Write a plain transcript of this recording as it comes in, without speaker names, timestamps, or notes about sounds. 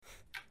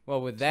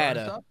Well, with Start that,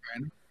 us up,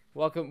 Brandon.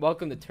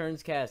 welcome to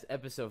Turnscast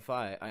episode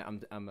 5. I'm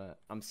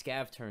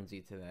Scav Turnsy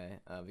today.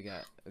 We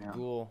got Yeah.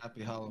 Ghoul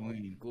Happy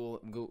Halloween.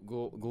 Ghoul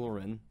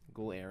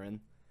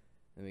Aaron,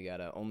 and we got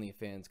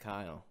OnlyFans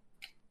Kyle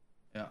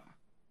Yeah.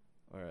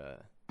 or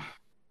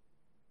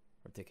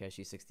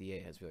Takeshi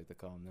 68 as we like to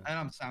call him now. And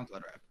I'm a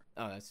SoundCloud rapper.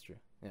 Oh, that's true.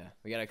 Yeah,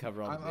 we gotta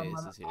cover all the I'm an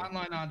bases here.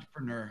 online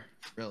entrepreneur,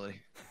 really.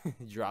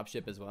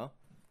 Dropship as well.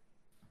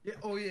 Yeah.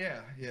 Oh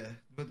yeah, yeah.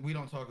 But we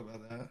don't talk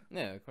about that.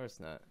 Yeah, of course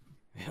not.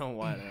 We don't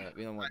want I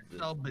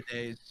sell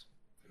bidets.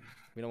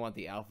 we don't want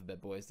the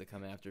alphabet boys to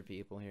come after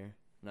people here.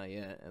 Not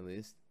yet, at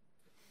least.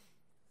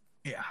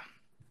 Yeah.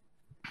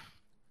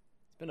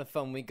 It's been a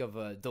fun week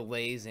of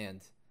delays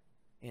and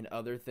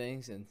other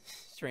things and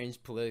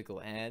strange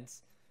political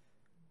ads.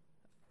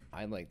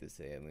 I'd like to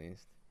say, at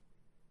least,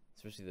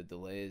 especially the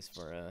delays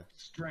for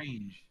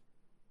Strange.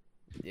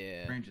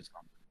 yeah, Strange is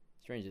coming.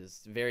 strange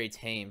is very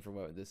tame for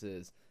what this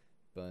is,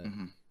 but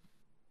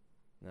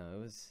no, it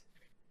was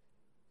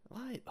a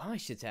lot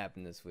of shit's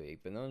happened this week,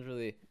 but no one's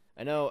really.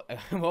 I know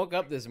I woke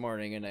up this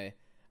morning and I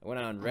went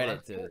on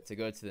Reddit to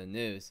go to the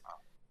news,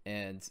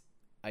 and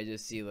I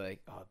just see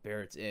like, oh,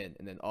 Barrett's in,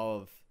 and then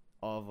all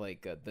of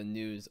like the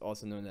news,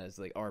 also known as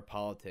like our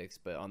politics,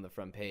 but on the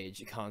front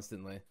page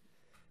constantly,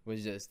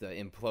 was just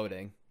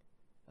imploding.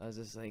 I was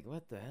just like,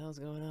 what the hell's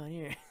going on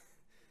here?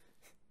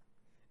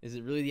 Is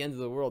it really the end of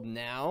the world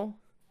now?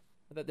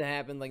 I thought that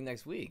happened like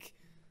next week.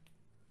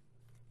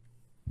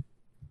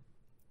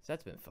 So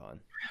that's been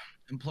fun.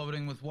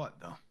 Imploding with what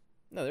though?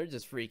 No, they're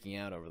just freaking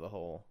out over the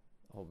whole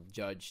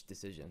judge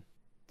decision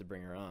to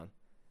bring her on.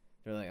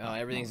 They're like, oh,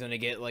 everything's gonna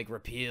get like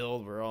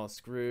repealed. We're all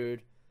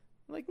screwed.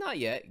 I'm like, not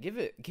yet. Give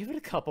it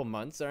a couple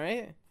months, all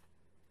right?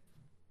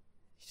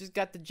 She just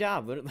got the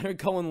job. Let her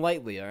go in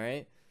lightly, all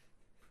right?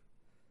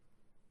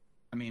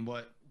 I mean,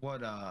 what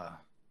Like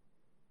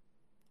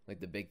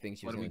the big thing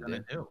she was what are we gonna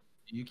gonna do?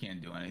 You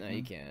can't do anything. No,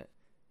 you can't.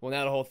 Well,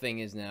 now the whole thing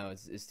is now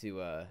is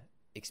to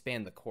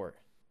expand the court.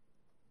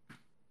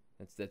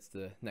 That's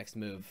the next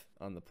move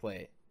on the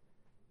plate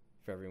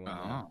for everyone.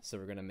 Now. So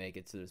we're gonna make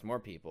it so there's more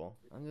people.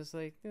 I'm just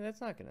like, dude, that's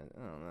not gonna.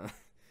 I don't know.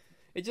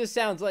 It just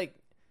sounds like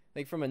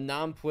from a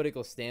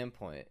non-political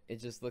standpoint,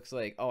 it just looks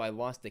like, oh, I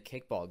lost the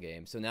kickball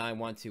game, so now I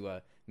want to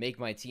make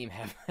my team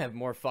have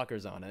more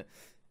fuckers on it.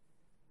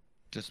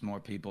 Just more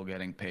people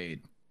getting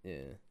paid. Yeah,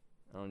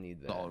 I don't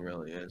need that. That's all it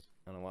really is.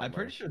 I don't want I'm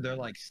pretty sure they're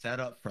like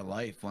set up for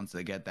life once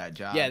they get that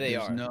job. Yeah, they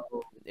are. No,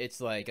 it's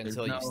like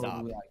until you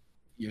stop. Like,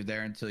 you're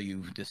there until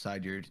you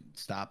decide you're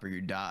stop or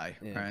you die.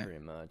 Yeah, right? pretty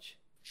much.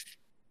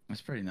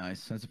 That's pretty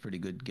nice. That's a pretty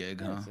good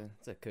gig, huh?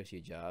 It's a cushy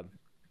job.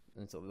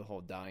 And so the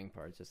whole dying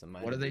part's just a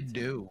minor. What do they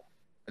do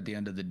at the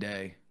end of the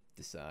day?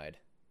 Decide.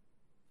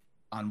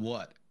 On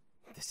what?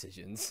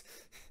 Decisions.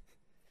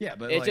 Yeah,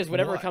 but it's like, just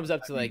whatever what? comes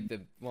up to like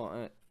the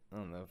I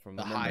don't know, from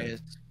the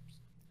highest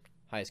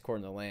court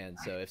in the land.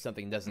 So if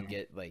something doesn't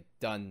get like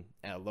done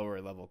at a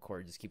lower level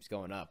court, it just keeps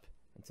going up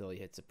until you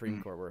hit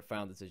Supreme Court where a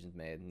final decision's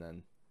made, and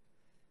then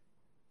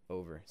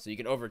over. So you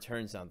can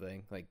overturn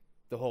something. Like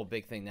the whole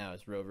big thing now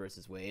is Roe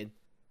versus Wade.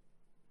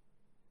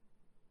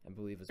 I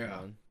believe is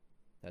one.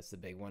 That's the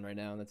big one right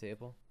now on the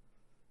table.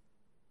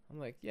 I'm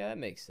like, yeah, that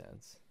makes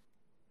sense.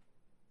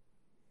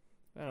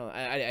 I don't know.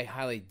 I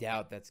highly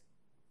doubt that's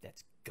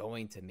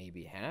going to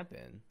maybe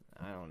happen.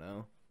 I don't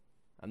know.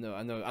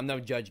 I'm no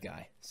judge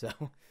guy, so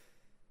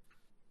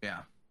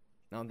yeah.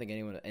 I don't think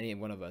any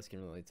one of us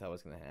can really tell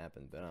what's gonna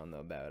happen. But I don't know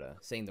about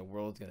saying the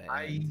world's gonna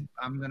end.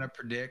 I'm gonna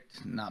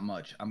predict not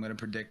much. I'm gonna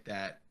predict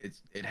that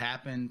it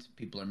happened.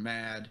 People are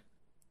mad.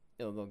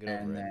 They'll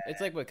get over it. It's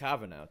like with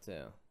Kavanaugh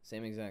too.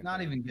 Same exact.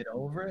 Not even get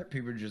over it.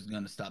 People are just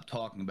gonna stop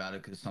talking about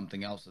it because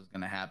something else is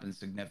gonna happen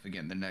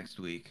significant the next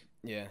week.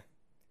 Yeah.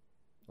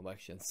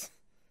 Elections.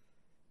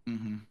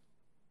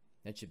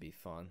 That should be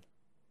fun.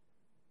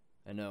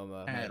 I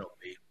know. It'll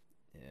be.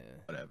 Yeah.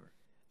 Whatever.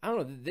 I don't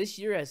know. This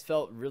year has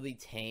felt really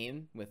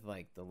tame with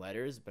like the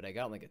letters, but I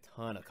got like a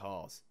ton of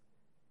calls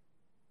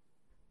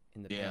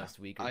in the past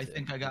week or two. I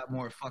think I got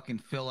more fucking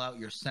fill out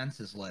your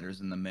census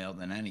letters in the mail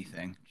than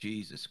anything.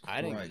 Jesus Christ.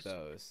 I didn't get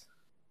those.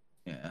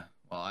 Yeah.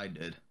 Well, I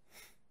did.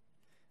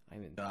 I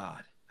mean,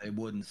 God, they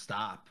wouldn't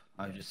stop.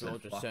 I just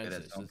said, fuck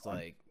census. it. It's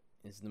like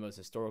it's the most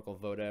historical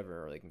vote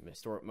ever, or like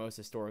most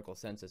historical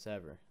census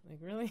ever. Like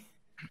really?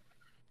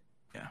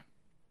 Yeah.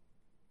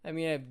 I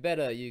mean, I bet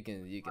you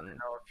can. I don't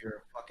know if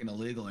you're fucking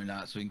illegal or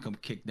not, so we can come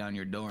kick down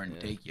your door and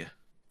take you,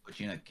 put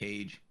you in a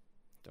cage.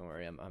 Don't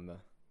worry, I'm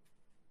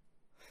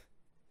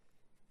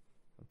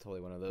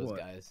totally one of those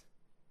guys.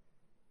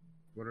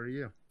 What are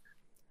you?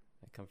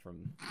 I come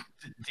from.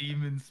 The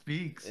demon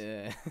speaks.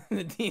 Yeah,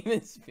 the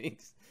demon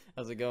speaks.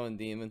 How's it going,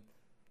 demon?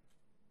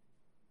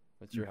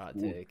 What's your hot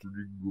take?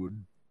 Pretty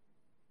good.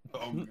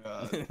 Oh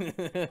god.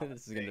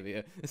 This is gonna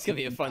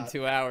be a fun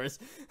 2 hours.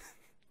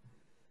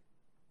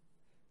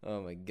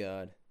 Oh my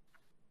god.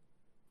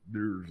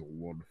 There's a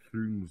lot of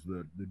things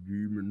that the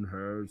demon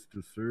has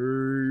to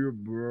say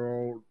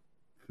about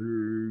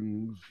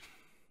things.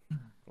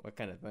 What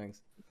kind of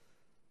things?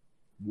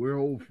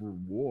 Well, for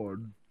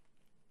one,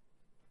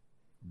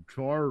 I'm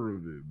tired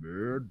of it,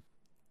 man.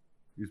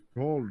 these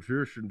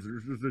politicians,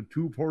 there's just a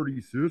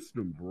two-party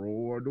system,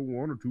 bro. I don't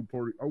want a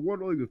two-party. I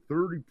want like a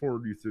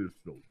 30-party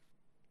system.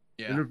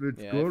 Yeah. And if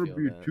it's gonna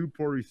be a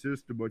two-party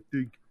system, I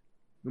think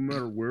no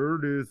matter where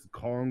it is,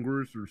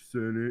 Congress or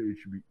Senate, it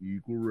should be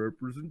equal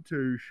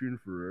representation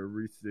for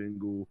every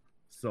single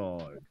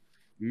side.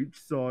 Each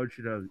side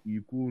should have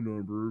equal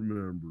number of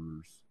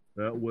members.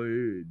 That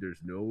way,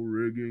 there's no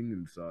rigging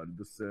inside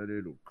the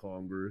Senate or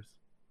Congress.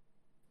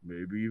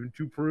 Maybe even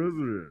two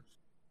presidents.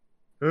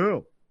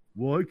 Hell,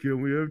 why can't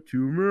we have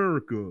two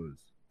Americas?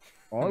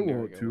 I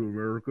want two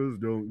Americas,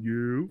 don't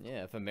you?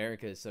 Yeah, if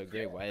America is so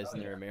great, why isn't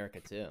there America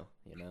too?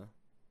 You know?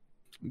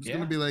 I'm just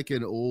gonna be like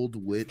an old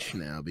witch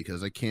now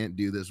because I can't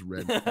do this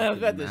red I was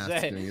about to mask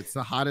say. thing. It's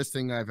the hottest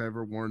thing I've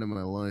ever worn in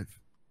my life.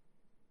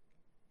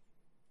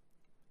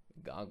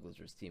 Goggles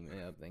are steaming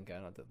up. Thank God I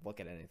don't have to look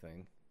at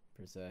anything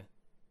per se.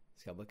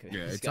 Just gotta look at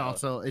Yeah,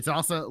 it's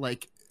also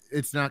like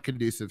it's not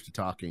conducive to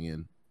talking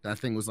in. That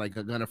thing was like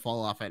gonna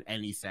fall off at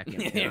any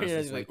second. Yeah,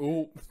 you're like,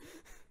 ooh.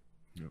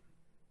 Yep.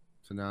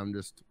 So now I'm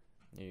just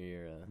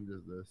I'm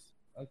just this.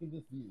 I can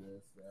just do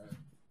this.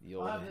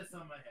 I'll have this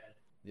on my head.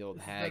 The old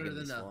This hag better in the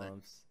than nothing.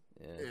 swamps.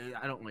 Yeah.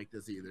 I don't like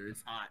this either.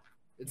 It's hot.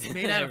 It's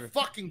made out of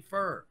fucking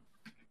fur.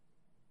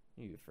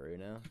 You furry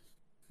now?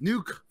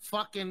 New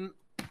costume.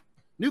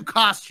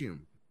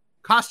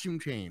 Costume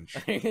change.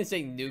 You're gonna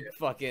say nuke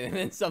fucking and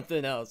then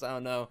something else. I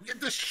don't know. Get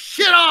the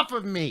shit off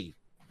of me.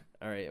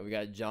 All right, we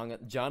got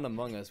John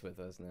Among Us with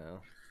us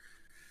now.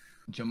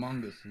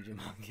 Jamungus.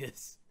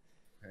 Jamungus.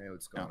 Hey,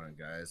 what's going on,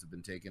 guys? I've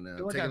been taking a, I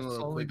feel like taking I've a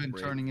little slowly quick been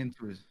break. turning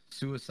into a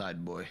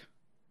suicide boy.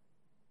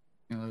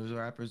 You know those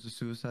rappers, the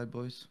Suicide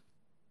Boys?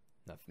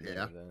 Not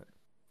familiar with that.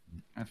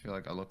 I feel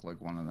like I look like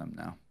one of them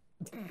now.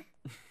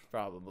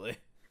 Probably.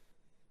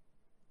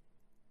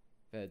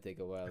 That'd take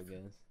a while, I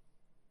guess.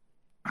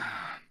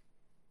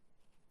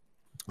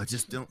 I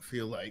just don't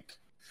feel like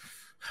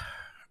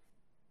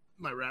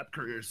my rap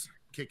career's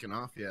kicking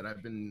off yet.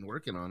 I've been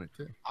working on it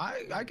too.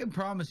 I can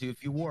promise you,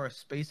 if you wore a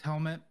space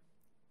helmet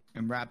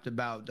and rapped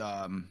about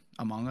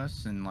Among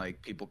Us and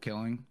like people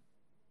killing,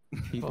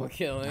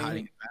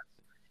 hiding,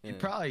 you'd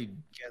probably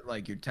get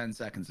like your 10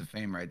 seconds of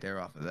fame right there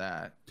off of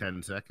that.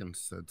 10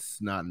 seconds.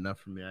 That's not enough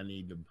for me. I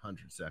need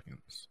 100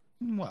 seconds.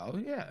 Well,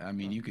 yeah. I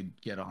mean, you could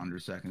get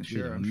 100 seconds.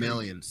 Sure, a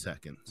million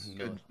seconds.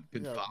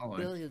 Good following.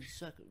 Billion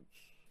seconds.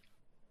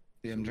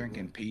 See, I'm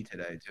drinking pee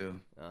today too.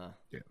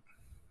 Yeah.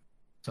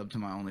 It's up to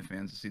my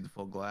OnlyFans to see the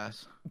full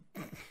glass.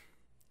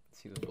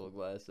 See the full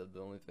glass of the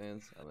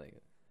OnlyFans. I like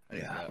it. I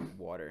Yeah. got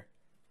water.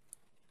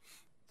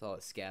 That's all a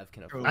scav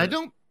can afford. I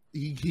don't.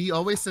 He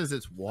always says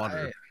it's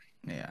water.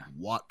 Yeah.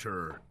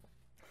 Water.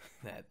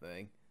 That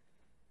thing.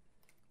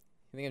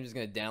 You think I'm just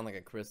gonna down like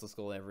a crystal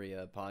skull every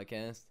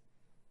podcast?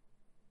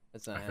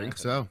 That's not. I think happening.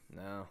 so.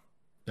 No.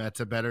 That's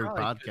a better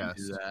Probably shouldn't podcast.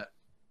 do that.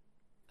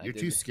 You're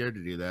too scared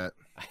to do that.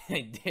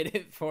 I did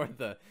it for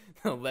the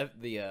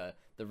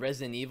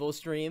Resident Evil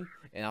stream,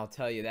 and I'll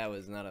tell you that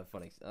was not a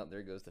funny. Oh,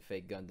 there goes the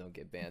fake gun. Don't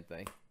get banned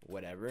thing.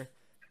 Whatever.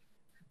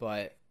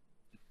 But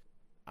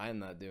I'm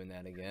not doing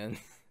that again.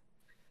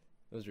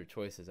 Those were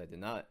choices I did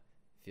not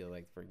feel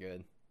like were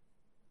good.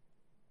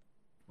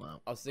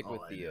 Wow. I'll stick with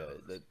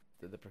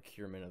the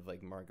procurement of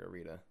like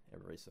margarita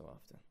every so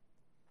often.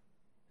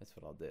 That's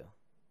what I'll do.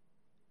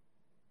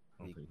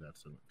 I don't think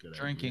that's a good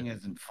Drinking idea.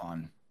 isn't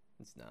fun.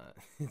 It's not.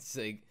 It's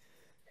like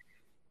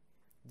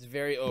it's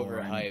very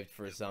Boring. overhyped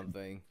for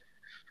something.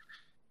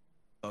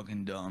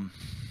 Fucking dumb.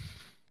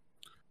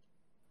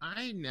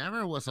 I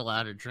never was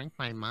allowed to drink.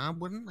 My mom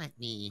wouldn't let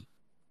me.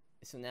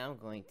 So now I'm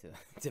going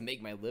to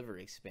make my liver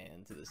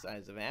expand to the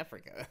size of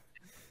Africa.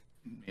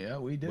 Yeah,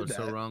 we did What's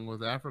that. so wrong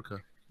with Africa?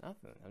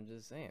 Nothing. I'm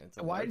just saying. It's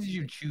a Why large did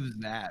you thing. choose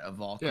that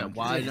of all Yeah, countries?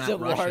 why It's not a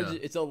Russia?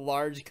 It's a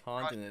large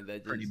continent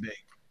that Pretty just. big.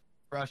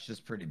 Russia's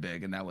pretty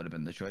big, and that would have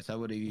been the choice. I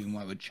would have even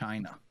went with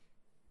China.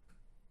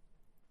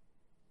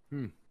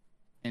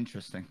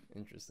 Interesting.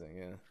 Interesting,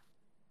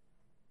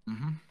 yeah.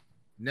 Mm-hmm.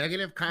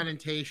 Negative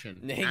connotation.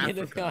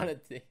 Negative Africa.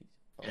 connotation.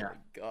 Oh Yeah.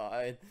 my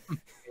god.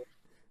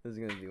 This is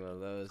gonna be one of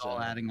those. It's all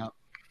adding up.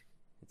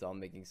 It's all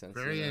making sense.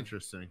 Very now.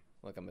 interesting.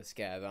 Look, I'm a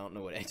scab. I don't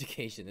know what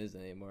education is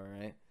anymore,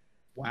 right?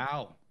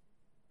 Wow.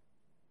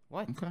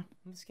 What? Okay.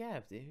 I'm a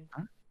scab, dude.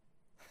 Huh?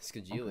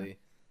 Skajuli. Okay.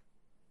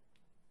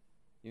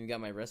 Even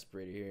got my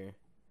respirator here,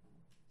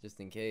 just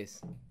in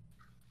case.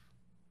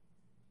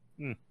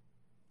 Hmm.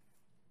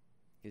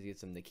 Cause you get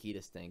some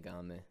Nikita stank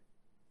on me.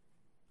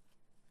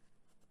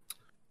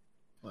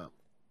 Well,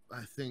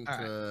 I think All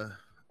right.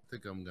 I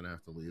think I'm gonna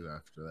have to leave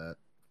after that.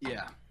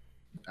 Yeah.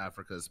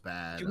 Africa's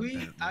bad. Can we?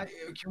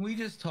 apparently. Can we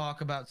just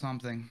talk about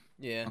something?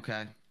 Yeah.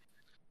 Okay.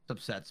 This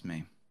upsets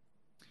me.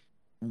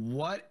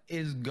 What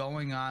is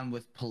going on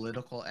with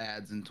political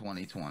ads in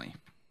 2020?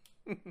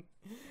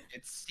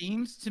 It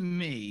seems to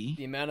me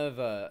The amount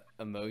of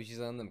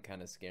emojis on them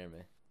kind of scare me.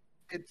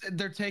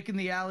 they're taking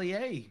the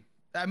allié.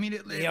 I mean,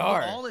 They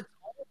are. All that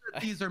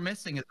these are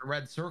missing is a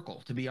red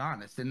circle, to be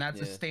honest, and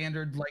that's a Yeah.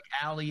 standard like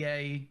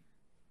allié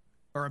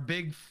or a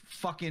big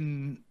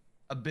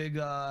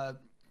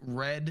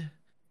red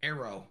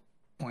arrow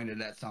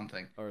pointed at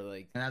something, or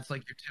like, and that's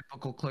like your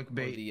typical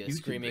clickbait. Or the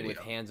screaming with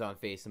hands on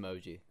face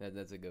emoji.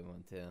 That's a good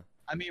one too.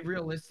 I mean,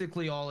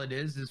 realistically, all it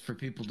is for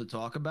people to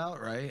talk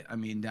about, right? I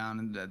mean,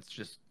 that's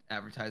just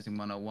advertising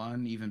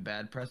 101. Even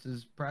bad press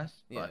is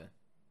press. Yeah,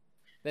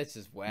 that's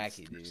just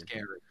wacky, dude.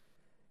 Scary.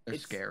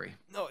 It's scary.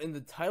 No, and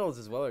the titles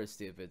as well are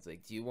stupid. It's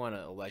like, do you want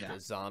to elect a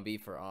zombie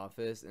for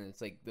office? And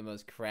it's like the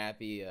most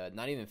crappy,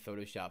 not even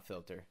Photoshop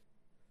filter.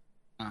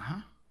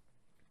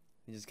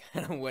 He just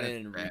kind of went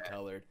in and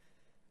recolored.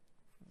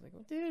 I was like,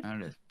 well, dude,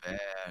 that is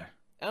bad.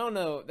 I don't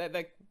know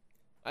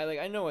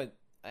I know what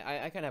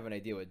I kind of have an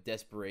idea what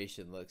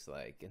desperation looks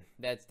like, and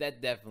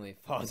that definitely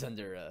falls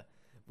under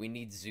we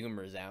need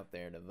Zoomers out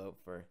there to vote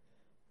for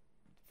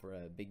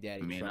Big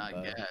Daddy Trump.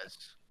 I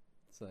guess.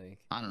 It's like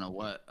I don't know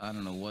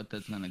what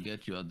that's gonna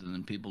get you other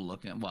than people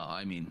looking. Well,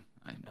 I mean,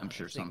 I'm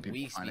sure some people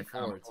weeks find it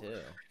before too.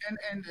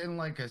 And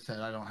like I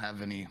said, I don't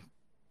have any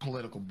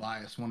political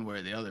bias one way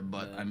or the other,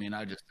 but I mean,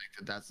 I just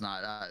think that's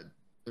not.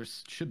 There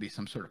should be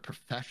some sort of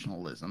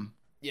professionalism.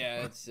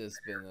 Yeah, it's just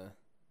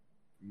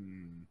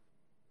been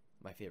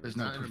my favorite. There's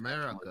not in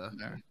America.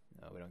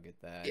 No, we don't get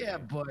that. Yeah,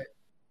 but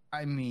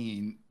I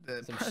mean,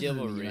 some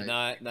chivalry,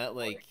 not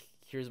like.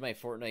 Here's my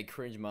Fortnite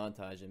cringe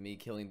montage of me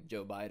killing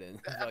Joe Biden.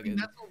 I mean,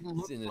 that's what it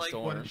looks like.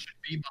 Storm. What it should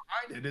be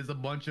behind it is a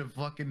bunch of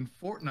fucking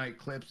Fortnite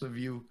clips of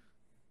you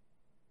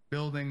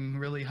building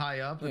really high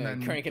up and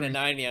then cranking a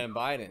 90 on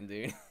Biden,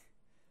 dude.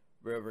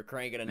 We're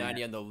cranking a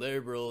 90 on the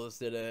liberals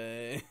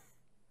today.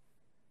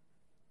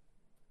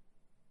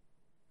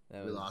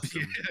 That was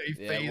awesome.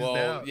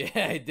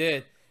 Yeah, I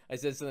did. I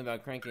said something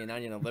about cranking a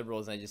 90 on the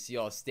liberals, and I just see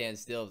all stand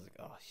still. I was like,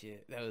 oh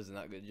shit, that was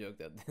not a good joke.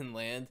 That didn't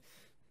land.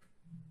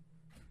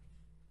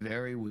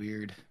 Very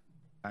weird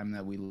time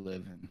that we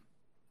live in.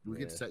 We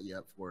could set you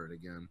up for it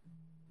again.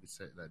 We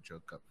set that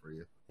joke up for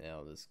you. Yeah,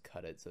 I'll just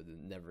cut it so it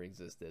never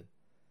existed.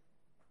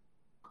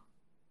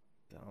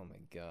 Oh my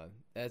god,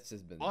 that's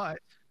just been.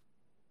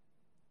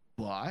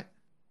 But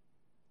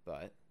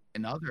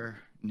in other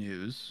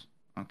news,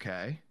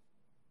 okay,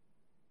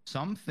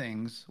 some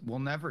things will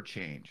never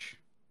change.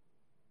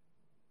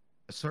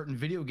 A certain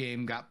video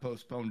game got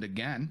postponed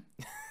again.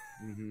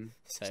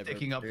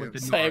 Sticking up with the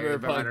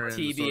Cyberpunk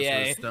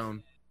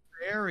TBA.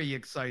 Very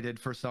excited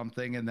for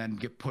something and then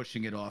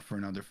pushing it off for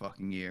another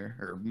fucking year,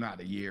 or not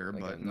a year,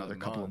 like but another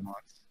couple of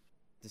months.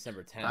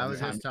 December 10th.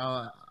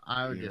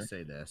 I would just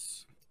say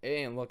this. It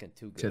ain't looking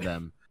too good to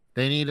them.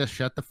 They need to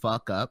shut the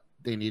fuck up.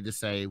 They need to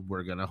say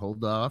we're gonna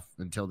hold off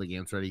until the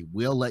game's ready.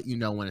 We'll let you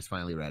know when it's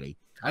finally ready.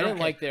 I didn't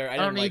like their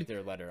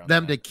letter. On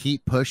them to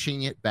keep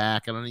pushing it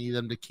back. I don't need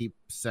them to keep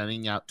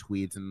sending out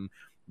tweets and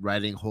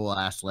writing whole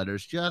ass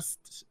letters.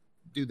 Just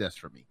do this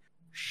for me.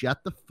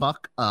 Shut the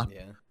fuck up.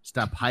 Yeah.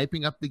 Stop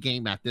hyping up the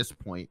game at this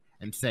point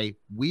and say,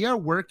 we are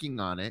working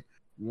on it.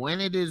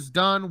 When it is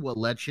done, we'll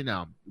let you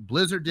know.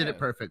 Blizzard did it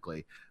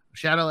perfectly.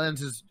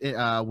 Shadowlands is,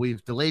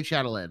 we've delayed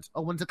Shadowlands.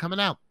 Oh, when's it coming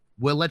out?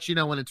 We'll let you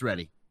know when it's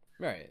ready.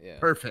 Right, yeah.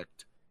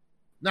 Perfect.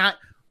 Not,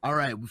 all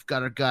right, we've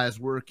got our guys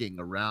working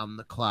around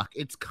the clock.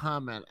 It's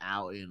coming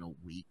out in a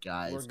week,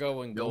 guys. We're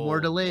going no more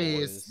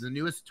delays. Boys. The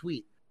newest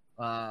tweet.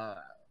 It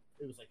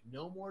was like,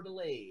 no more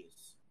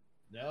delays.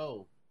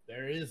 No.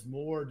 There is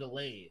more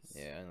delays.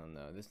 Yeah, I don't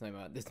know. This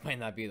might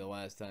not be the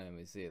last time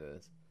we see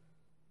this.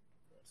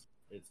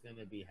 It's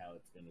gonna be how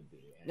it's gonna be.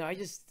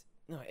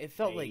 It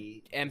felt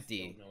like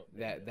empty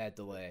that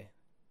delay.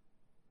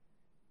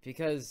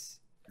 Because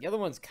the other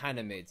ones kind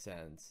of made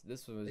sense.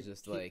 This one was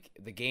just like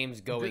the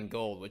game's going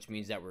gold, which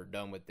means that we're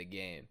done with the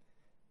game.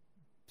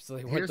 So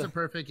like, here's a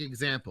perfect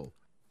example: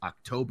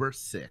 October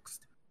 6th.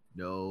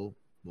 No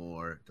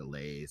more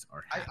delays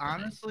are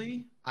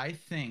happening. I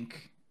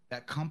think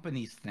that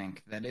companies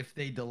think that if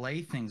they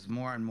delay things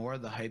more and more,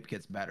 the hype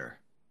gets better.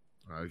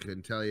 I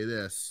couldn't tell you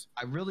this.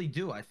 I really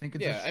do. I think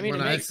it's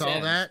when I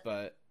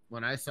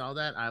saw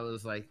that, I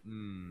was like,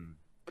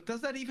 But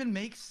does that even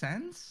make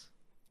sense?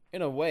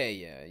 In a way,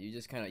 yeah. You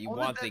just kind of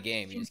want the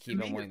game. You just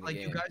keep on wanting the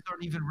game. You guys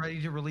aren't even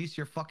ready to release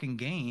your fucking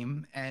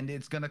game, and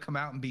it's gonna come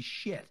out and be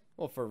shit.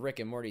 Well, for Rick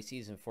and Morty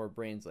season 4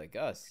 brains like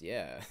us,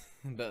 yeah.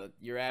 But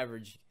your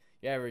average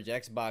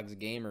Xbox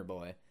gamer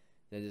boy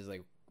that just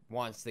like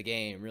wants the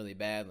game really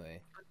badly.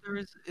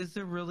 But is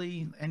there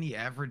really any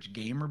average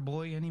gamer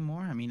boy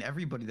anymore? I mean,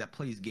 everybody that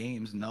plays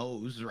games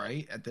knows,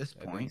 right? At this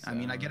point, I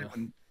mean, I get it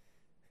when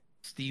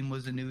Steam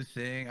was a new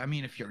thing. I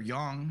mean, if you're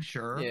young,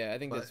 sure. Yeah, I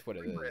think that's what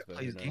it is. But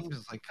plays games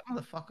is like, come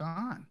the fuck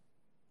on.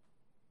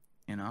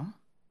 You know?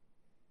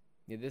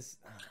 Yeah, it's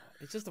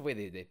just the way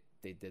they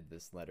did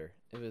this letter.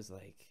 It was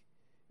like,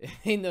 it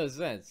made no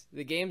sense.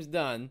 The game's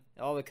done,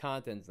 all the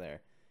content's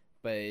there.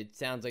 But it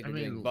sounds like they're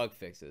doing bug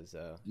fixes.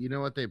 So you know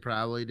what they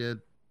probably did?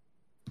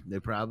 They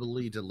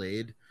probably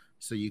delayed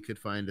so you could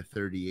find a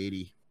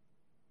 3080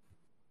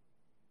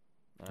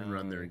 and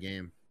run their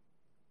game.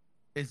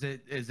 Is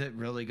it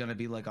really going to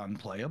be like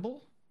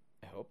unplayable?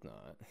 I hope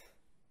not.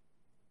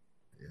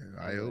 Yeah,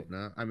 I hope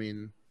not. I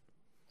mean,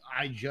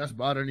 I just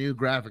bought a new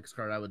graphics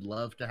card. I would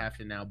love to have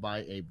to now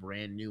buy a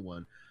brand new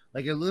one.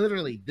 Like it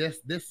literally,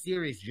 this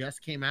series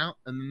just came out,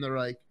 and then they're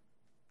like,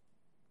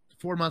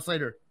 4 months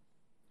later,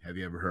 have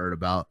you ever heard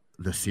about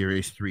the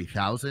Series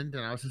 3000?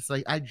 And I was just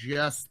like, I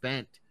just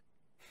spent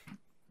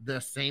the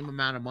same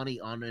amount of money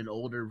on an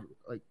older,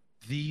 like,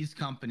 these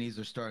companies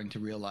are starting to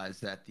realize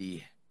that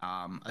the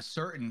a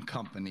certain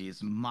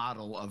company's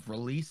model of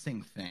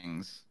releasing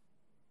things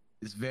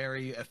is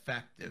very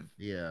effective.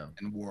 Yeah.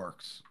 And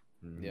works.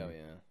 Mm-hmm. Yeah,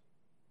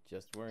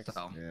 just works.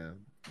 So, yeah,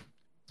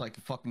 it's like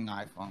the fucking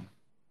iPhone.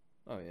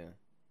 Oh yeah.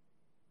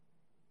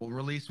 We'll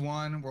release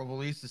one. We'll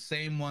release the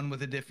same one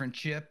with a different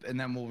chip, and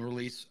then we'll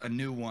release a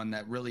new one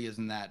that really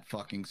isn't that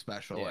fucking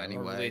special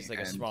anyway. Or release like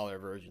a smaller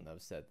version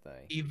of said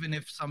thing. Even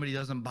if somebody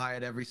doesn't buy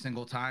it every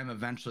single time,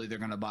 eventually they're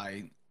gonna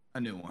buy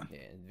a new one. Yeah,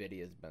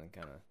 Nvidia's been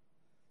kind of.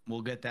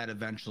 We'll get that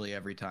eventually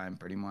every time,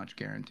 pretty much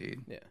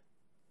guaranteed. Yeah.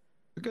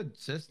 It's a good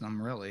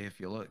system, really, if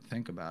you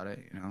think about it,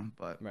 you know.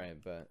 But right,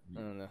 but I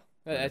don't know.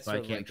 That's if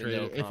I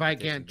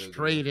can't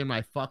trade in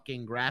my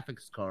fucking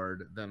graphics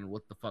card, then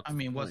what the fuck? I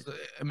mean,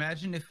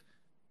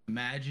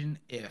 imagine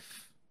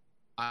if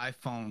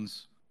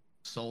iPhones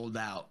sold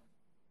out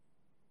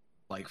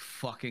like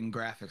fucking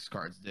graphics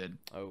cards did.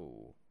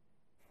 Oh.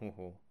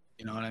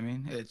 You know what I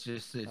mean? It's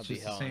just the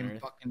same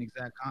fucking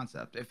exact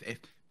concept. If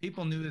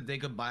people knew that they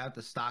could buy out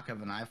the stock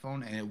of an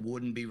iPhone and it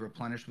wouldn't be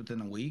replenished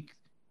within a week,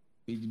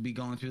 we'd be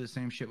going through the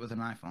same shit with an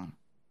iPhone.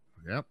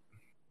 Yep.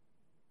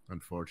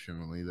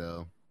 Unfortunately,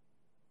 though,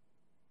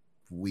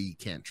 we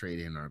can't trade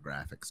in our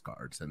graphics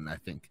cards, and I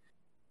think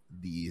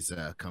these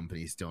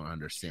companies don't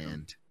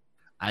understand.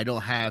 I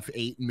don't have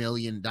 $8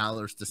 million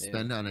to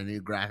spend on a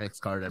new graphics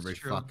card every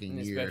fucking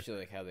year. Especially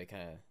like how they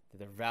kind of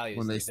their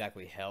values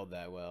exactly held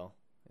that well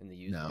in the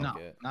used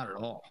market. No, not at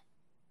all.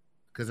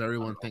 Because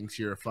everyone thinks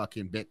you're a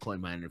fucking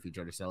Bitcoin miner if you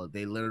try to sell it.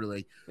 They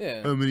literally,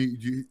 yeah. How many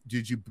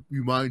did you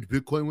mined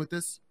Bitcoin with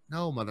this?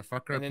 No,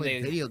 motherfucker. I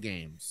played video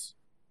games.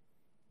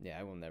 Yeah,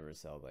 I will never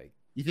sell like.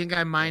 You think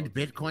I mined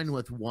Bitcoin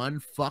with one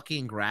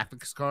fucking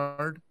graphics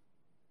card?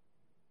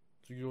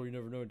 So you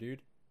never know,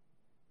 dude.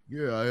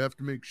 Yeah, I have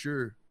to make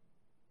sure.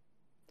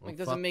 Like,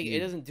 it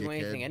doesn't do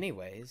anything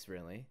anyways,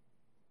 really.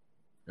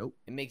 Nope.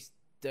 It makes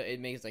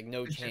like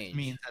no change. It just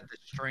means that the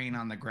strain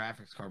on the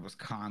graphics card was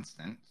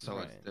constant,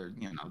 so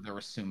they're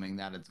assuming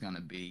that it's going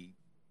to be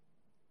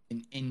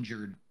an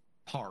injured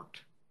part,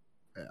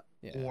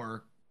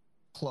 or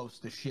close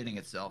to shitting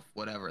itself,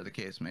 whatever the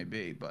case may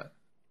be. But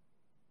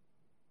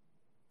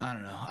I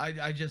don't know.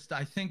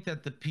 I think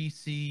that the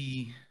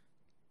PC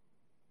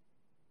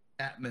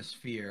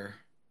atmosphere,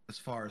 as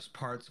far as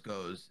parts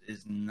goes,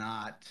 is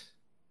not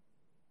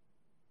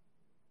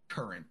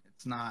current.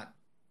 It's not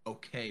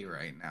okay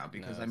right now,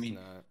 because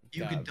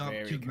you could dump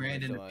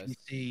 $2,000 in a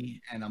PC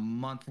and a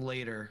month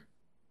later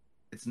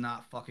it's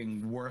not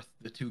fucking worth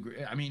the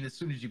 $2,000. I mean, as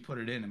soon as you put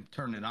it in and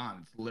turn it on,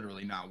 it's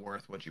literally not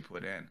worth what you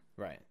put in.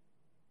 Right.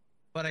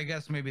 But I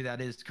guess maybe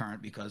that is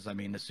current, because I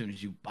mean, as soon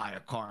as you buy a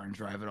car and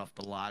drive it off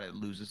the lot, it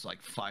loses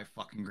like $5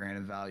 fucking grand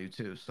in value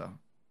too. So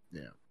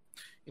yeah.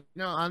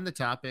 On the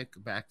topic,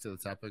 back to the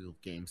topic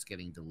of games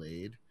getting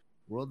delayed,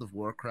 World of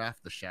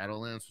Warcraft, the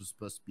Shadowlands was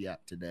supposed to be out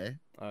today.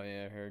 Oh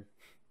yeah, I heard.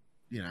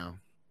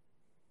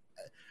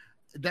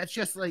 That's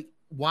just like,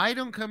 why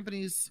don't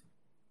companies,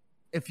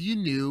 if you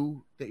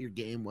knew that your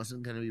game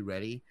wasn't going to be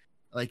ready,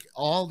 like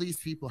all these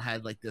people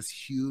had like this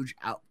huge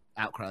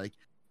outcry, like,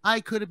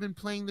 I could have been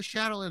playing the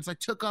Shadowlands. I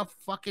took off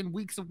fucking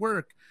weeks of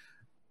work.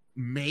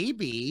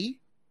 Maybe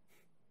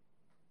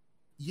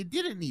you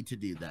didn't need to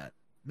do that.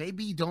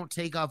 Maybe you don't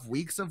take off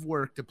weeks of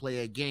work to play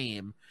a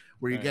game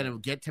where you're going to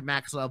get to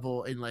max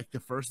level in like the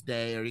first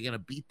day, or you're going to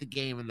beat the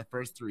game in the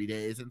first 3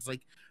 days. And it's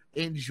like,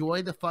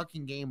 enjoy the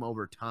fucking game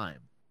over time.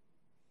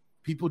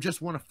 People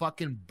just want to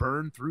fucking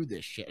burn through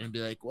this shit and be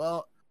like,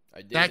 well,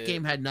 that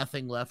game had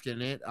nothing left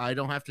in it. I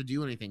don't have to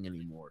do anything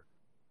anymore.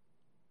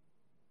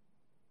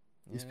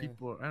 These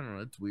people, I don't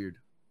know, it's weird.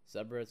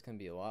 Subreddits can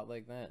be a lot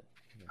like that.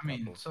 I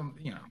mean,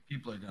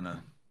 people are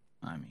gonna,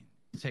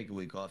 take a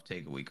week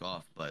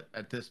off. But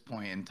at this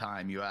point in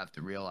time, you have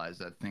to realize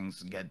that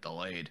things get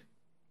delayed.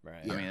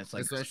 Right. Yeah. I mean, it's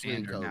like especially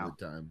in COVID now.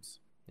 times.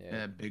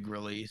 Yeah, big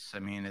release. I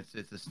mean, it's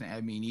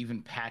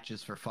even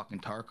patches for fucking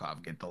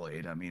Tarkov get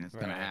delayed. I mean, it's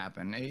gonna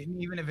happen.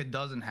 Even if it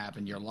doesn't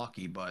happen, you're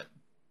lucky, but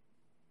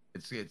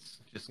it's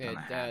just gonna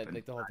happen.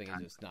 Like the whole thing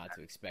is just not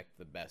to expect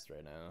the best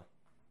right now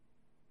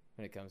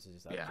when it comes to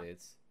just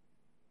updates.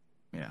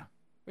 Yeah.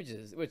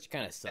 Which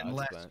kind of sucks.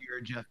 Unless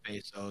you're Jeff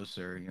Bezos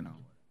or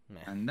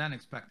and then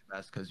expect the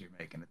best because you're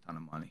making a ton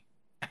of money.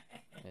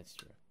 That's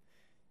true.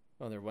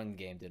 Well, their one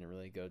game didn't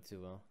really go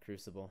too well,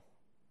 Crucible.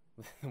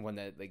 The one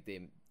that like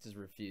they just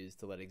refused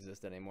to let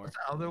exist anymore. What's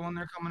the other one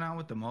they're coming out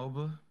with, the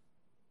MOBA?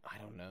 I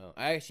don't know.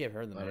 I actually have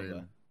heard the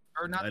MOBA.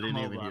 Or not I didn't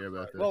even hear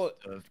about this. Well,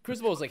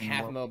 Crucible was like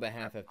half MOBA,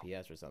 half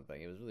FPS or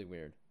something. It was really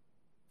weird.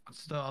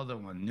 What's the other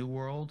one? New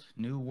World?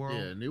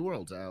 Yeah, New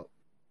World's out.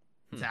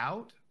 It's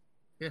out?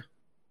 Yeah.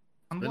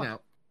 On been what?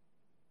 out.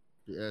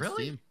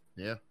 Really? Steam.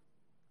 Yeah.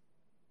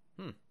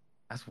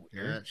 That's weird.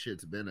 Yeah, that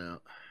shit's been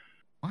out.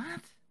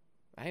 What?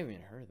 I haven't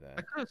even heard that.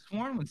 I could have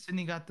sworn when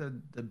Sydney got the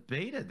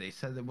beta, they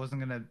said it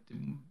wasn't gonna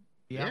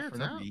be out for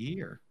another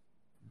year.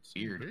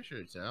 Weird. Pretty sure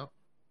it's out.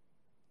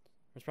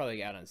 It's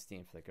probably out on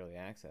Steam for like early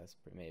access,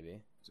 but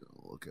maybe. So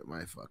look at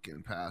my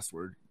fucking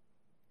password.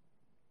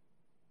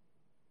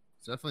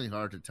 It's definitely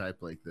hard to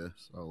type like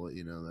this. I'll let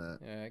you know that.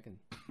 Yeah, I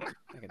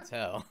can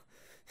tell.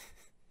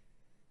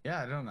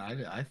 Yeah, I don't know.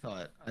 I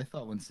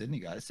thought when Sydney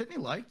got it, Sydney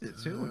liked it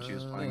too when she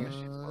was playing it.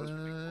 She thought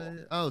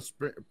it was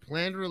pretty cool.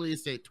 Planned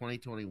release date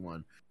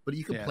 2021, but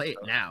you can play it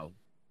now.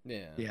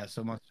 Yeah. Yeah,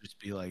 so it must just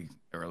be like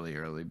early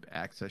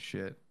access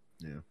shit.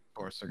 Yeah. Of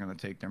course, they're gonna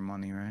take their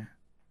money, right?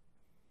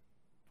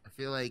 I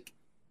feel like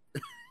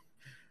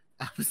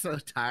I'm so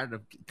tired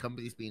of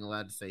companies being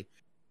allowed to say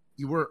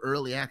you were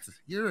early access.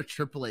 You're a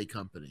AAA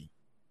company.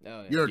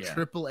 Oh, yeah. You're a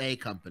AAA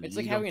company. It's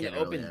like having an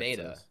open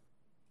beta.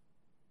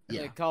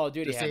 Yeah. Like Call of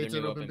Duty had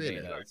their new open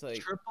beta. It's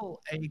like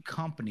AAA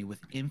company with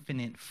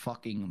infinite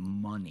fucking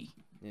money.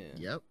 Yeah.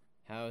 Yep.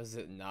 How is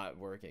it not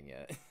working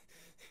yet?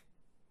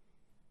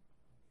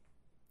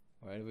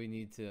 Why do we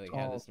need to like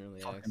have this in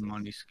early access?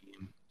 Money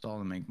scheme. It's all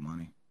to make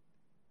money.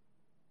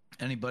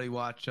 Anybody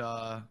watch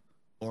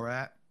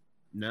Borat?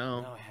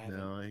 No, I haven't.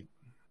 No,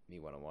 Me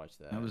want to watch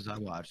that. I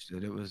watched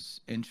it. It was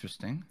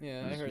interesting.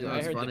 Yeah, I heard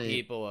the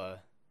people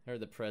heard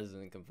the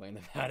president complain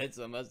about it,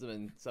 so it must have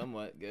been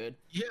somewhat good.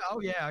 Yeah,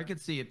 I could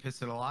see it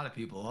pissing a lot of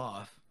people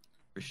off,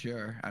 for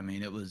sure. I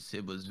mean, it was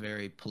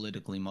very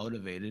politically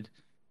motivated.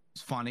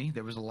 It's funny.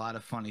 There was a lot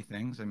of funny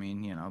things. I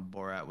mean, you know,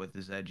 Borat with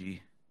his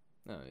edgy,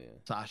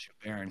 Sacha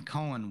Baron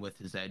Cohen with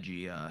his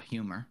edgy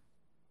humor,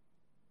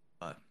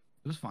 but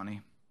it was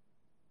funny.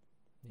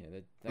 Yeah,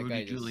 that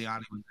Rudy guy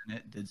Giuliani was in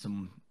it. Did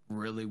some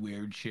really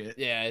weird shit.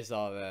 Yeah, I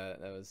saw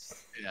that. That was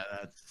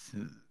that's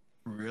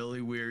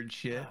really weird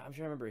shit. I'm trying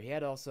to remember. He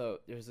had there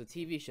was a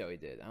TV show he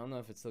did. I don't know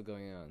if it's still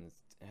going on.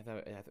 I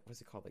thought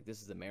what's it called? Like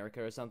This Is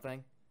America or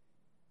something.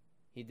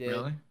 He did.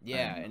 Really?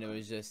 Yeah, and it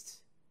was just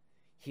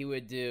he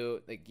would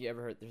do like you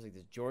ever heard? There's like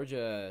this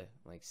Georgia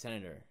like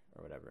senator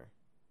or whatever,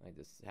 like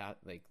this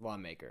like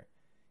lawmaker.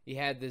 He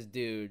had this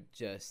dude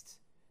just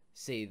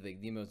say like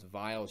the most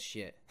vile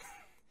shit.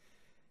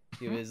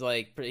 He was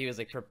like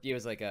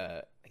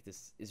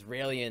this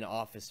Israeli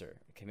officer,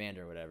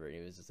 commander, or whatever. He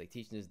was just like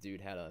teaching this dude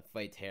how to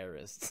fight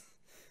terrorists.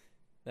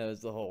 that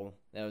was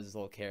his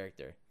whole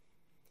character.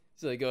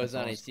 So he goes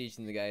on, he's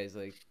teaching the guy. He's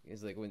like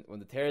when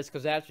the terrorist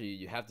comes after you,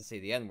 you have to say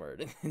the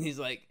N-word. And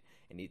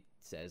he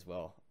says,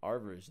 well, our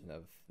version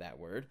of that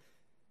word,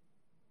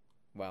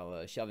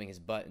 while shoving his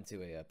butt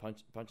into a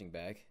punching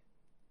bag.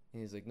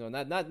 And he's like, no,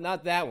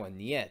 not that one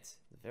yet.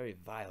 Very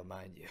vile,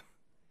 mind you.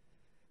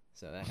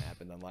 So that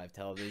happened on live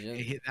television.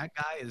 Hey, that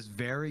guy is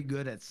very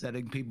good at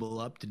setting people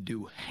up to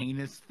do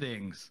heinous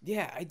things.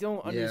 Yeah, I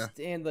don't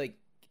understand like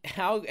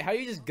how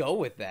you just go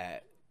with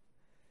that.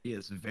 He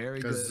is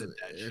very good at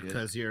that shit.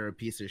 Because you're a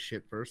piece of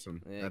shit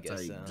person. Yeah, that's how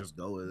you just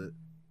go with it.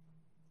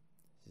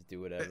 Just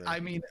do whatever.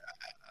 I mean,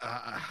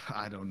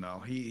 I don't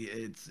know.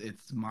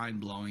 It's mind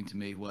blowing to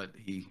me what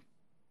he.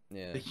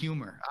 Yeah. The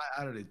humor.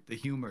 I don't know. The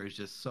humor is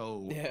just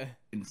so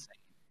insane.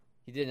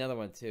 He did another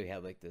one too. He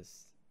had like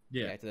this.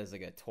 Yeah. He acted as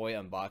like a toy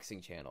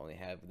unboxing channel. And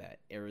he had that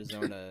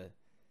Arizona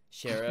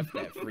sheriff,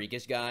 that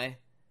freakish guy.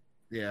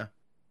 Yeah.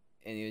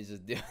 And he was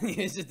just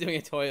doing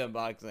a toy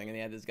unboxing, and he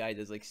had this guy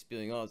just like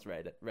spewing all his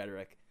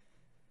rhetoric.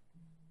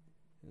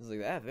 He was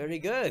like, very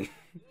good.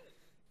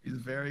 He's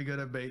very good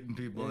at baiting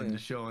people into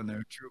showing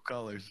their true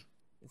colors.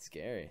 It's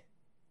scary.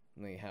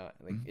 Like how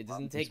it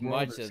doesn't take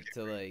much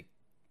to like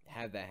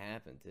have that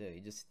happen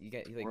too.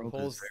 He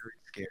pulls very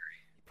scary.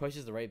 He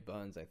pushes the right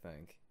buttons, I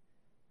think.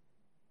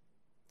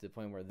 To the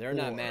point where they're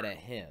not mad at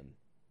him,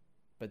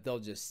 but they'll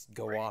just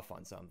go off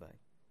on something.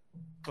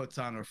 Puts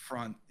on a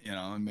front,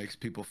 and makes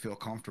people feel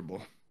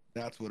comfortable.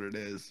 That's what it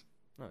is.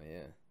 Oh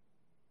yeah.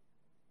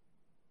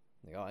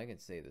 Like, I can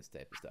say this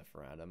type of stuff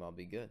around him. I'll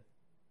be good.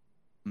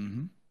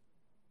 Mm-hmm.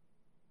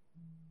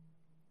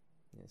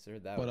 Yeah, sir.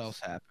 What else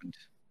happened?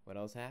 What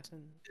else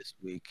happened this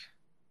week?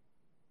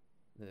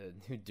 The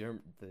new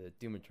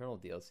Doom Eternal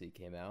DLC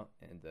came out,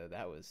 and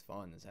that was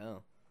fun as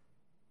hell.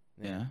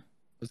 Yeah.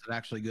 Was it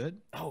actually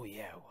good? Oh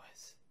yeah, it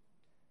was.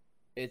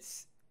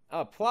 It's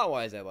plot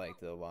wise, I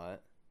liked it a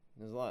lot.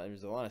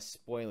 There's a lot of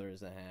spoilers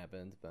that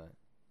happened, but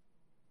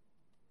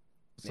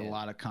it's a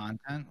lot of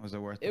content. Was it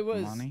worth the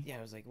money? Yeah,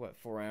 it was like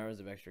 4 hours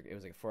of extra. It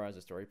was like 4 hours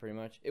of story, pretty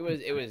much. It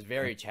was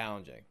very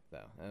challenging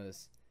though.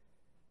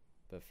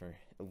 But for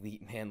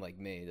elite man like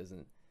me, it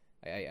doesn't.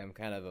 I'm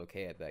kind of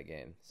okay at that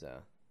game,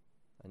 so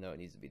I know it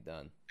needs to be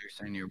done. You're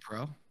saying you're a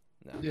pro?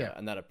 No,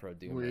 I'm not a pro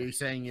Doom. Were you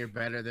saying you're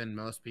better than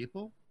most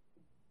people?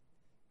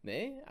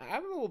 Me?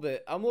 I'm a little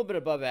bit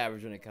above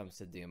average when it comes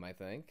to Doom, I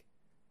think.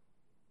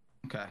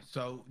 Okay,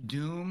 so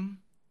Doom,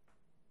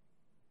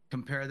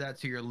 compare that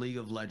to your League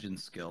of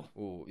Legends skill.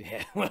 Ooh,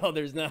 yeah. Well,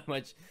 there's not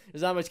much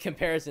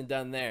comparison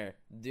done there.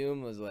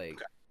 Doom was like,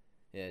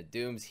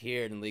 Doom's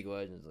here, and League of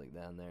Legends is like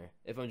down there.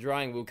 If I'm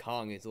drawing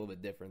Wukong, it's a little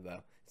bit different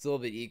though. It's a little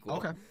bit equal.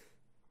 Okay.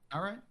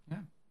 All right. Yeah.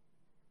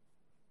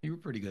 You were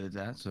pretty good at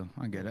that, so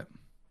I get it.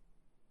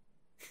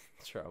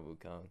 Draw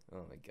Wukong.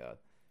 Oh my god.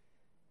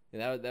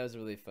 Yeah, that was a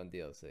really fun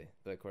DLC,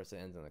 but of course it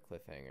ends on a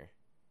cliffhanger.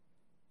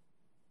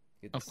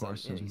 Of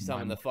course, you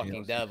summon the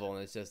fucking devil,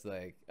 and it's just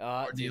like,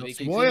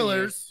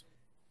 spoilers.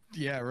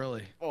 Yeah,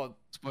 really. Well,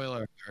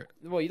 spoiler alert.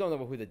 Well, you don't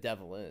know who the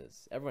devil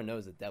is. Everyone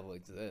knows the devil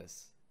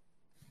exists.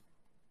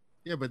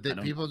 Yeah, but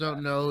people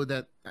don't know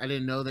that. I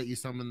didn't know that you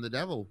summoned the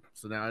devil,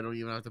 so now I don't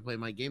even have to play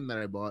my game that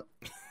I bought.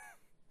 It's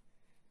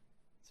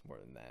more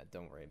than that.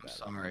 Don't worry about it.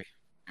 Sorry,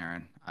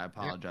 Aaron. I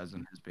apologize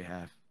on his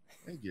behalf.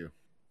 Thank you.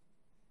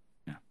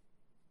 Yeah,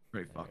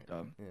 pretty fucked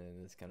up.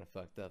 Yeah, it's kind of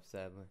fucked up,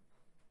 sadly.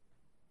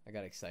 I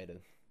got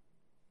excited.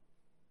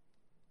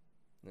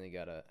 Then you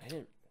got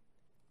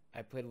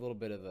I played a little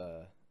bit of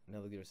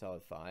Metal Gear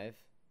Solid 5.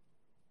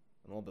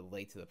 I'm a little bit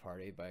late to the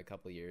party by a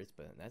couple of years,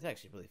 but that's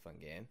actually a really fun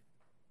game.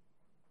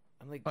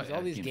 I'm like, there's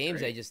all these games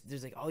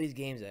there's like all these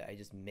games that I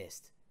just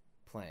missed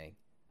playing.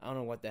 I don't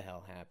know what the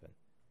hell happened,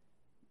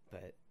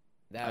 but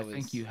I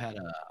think you had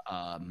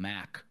a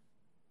Mac.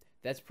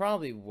 That's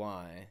probably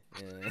why.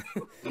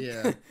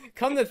 Yeah.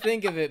 Come to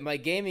think of it, my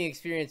gaming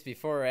experience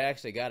before I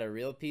actually got a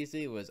real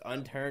PC was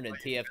Unturned and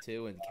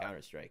TF2 and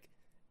Counter-Strike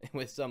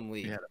with some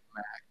league. You had a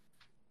Mac.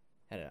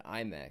 Had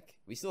an iMac.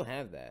 We still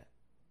have that.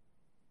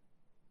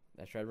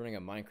 I tried running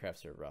a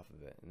Minecraft server off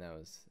of it, and that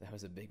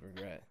was a big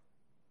regret.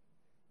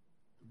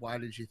 Why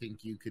did you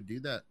think you could do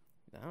that?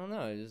 I don't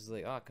know. It was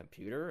like,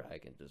 computer, I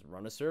can just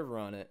run a server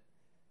on it.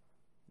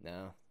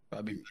 No.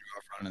 Probably better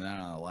off running that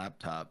on a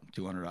laptop,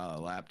 $200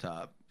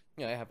 laptop.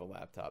 Yeah, I have a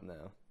laptop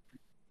now.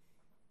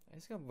 I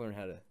just gotta learn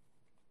how to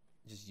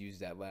just use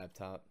that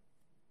laptop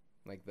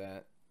like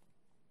that.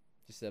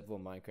 Just have a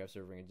little Minecraft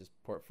server and just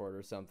port for it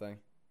or something.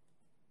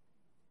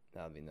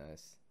 That would be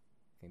nice.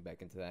 Getting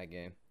back into that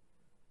game.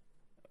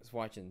 I was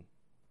watching.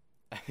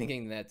 I'm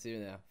getting that too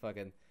now.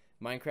 Fucking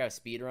Minecraft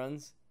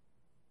speedruns.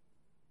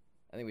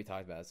 I think we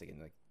talked about this like in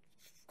like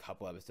a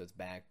couple episodes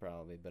back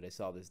probably, but I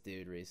saw this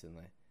dude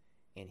recently,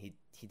 and he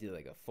did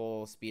like a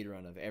full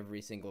speedrun of every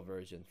single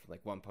version from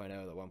like 1.0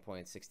 to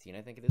 1.16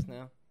 I think it is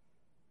now.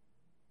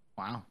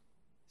 Wow.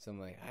 So I'm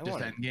like,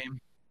 just end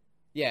game.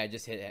 Yeah,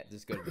 just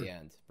go to the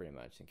end pretty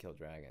much and kill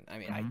dragon. I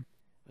mean, I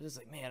was just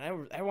like,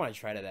 man, I want to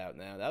try that out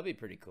now. That'd be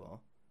pretty cool.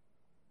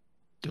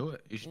 Do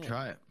it. You should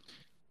try it.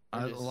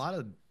 A lot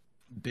of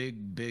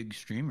big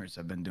streamers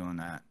have been doing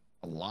that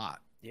a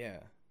lot. Yeah.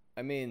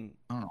 I mean,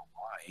 I don't know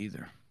why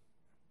either.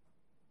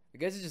 I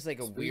guess it's just like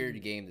a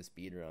weird game to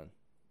speedrun.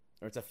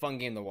 Or it's a fun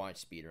game to watch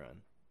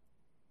speedrun.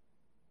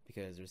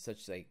 Because there's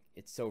such like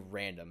it's so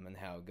random and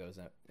how it goes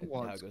how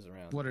it goes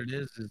around. What it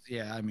is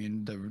yeah, I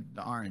mean the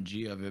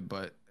RNG of it,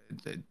 but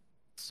it's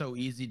so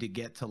easy to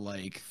get to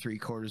like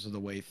 3/4 of the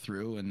way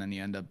through, and then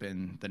you end up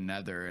in the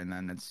Nether, and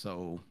then it's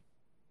so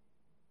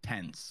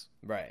tense.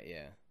 Right.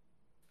 Yeah.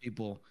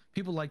 People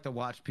like to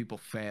watch people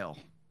fail.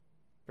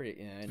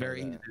 Pretty. Yeah. It's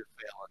very easy to fail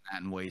in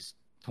that and waste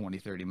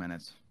 20-30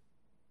 minutes.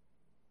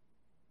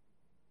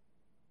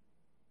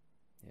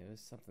 Yeah, it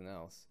was something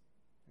else,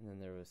 and then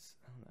there was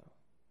I don't know.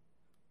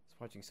 I was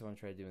watching someone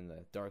try doing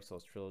the Dark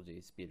Souls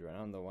trilogy speedrun. I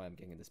don't know why I'm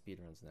getting into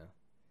speedruns now.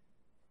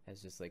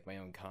 It's just like my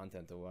own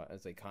content to watch.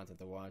 It's like content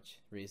to watch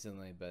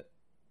recently, but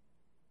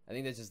I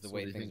think that's just the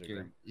way things are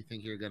going. You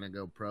think you're gonna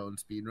go pro in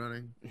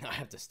speedrunning? I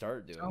have to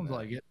start doing. Sounds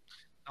like it.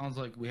 Sounds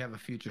like we have a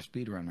future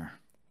speedrunner.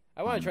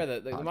 I want to try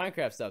the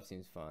Minecraft stuff.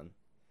 Seems fun.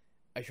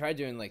 I tried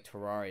doing like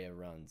Terraria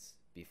runs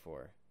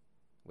before,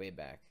 way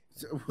back.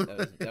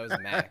 That was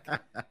Mac.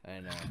 I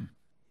know.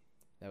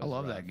 I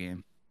love that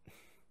game.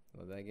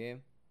 Love that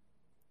game?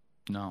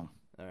 No.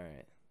 All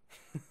right.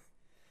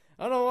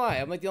 I don't know why.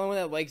 I'm like the only one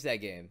that likes that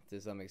game to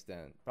some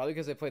extent. Probably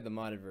because I played the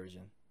modded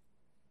version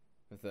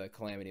with the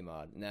Calamity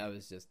mod, and that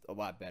was just a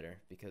lot better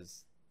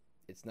because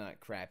it's not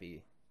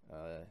crappy,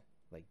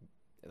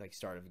 like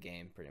start of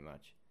game pretty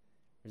much.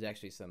 There's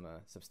actually some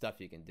stuff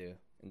you can do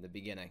in the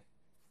beginning.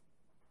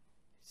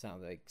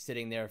 Sounds like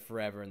sitting there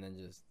forever and then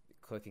just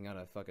clicking on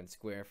a fucking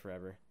square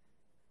forever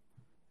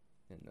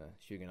and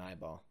shooting an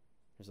eyeball.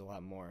 There's a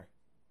lot more.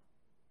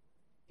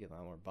 Get a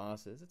lot more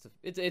bosses.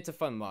 It's a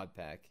fun mod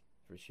pack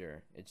for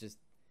sure. It's just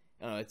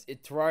I don't know.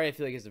 Terraria I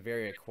feel like is a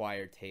very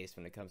acquired taste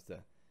when it comes to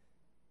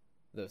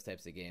those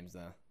types of games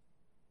though.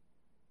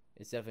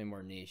 It's definitely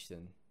more niche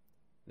than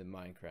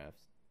Minecraft.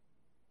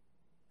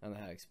 I don't know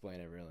how to explain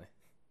it really.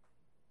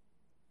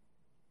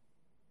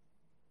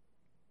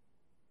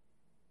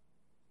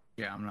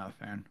 Yeah, I'm not a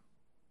fan.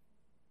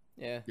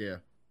 Yeah. Yeah.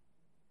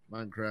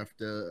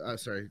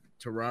 Minecraft.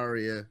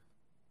 Terraria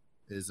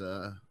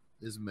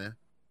is meh.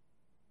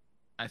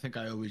 I think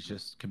I always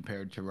just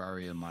compared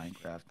Terraria and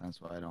Minecraft.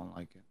 That's why I don't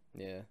like it.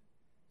 Yeah,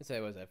 that's how I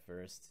was at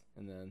first,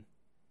 and then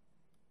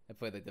I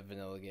played like the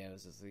vanilla game. I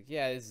was just like,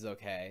 yeah, this is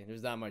okay.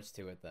 There's not much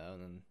to it though,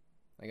 and then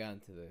I got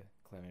into the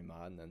Calamity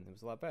mod, and then it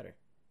was a lot better.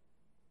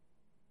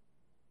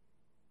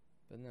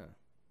 But no.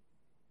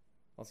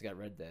 Also got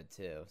Red Dead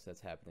too, so that's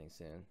happening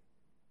soon.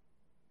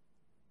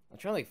 I'm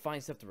trying to like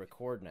find stuff to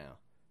record now.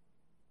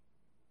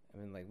 I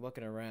mean, like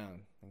looking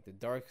around, like the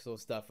Dark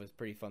Souls stuff was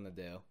pretty fun to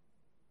do.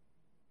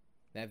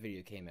 That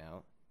video came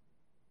out.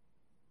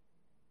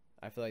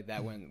 I feel like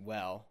that went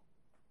well.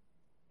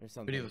 There's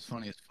something. Video was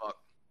funny as fuck.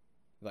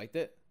 You liked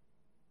it?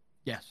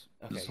 Yes,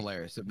 Okay. it was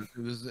hilarious. It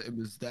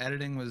was the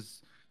editing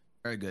was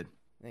very good.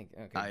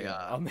 Okay,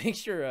 I'll make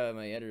sure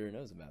my editor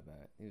knows about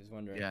that. He was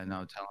wondering. Yeah,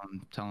 no,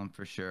 tell him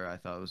for sure. I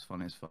thought it was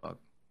funny as fuck.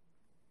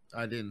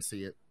 I didn't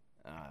see it.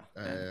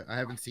 I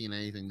haven't seen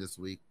anything this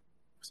week,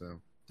 so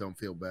don't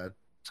feel bad.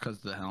 It's because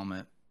of the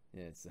helmet.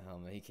 Yeah, it's the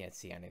helmet. He can't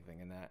see anything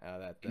in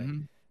that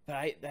thing. But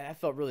I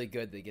felt really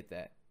good to get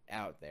that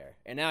out there,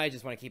 and now I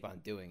just want to keep on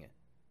doing it.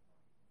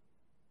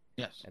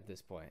 Yes. At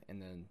this point,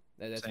 and then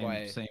that's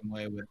same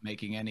way with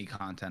making any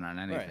content on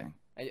anything.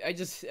 Right.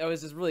 I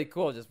was just really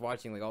cool just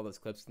watching like all those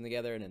clips come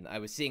together, and then I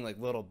was seeing like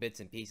little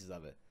bits and pieces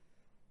of it,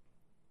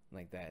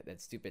 like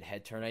that stupid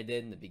head turn I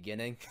did in the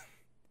beginning.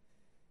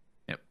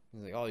 Yep. I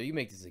was like, oh, you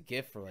make this a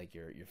GIF for like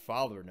your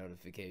follower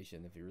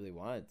notification if you really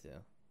wanted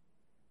to.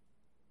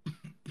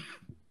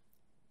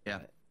 Yeah.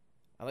 But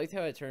I liked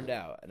how it turned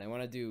out, and I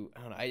want to do.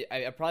 I don't know.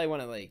 I probably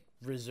want to like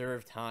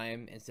reserve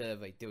time instead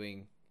of like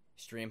doing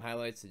stream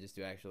highlights to just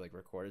do actual like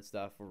recorded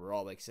stuff where we're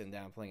all like sitting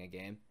down playing a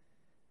game.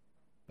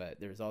 But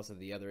there's also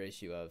the other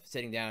issue of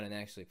sitting down and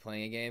actually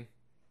playing a game.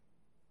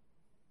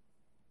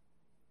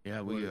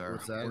 Yeah, we are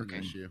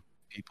working issue.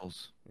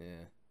 Peoples.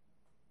 Yeah.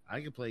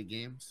 I can play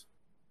games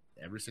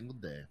every single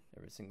day.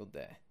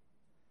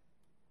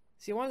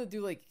 See, I wanted to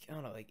do like, I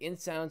don't know, like In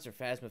Sounds or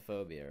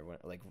Phasmophobia, or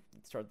like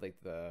start like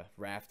the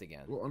raft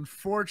again. Well,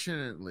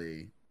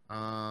 unfortunately,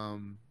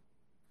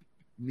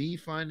 me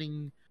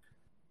finding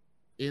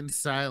In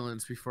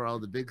Silence before all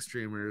the big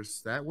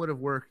streamers, that would have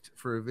worked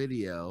for a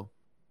video.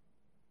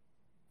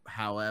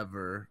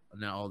 However,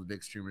 now all the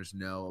big streamers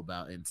know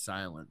about In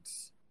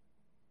Silence,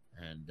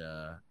 and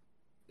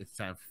it's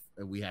time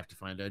we have to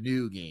find a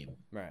new game.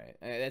 Right,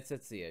 that's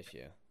the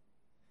issue.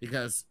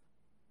 Because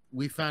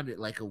we found it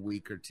like a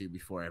week or two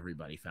before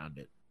everybody found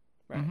it.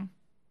 Right.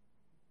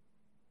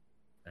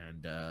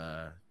 And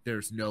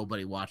there's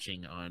nobody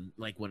watching on,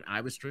 like when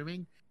I was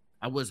streaming,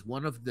 I was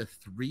one of the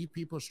 3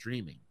 people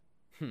streaming.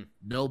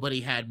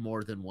 Nobody had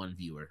more than 1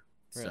 viewer.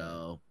 Really?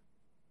 So,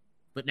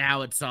 but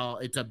now it's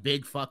a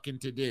big fucking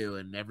to do,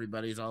 and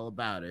everybody's all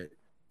about it.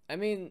 I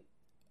mean,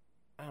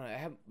 I don't know. I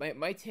have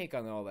my take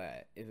on all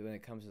that is when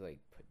it comes to like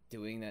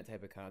doing that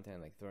type of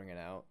content, like throwing it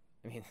out.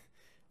 I mean,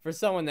 for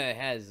someone that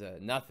has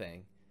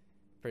nothing,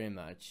 pretty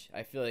much,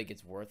 I feel like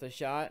it's worth a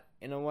shot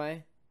in a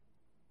way.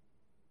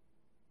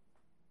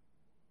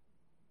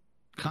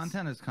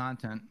 Content is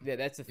content. Yeah,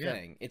 that's the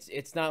thing.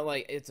 It's not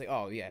like it's like,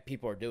 oh yeah,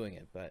 people are doing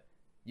it, but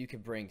you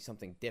can bring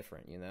something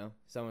different. You know,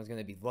 someone's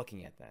gonna be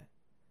looking at that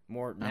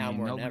more now.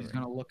 More than ever. Nobody's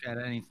gonna look at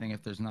anything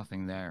if there's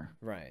nothing there.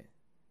 Right.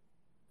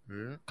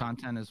 Yeah.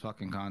 Content is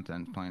fucking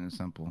content, plain and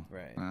simple.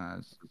 Right.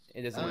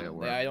 It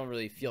doesn't. I don't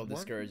really feel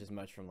discouraged as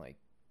much from like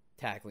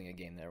tackling a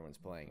game that everyone's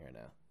playing right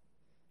now,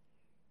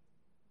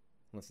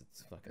 unless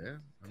it's fucking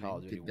Call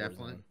of Duty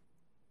Warzone.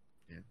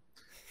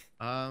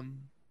 Yeah.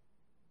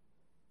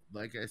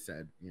 Like I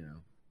said, you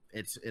know,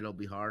 it'll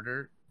be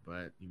harder,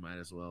 but you might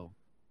as well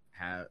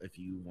have, if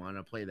you want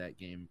to play that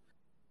game,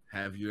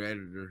 have your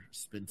editor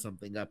spin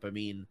something up. I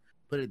mean,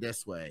 put it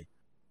this way.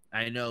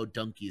 I know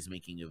Donkey's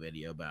making a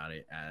video about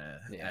it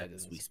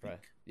as we speak.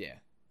 Yeah,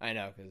 I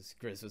know, because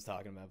Chris was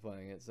talking about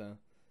playing it, so.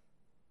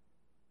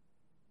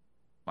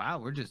 Wow,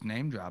 we're just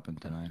name dropping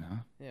tonight, huh?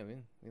 Yeah,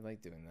 we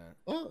like doing that.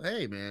 Oh,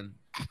 hey, man.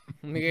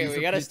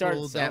 we got to start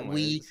somewhere. That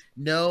we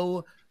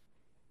know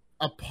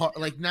apart,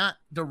 like not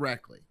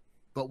directly,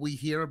 but we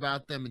hear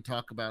about them and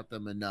talk about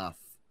them enough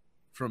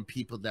from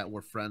people that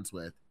we're friends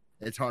with.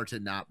 It's hard to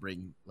not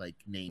bring like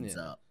names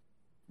up.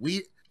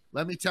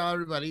 Let me tell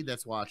everybody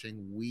that's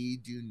watching, we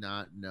do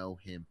not know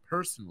him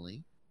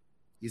personally.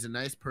 He's a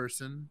nice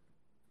person.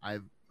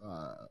 I've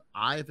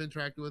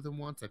interacted with him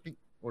once, I think,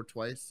 or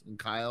twice. And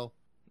Kyle,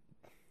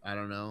 I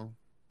don't know.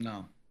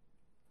 No.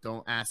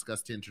 Don't ask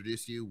us to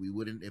introduce you. We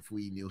wouldn't if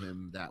we knew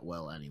him that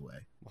well anyway.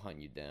 We'll hunt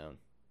you down.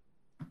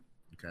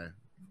 Okay.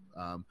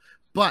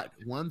 But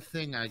one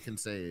thing I can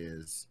say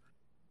is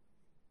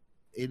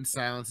In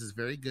Silence is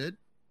very good.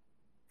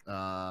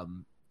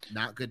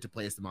 Not good to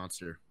play as the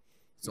monster.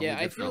 Yeah,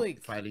 I feel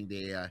like fighting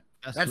the AI.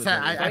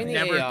 I've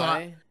never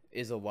thought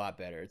is a lot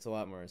better. It's a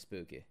lot more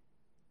spooky.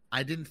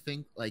 I didn't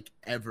think like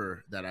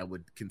ever that I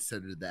would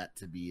consider that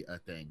to be a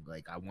thing.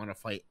 Like I want to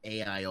fight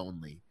AI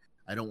only.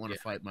 I don't want to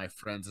fight my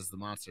friends as the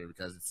monster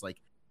because it's like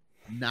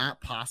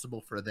not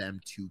possible for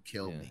them to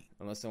kill me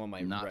unless someone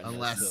might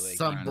unless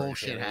some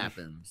bullshit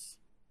happens.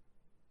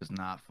 It's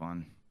not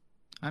fun.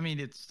 I mean,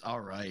 it's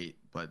all right,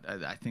 but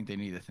I think they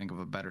need to think of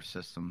a better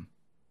system.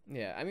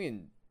 Yeah, I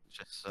mean,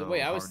 just the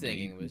way I was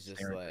thinking was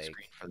just like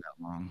for that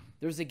long.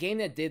 There's a game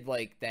that did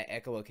like that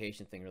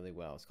echolocation thing really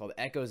well. It's called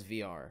Echoes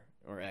VR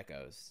or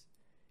Echoes.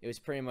 It was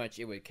pretty much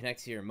it would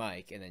connect to your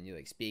mic and then you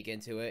like speak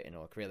into it and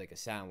it'll create like a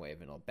sound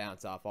wave and it'll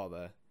bounce off all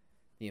the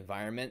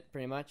environment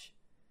pretty much.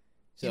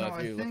 So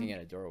if you're looking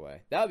at a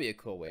doorway, that would be a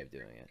cool way of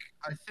doing it.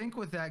 I think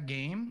with that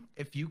game,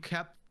 if you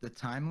kept the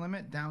time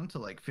limit down to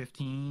like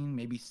 15,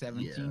 maybe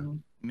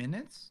 17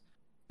 minutes,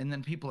 and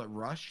then people are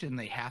rushed and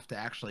they have to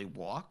actually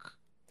walk.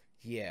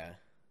 Yeah.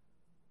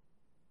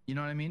 You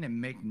know what I mean? And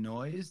make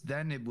noise,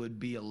 then it would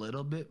be a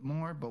little bit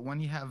more. But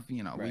when you have,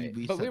 you know,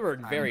 we were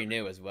very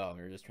new as well.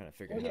 We were just trying to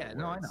figure it out.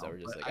 No, I know. So we're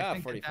just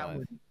like,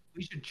 45.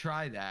 We should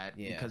try that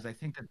because I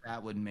think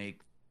that would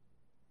make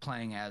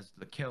playing as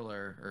the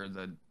killer or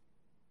the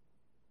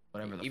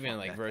whatever the even fuck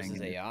like that versus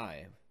thing is.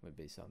 AI would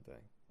be something.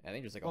 I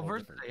think there's like a whole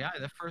versus different... AI.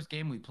 The first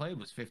game we played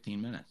was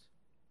 15 minutes.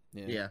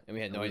 Yeah. And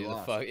we had no idea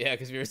lost. the fuck. Yeah,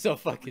 because we were so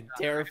fucking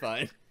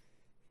terrified.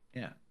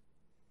 Yeah.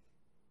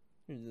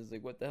 We were just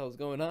like, what the hell's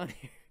going on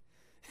here?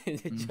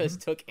 And it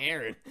just took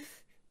Aaron.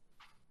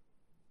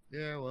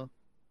 Yeah, well.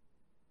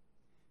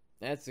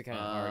 That's the kind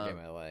of horror game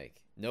I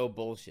like. No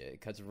bullshit.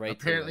 It cuts right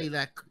apparently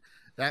to it.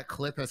 that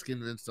clip has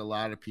convinced a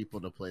lot of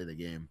people to play the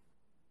game.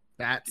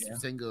 That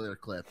singular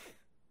clip.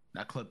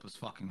 That clip was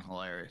fucking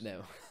hilarious.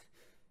 No.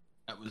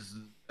 That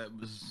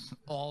was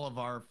all of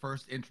our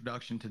first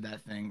introduction to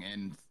that thing,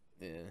 and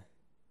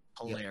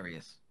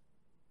hilarious.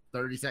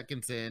 30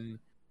 seconds in,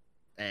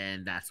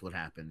 and that's what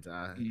happened.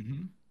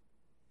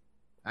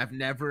 I've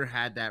never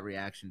had that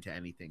reaction to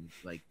anything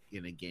like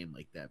in a game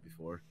like that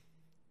before.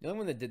 The only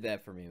one that did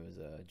that for me was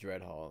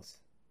Dread Halls.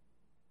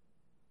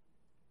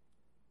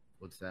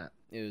 What's that?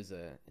 It's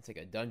like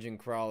a dungeon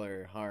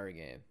crawler horror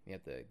game. You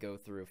have to go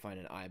through, find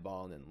an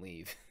eyeball, and then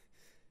leave.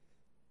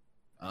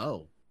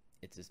 Oh.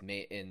 It's just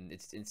made and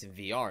it's in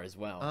VR as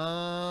well.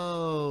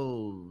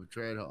 Oh,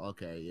 Dread Hall.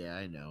 Okay, yeah,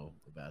 I know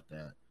about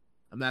that.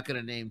 I'm not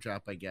gonna name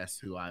drop, I guess,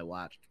 who I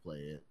watched play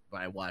it,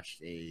 but I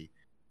watched a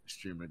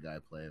streamer guy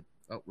play it.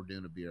 Oh, we're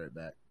doing a Be Right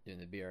Back. Doing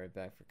the Be Right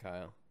Back for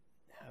Kyle.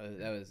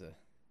 That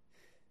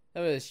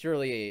was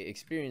surely a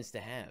experience to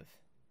have.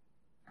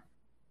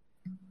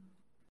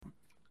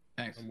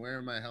 Thanks. I'm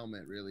wearing my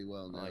helmet really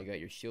well now. Oh, you got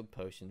your shield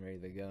potion ready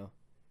to go.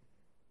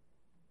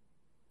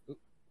 Oop.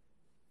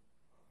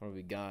 What do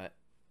we got?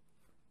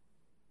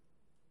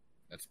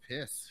 That's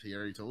piss. He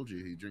already told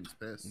you he drinks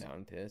piss.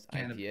 Mountain Piss.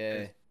 Can of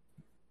IPA. piss.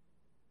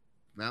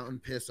 Mountain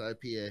Piss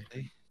IPA.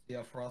 See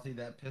how frothy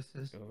that piss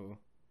is? Oh.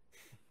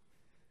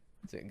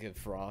 It's a good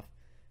froth.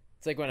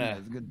 It's like when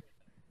it's good.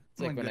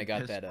 It's like when I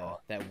got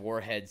that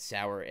Warhead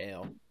Sour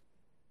Ale.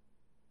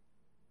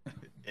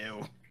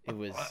 Ew. It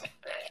was...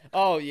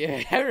 Oh, yeah.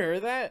 Haven't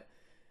heard that?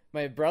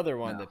 My brother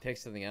wanted to pick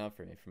something out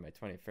for me for my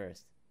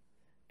 21st.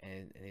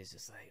 And he's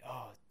just like,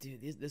 oh,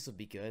 dude, this will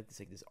be good. It's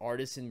like this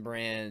artisan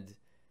brand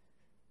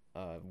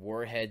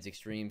Warhead's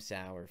Extreme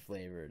Sour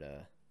flavored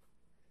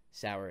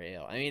sour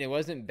ale. I mean, it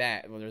wasn't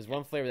bad. Well, there was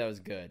one flavor that was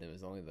good. It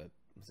was only the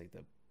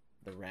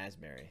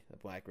raspberry, the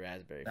black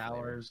raspberry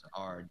Sours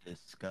flavor. are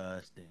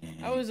disgusting.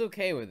 I was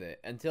okay with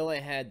it until I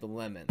had the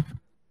lemon.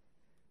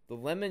 The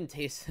lemon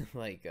tasted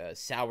like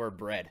sour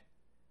bread.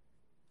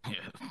 I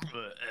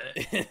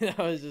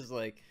was just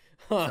like,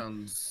 huh.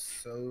 Sounds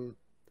so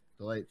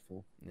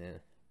delightful. Yeah.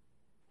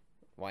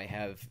 Why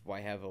have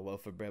a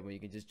loaf of bread when you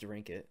can just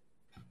drink it?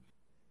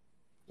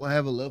 Why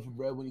have a loaf of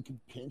bread when you can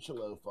pinch a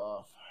loaf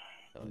off?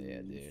 Oh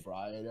yeah, dude.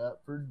 Fry it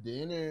up for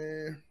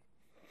dinner.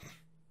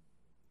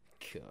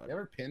 God. You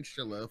ever pinched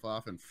a loaf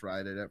off and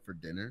fried it up for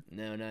dinner?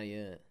 No, not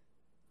yet.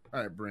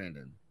 All right,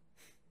 Brandon.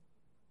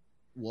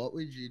 What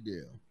would you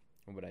do?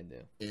 What would I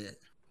do?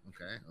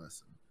 Okay,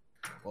 listen.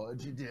 What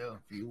would you do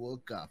if you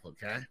woke up,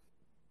 okay?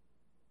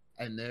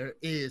 And there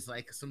is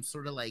like some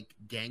sort of like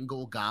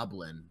gangle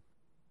goblin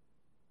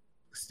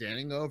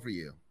standing over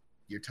you.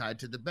 You're tied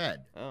to the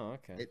bed. Oh,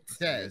 okay.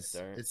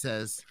 It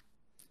says,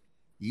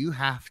 you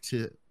have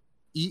to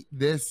eat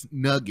this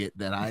nugget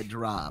that I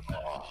drop.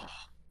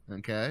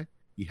 Okay?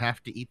 You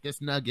have to eat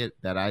this nugget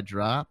that I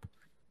drop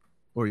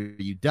or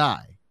you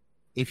die.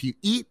 If you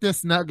eat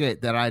this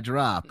nugget that I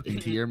drop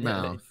into your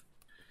mouth,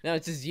 no,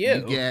 it's just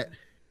you.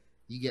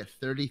 You get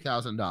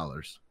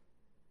 $30,000.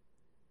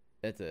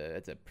 That's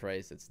a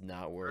price that's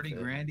not worth 30 it.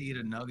 grand to eat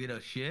a nugget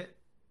of shit?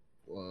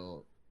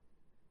 Well,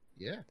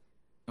 yeah.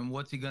 And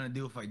what's he gonna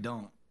do if I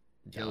don't?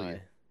 Kill you.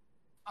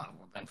 Oh,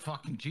 well then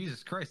fucking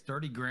Jesus Christ,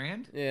 30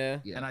 grand? Yeah.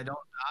 And I don't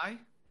die?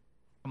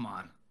 Come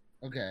on.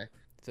 Okay.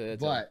 So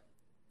but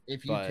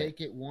if you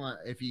take it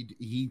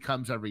he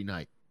comes every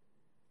night.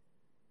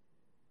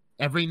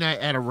 Every night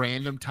at a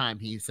random time,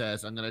 he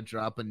says, "I'm gonna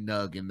drop a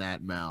nug in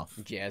that mouth."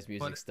 Jazz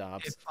music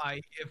stops.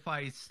 If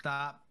I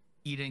stop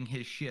eating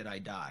his shit, I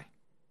die.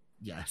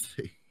 Yes,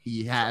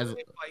 he has. So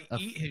if I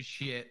eat his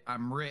shit,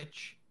 I'm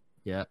rich.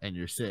 Yeah, and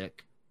you're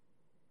sick.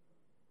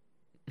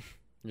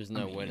 There's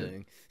no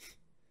winning.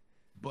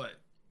 But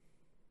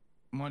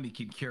money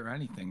can cure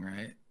anything,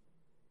 right?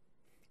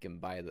 You can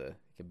buy the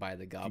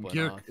goblin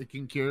off. You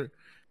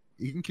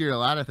can cure a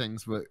lot of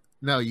things, but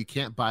no, you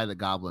can't buy the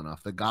goblin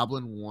off. The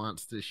goblin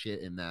wants to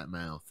shit in that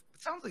mouth.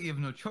 It sounds like you have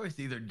no choice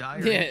to either die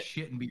or eat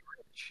shit and be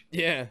rich.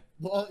 Yeah.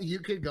 Well, you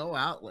could go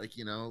out like,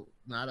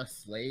 not a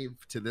slave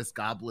to this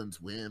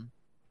goblin's whim.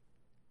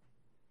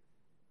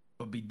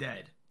 But be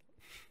dead.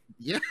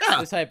 Yeah.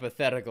 This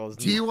hypothetical is...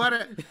 Do you want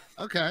to...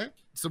 Okay.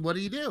 So what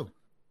do?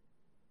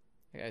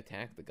 I gotta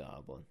attack the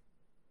goblin.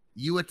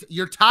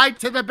 You're tied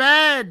to the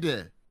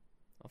bed.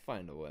 I'll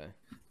find a way.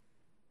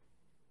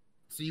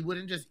 So you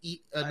wouldn't just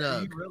eat a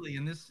nug? You really,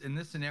 in this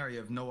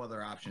scenario, have no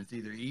other options.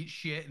 Either eat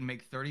shit and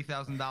make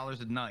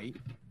 $30,000 a night.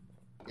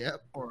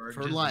 Yep. Or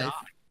for just life. Die.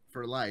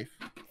 For life.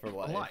 For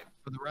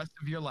the rest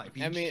of your life.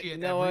 Eat I mean, shit you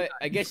know what?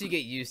 I guess you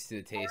get used to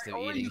the taste of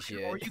eating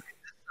shit. Or you can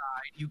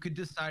You could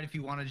decide if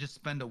you want to just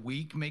spend a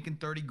week making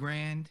 30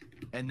 grand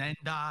and then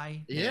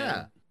die.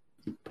 Yeah.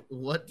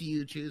 What do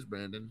you choose,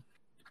 Brandon?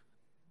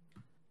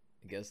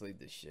 I guess leave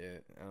the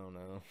shit. I don't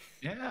know.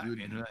 Yeah,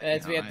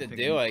 that's what you have to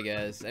do, I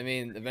guess. I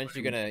mean,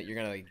 eventually you're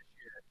gonna like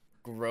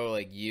grow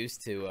like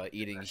used to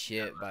eating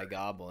shit by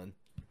goblin.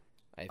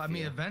 I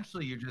mean,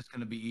 eventually you're just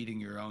gonna be eating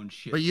your own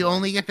shit. But you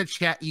only get to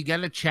check. You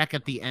get a check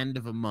at the end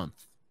of a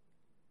month.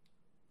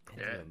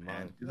 Yeah,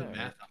 man. Do the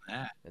math on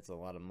that. That's a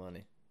lot of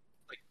money.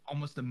 Like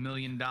almost $1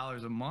 million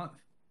a month.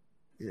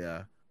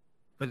 Yeah,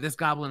 but this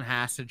goblin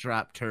has to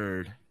drop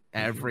turd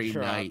every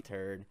night.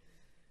 Turd.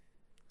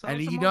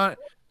 And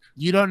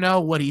you don't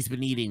know what he's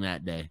been eating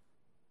that day.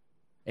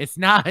 It's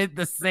not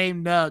the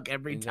same nug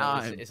every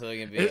time.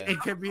 It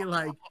could be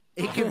like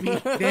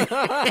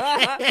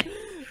thick.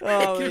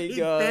 Oh my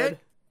god.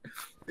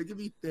 It could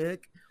be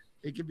thick.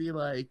 It could be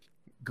like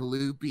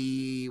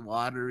gloopy,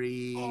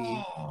 watery,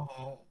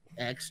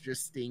 extra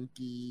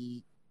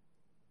stinky.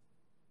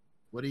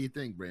 What do you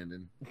think,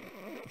 Brandon?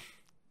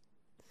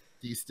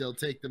 Do you still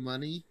take the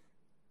money?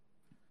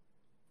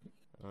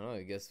 I don't know.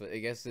 I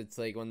guess it's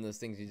like one of those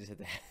things you just have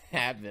to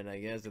happen. I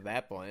guess at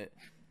that point.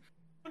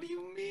 What do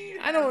you mean?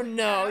 I don't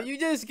know. You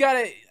just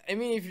gotta. I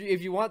mean,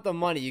 if you want the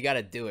money, you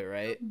gotta do it,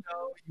 right?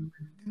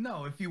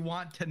 No. If you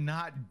want to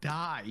not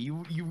die,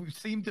 you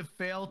seem to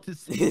fail to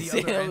see the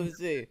other end.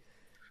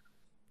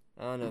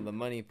 I don't know. The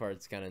money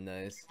part's kind of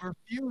nice. You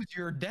refuse,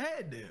 you're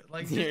dead.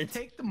 Like just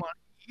take the money,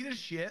 eat a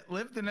shit,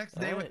 live the next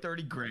day with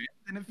 30 grand,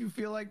 and if you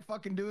feel like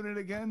fucking doing it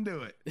again,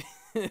 do it.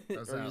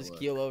 Or just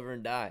keel over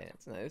and die.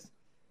 That's nice.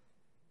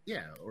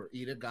 Yeah, or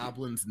eat a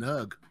goblin's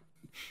nug.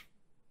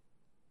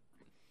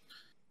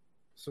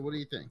 So what do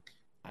you think?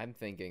 I'm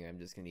thinking I'm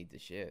just gonna eat the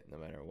shit no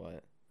matter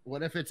what.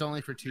 What if it's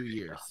only for 2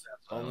 years?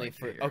 Only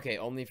for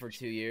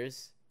 2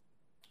 years?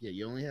 Yeah,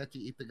 you only have to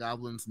eat the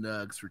goblin's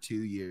nugs for 2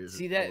 years.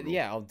 See that? Total.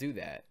 Yeah, I'll do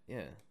that.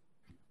 Yeah.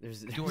 Do I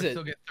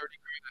still get 30 grand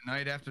a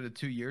night after the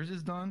 2 years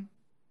is done?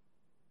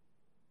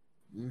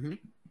 Mm-hmm.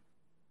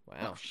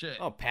 Wow. Oh, shit.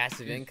 Oh,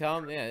 passive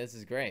income? Yeah, this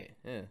is great.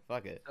 Yeah,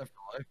 fuck it. That's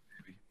for life,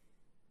 baby.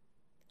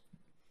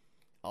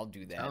 I'll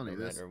do that no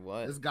matter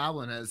what. This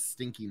goblin has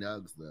stinky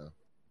nugs, though.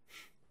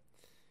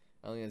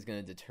 I don't think it's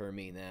gonna deter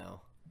me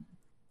now.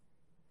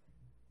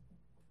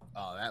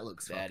 Oh, that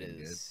looks fucking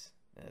good.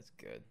 That's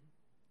good.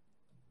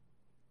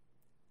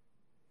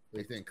 What do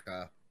you think,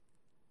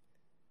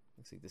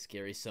 Looks like the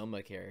scary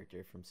Soma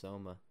character from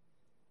Soma.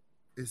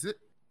 Is it?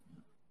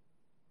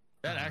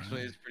 That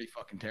actually is pretty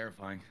fucking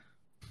terrifying.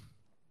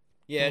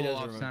 Yeah, it does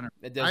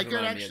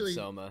remind me of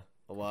Soma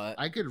a lot.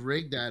 I could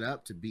rig that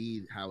up to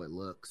be how it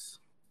looks.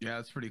 Yeah,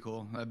 that's pretty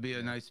cool. That'd be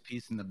a nice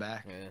piece in the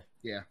back.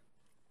 Yeah.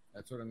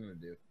 That's what I'm gonna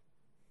do.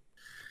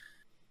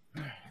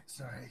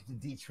 Sorry to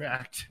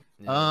detract.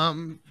 Yeah.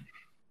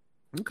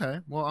 Okay.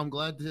 Well, I'm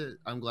glad to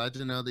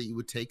know that you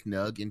would take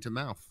nug into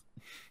mouth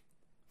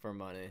for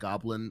money.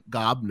 Gob nug.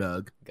 God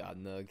nug.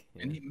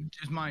 Yeah. And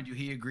just mind you,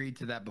 he agreed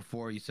to that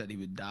before. He said he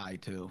would die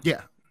too.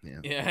 Yeah.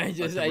 I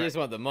just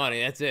want the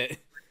money. That's it.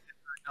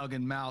 Nug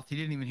in mouth. He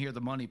didn't even hear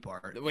the money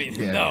part. Wait,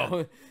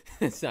 no,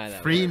 it's not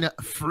that free.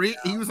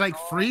 He was like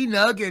free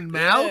nug in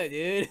mouth. Yeah,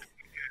 dude.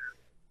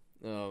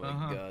 Oh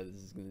my god,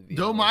 this is gonna be.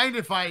 Don't mind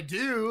if I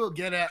do.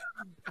 Get a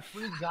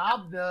free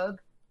gob nug.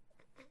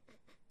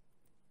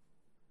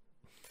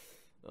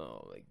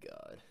 Oh my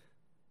god.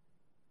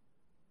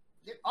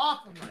 Get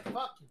off of my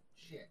fucking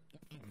shit.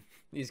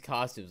 These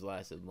costumes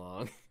lasted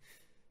long.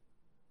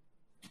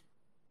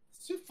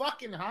 It's too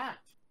fucking hot.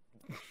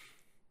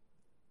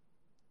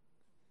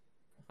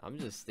 I'm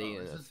just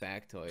stating a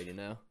factoid, you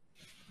know?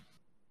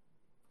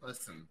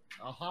 Listen,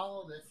 I'll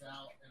hollow this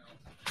out and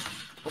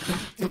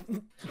I'll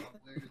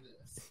wear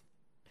this.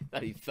 I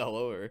thought he fell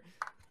over.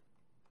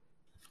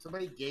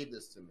 Somebody gave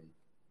this to me.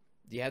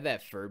 Do you have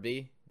that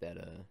Furby?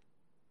 That's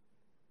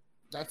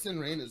in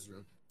Raina's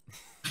room.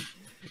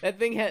 That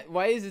thing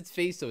why is its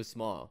face so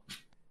small?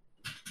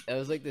 That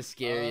was like the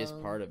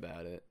scariest part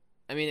about it.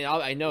 I mean,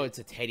 I know it's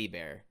a teddy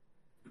bear.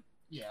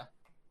 Yeah.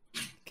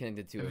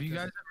 Connected to Have you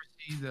guys ever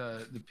see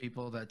the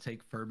people that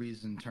take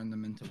Furbies and turn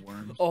them into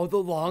worms? Oh, the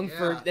long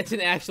fur. That's an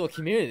actual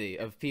community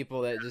of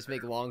people that just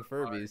make long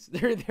Furbies.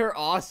 They're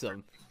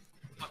awesome.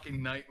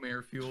 Fucking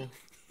nightmare fuel.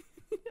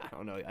 I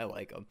don't know. I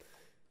like them.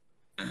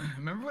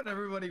 Remember when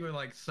everybody were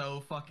like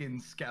so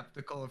fucking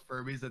skeptical of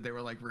Furbies that they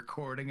were like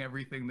recording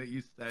everything that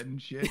you said and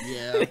shit?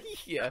 Yeah.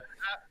 Yeah.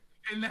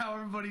 And now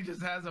everybody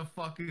just has a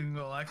fucking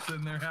Alexa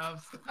in their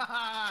house.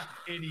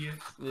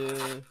 Idiots.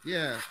 Yeah.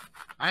 Yeah.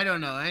 I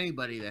don't know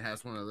anybody that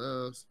has one of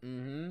those.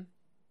 Mm-hmm.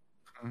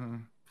 Uh-huh.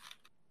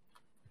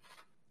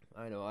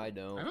 I know I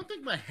don't. I don't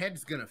think my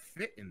head's gonna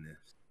fit in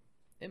this.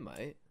 It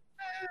might.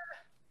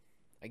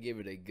 I give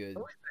it a good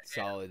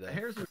solid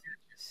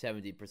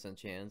 70%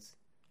 chance.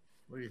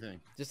 What do you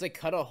think? Just like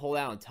cut a hole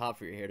out on top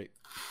for your hair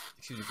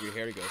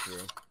to go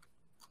through.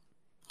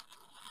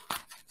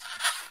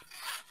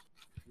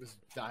 Just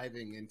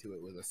diving into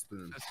it with a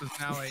spoon. This is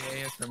now a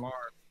ASMR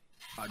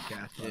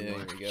podcast. Yeah,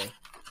 there we go.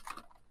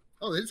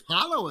 Oh, it's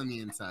hollow on the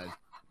inside.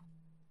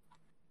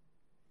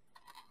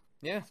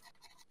 Yeah.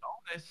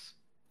 Bonus.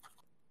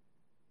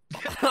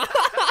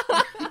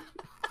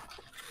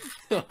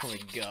 Oh my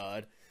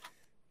god.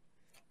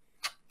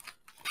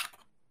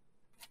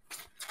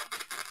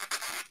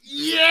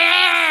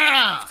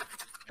 Yeah!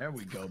 There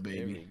we go, baby.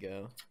 There we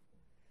go.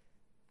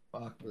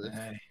 Fuck,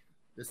 hey.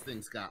 This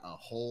thing's got a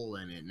hole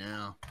in it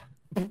now.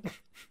 What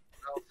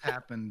else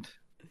happened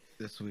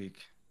this week?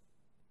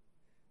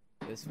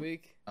 This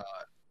week?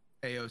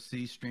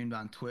 AOC streamed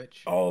on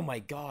Twitch. Oh my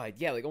god.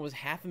 Yeah, like almost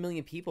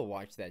 500,000 people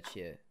watched that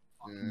shit.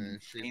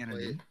 She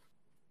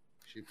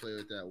played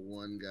with that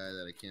one guy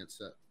that I can't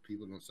stop.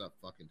 People don't stop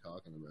fucking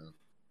talking about.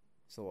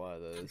 It's a lot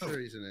of those. I'm sure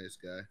he's a nice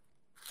guy.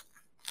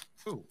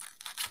 Who?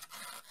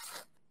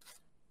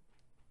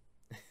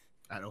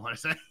 I don't want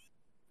to say.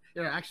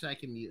 Yeah, actually, I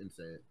can mute and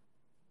say it.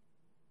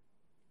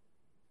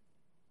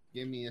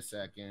 Give me a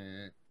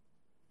second.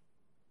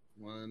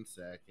 1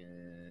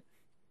 second.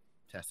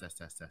 Test.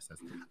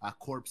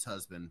 Corpse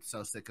husband.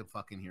 So sick of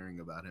fucking hearing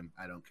about him.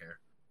 I don't care.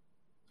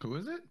 Who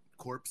is it?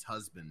 Corpse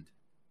husband.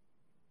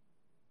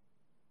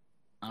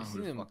 I don't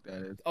know who the fuck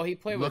that is. Oh, he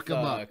played Look with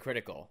him up.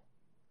 Critical.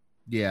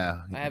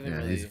 Yeah, I haven't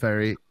really. He's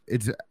very.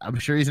 I'm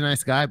sure he's a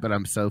nice guy, but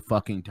I'm so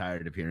fucking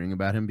tired of hearing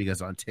about him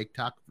because on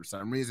TikTok, for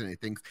some reason,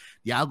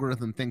 the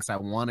algorithm thinks I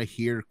want to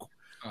hear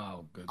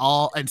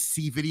all and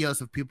see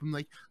videos of people. I'm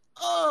like,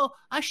 oh,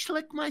 I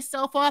schlick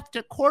myself off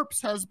to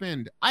corpse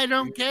husband. I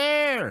don't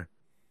care.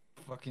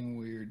 Fucking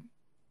weird.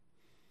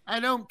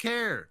 I don't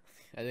care.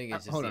 I think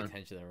it's just the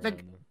attention around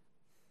him.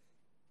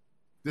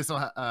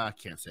 I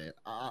can't say it.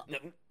 No.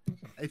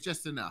 It's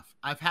just enough.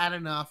 I've had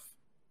enough.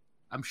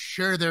 I'm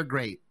sure they're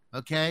great.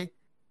 Okay,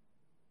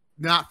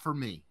 not for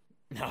me.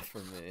 Not for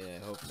me. Yeah,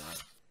 I hope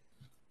not.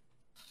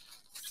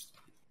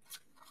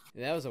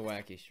 Yeah, that was a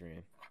wacky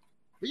stream.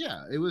 But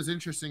yeah, it was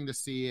interesting to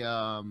see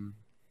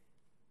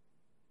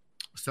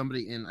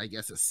somebody in, I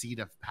guess, a seat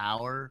of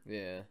power.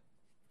 Yeah.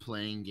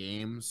 Playing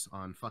games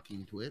on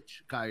fucking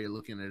Twitch. Kyle, you're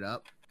looking it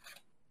up?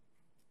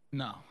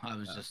 No, I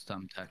was just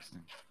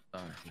texting.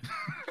 Sorry.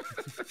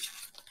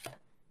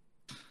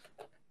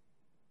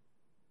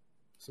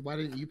 So why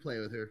didn't you play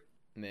with her?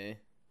 Me?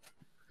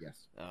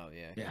 Yes. Oh,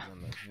 yeah.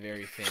 I'm a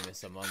very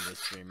famous Among Us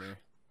streamer.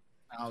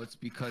 Oh, it's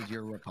because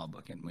you're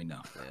Republican. We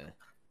know.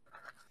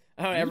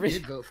 Yeah. Oh,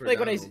 did vote for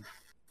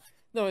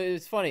No,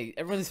 it's funny.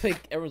 Everyone's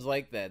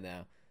like that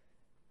now.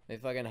 They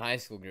fucking high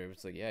school group.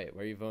 It's like, yeah,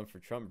 why are you voting for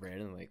Trump,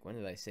 Brandon? Like, when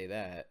did I say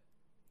that?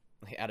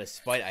 Like, out of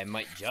spite, I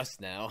might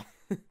just now.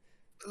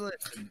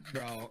 Listen,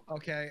 bro.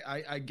 Okay,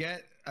 I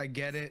get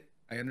it.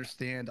 I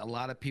understand. A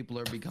lot of people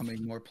are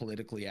becoming more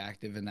politically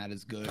active, and that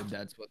is good.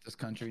 That's what this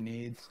country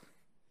needs.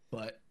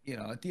 But,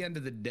 at the end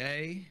of the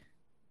day,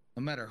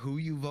 no matter who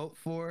you vote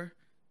for, it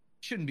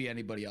shouldn't be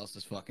anybody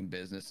else's fucking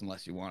business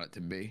unless you want it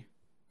to be.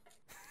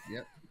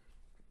 Yep.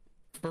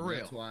 For real.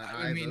 That's why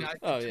to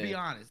be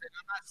honest, and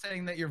I'm not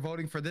saying that you're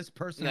voting for this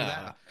person or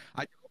that.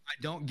 I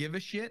don't give a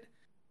shit.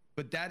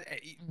 But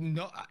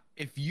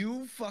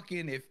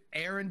if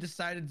Aaron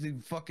decided to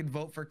fucking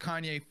vote for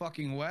Kanye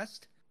fucking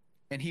West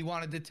and he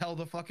wanted to tell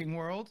the fucking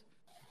world,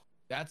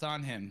 that's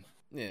on him.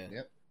 Yeah.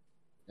 Yep.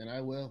 And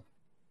I will.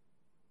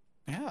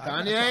 Yeah.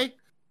 Kanye,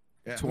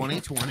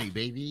 2020,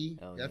 baby.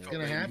 That's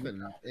gonna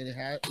happen.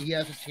 He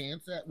has a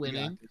chance at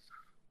winning.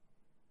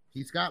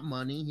 He's got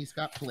money. He's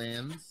got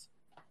plans.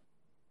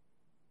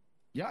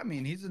 Yeah, I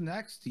mean, he's the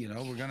next.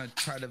 We're gonna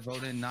try to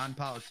vote in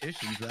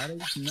non-politicians. That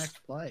is the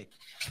next play.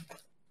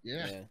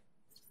 Yeah.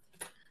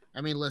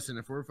 I mean, listen,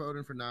 if we're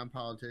voting for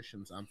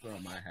non-politicians, I'm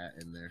throwing my hat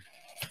in there.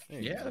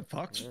 Yeah,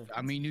 fuck. Yeah.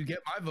 I mean, you get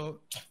my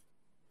vote.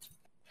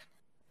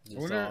 I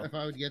wonder if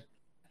I would get.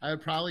 I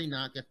would probably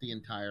not get the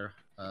entire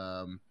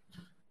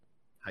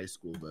high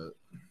school vote.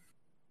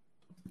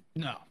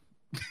 No.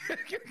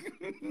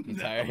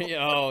 Entire?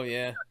 Oh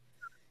yeah.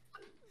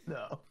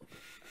 No.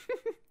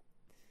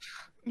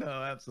 No,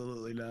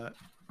 absolutely not.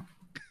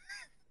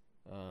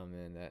 Oh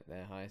man,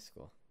 that high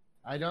school.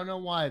 I don't know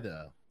why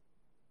though.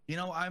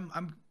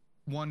 I'm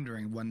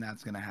wondering when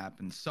that's going to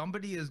happen.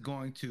 Somebody is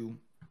going to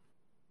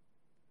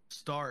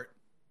start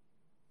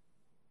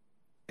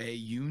a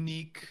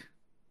unique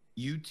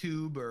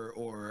YouTube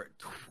or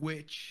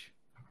Twitch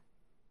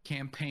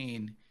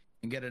campaign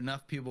and get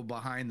enough people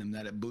behind them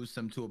that it boosts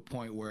them to a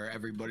point where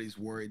everybody's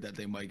worried that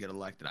they might get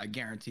elected. I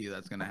guarantee you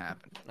that's going to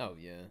happen. Oh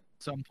yeah.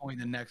 Some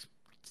point in the next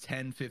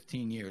 10,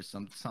 15 years,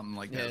 something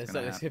like that.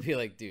 Yeah, it's gonna be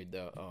like, dude,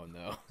 though. Oh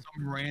no.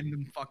 Some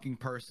random fucking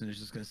person is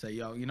just gonna say,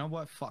 yo, you know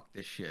what? Fuck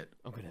this shit.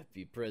 I'm gonna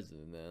be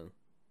president then.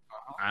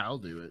 I'll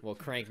do it. We'll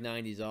crank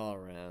 90s all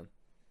around.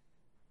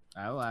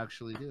 I will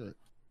actually do it.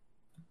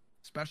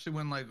 Especially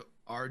when like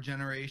our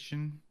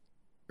generation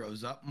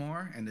grows up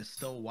more and is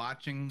still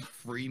watching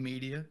free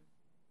media,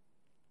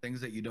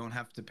 things that you don't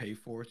have to pay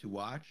for to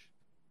watch.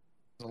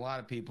 There's a lot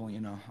of people,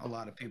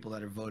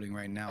 that are voting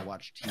right now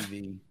watch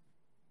TV.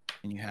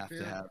 And you have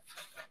to have.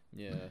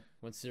 Yeah,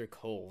 once they're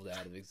cold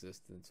out of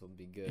existence, it'll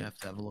be good. You have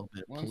to have a little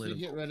bit. Once we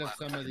get rid of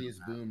some of these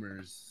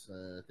boomers,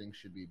 things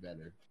should be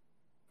better.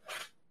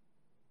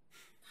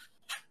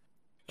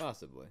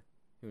 Possibly.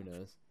 Who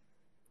knows?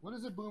 What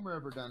has a boomer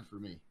ever done for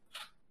me?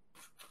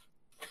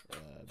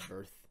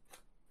 Birth.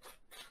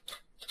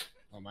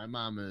 Oh, my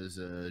mom is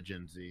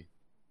Gen Z.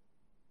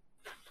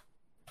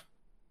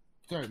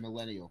 Sorry,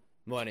 millennial.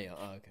 Millennial.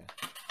 Oh, okay.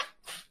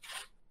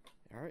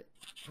 All right.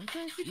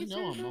 Okay, you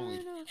know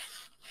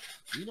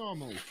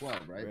I'm only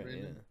 12, right,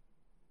 Brandon?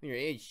 Yeah. Your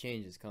age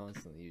changes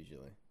constantly.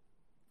 Usually,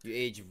 you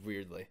age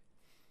weirdly.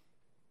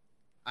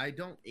 I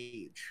don't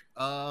age.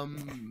 I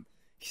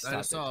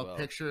just saw a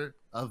picture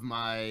of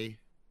my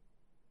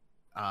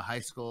high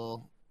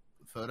school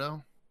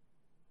photo.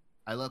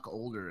 I look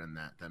older in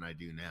that than I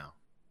do now.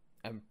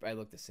 I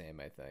look the same,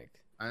 I think.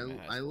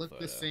 I look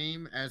the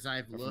same as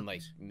I've looked from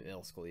like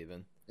middle school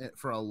even.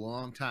 For a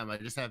long time. I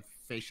just have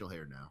facial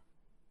hair now.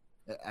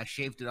 I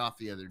shaved it off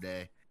the other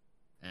day,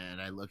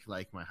 and I looked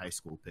like my high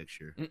school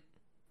picture,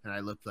 and I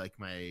looked like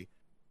my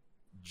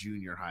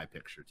junior high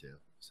picture too.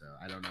 So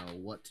I don't know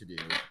what to do.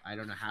 I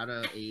don't know how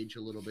to age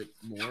a little bit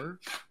more.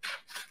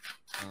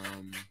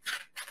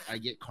 I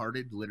get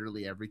carded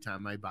literally every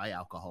time I buy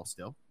alcohol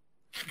still.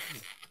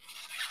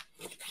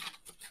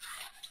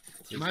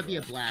 It might be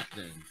a black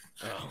thing.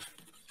 Oh.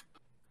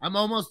 I'm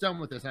almost done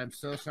with this. I'm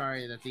so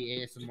sorry that the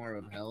ASMR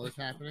of hell is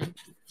happening.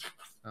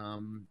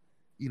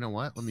 You know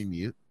what? Let me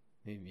mute.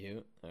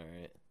 Mute?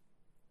 Alright.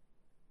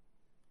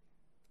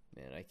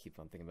 Man, I keep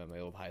on thinking about my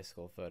old high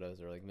school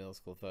photos or like middle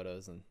school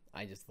photos, and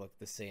I just look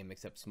the same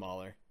except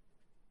smaller.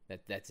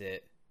 That's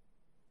it.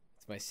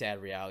 It's my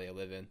sad reality I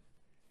live in.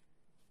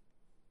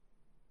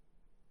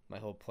 My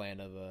whole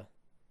plan of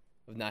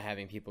not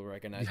having people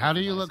recognize. How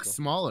do you look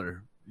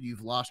smaller?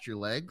 You've lost your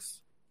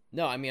legs?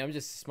 No, I mean I'm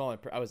just smaller.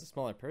 I was a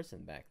smaller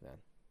person back then.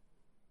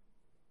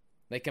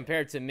 Like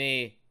compared to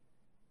me,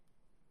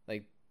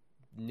 like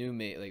new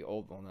me, like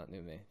old, well not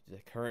new me,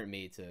 just current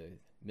me to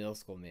middle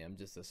school me. I'm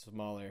just a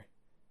smaller.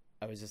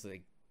 I was just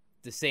like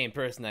the same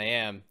person I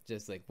am,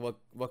 just like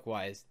look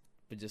wise,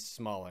 but just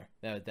smaller.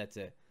 That's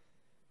it.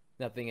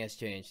 Nothing has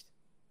changed.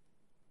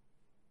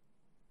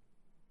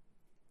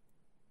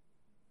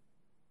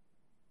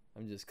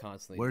 I'm just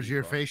constantly. Where's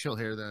your facial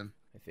hair then?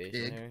 My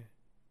facial hair.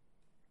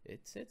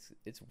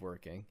 It's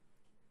working.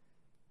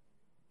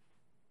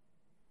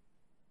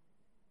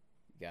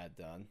 Got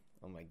done.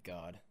 Oh my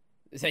god.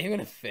 Is that even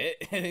gonna fit?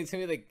 I think it's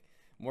gonna be like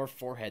more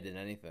forehead than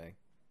anything.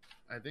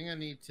 I think I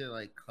need to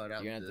like cut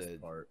out this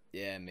part.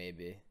 Yeah,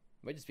 maybe.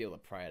 Might just be able to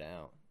pry it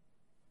out.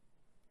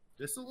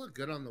 This will look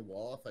good on the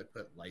wall if I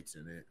put lights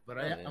in it. But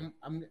I'm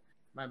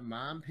my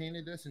mom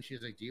painted this and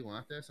she's like, "Do you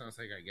want this?" And I was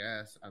like, "I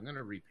guess." I'm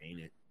gonna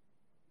repaint it.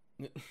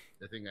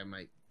 I think I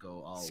might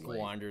go all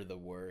squander the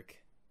work.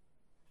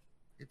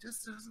 It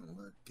just doesn't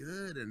look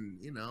good, and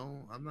you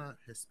know, I'm not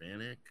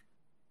Hispanic.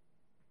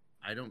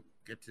 I don't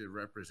get to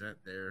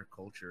represent their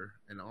culture,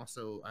 and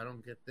also I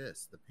don't get the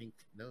pink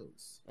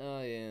nose.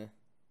 Oh yeah,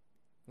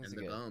 and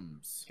the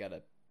gums. Got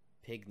a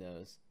pig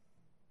nose.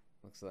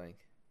 Looks like.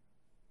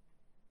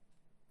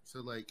 So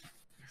like,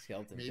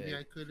 skeleton. Maybe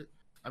pig.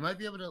 I might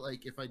be able to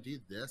like, if I do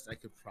this, I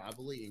could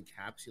probably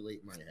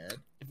encapsulate my head,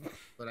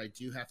 but I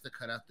do have to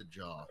cut out the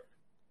jaw.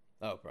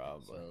 Oh,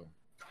 probably. So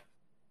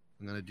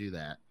I'm gonna do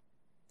that.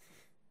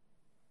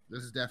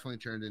 This has definitely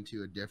turned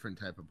into a different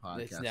type of podcast.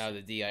 It's now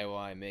the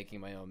DIY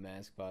making my own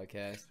mask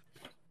podcast.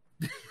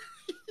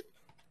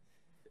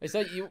 It's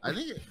like you. I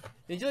think.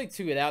 Did you like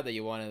tweet out that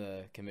you wanted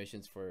the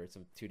commissions for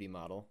some 2D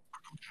model?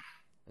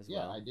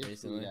 I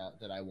did tweet out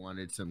that I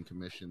wanted some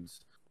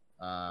commissions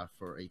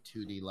for a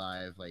 2D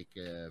live like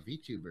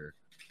VTuber.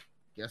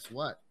 Guess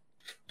what?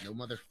 No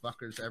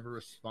motherfuckers ever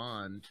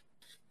respond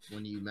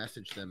when you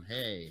message them.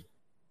 Hey,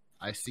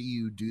 I see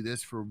you do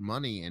this for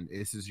money, and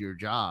this is your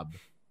job.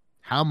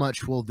 How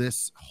much will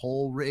this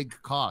whole rig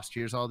cost?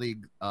 Here's all the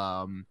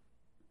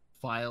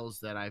files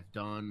that I've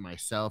done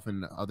myself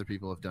and other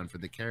people have done for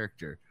the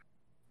character.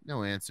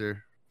 No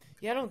answer.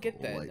 Yeah, I don't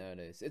get that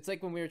nowadays. It's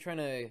like when we were trying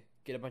to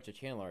get a bunch of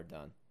channel art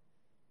done.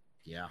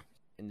 Yeah.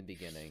 In the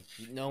beginning.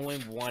 No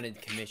one wanted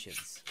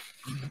commissions.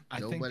 I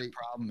think the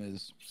problem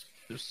is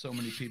there's so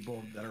many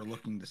people that are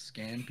looking to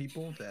scam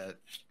people that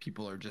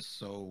people are just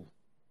so,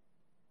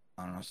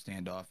 I don't know,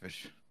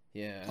 standoffish.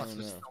 Yeah, Plus,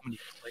 there's so many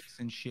clicks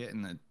and shit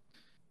in the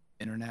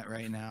internet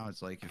right now.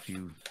 It's like if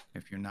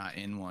you're not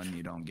in one,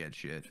 you don't get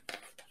shit.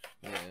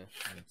 Yeah,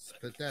 it's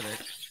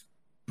pathetic.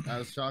 I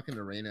was talking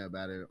to Raina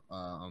about it.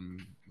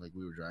 Like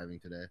we were driving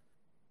today.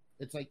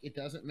 It's like it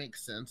doesn't make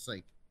sense.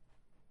 Like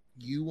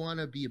you want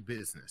to be a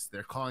business.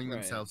 They're calling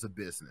themselves a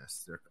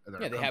business.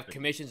 They're they have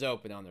commissions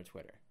open on their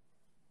Twitter.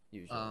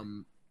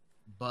 Usually,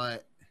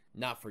 but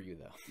not for you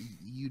though.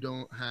 You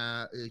don't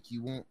have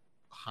you won't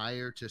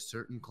hire to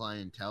certain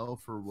clientele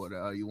for what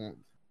you won't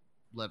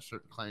let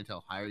certain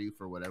clientele hire you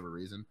for whatever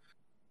reason.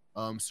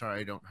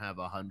 Sorry, I don't have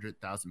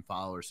 100,000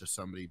 followers, so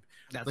somebody.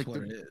 That's like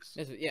what it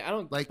is. Yeah, I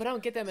don't like, but I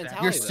don't get that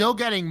mentality. You're still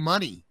getting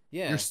money.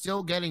 Yeah, you're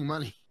still getting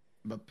money.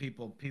 But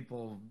people.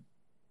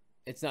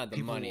 It's not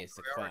the money; it's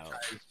the clout.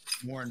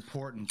 More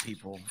important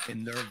people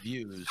in their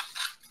views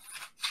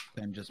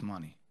than just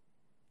money.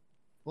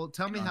 Well,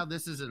 tell me how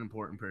this is an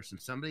important person.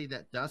 Somebody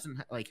that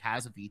doesn't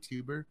has a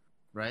VTuber,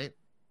 right?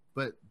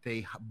 But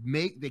they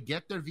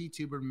get their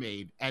VTuber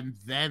made and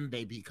then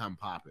they become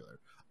popular.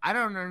 I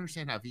don't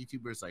understand how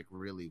VTubers like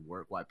really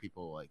work, why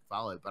people like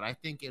follow it, but I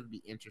think it would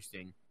be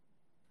interesting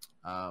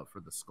for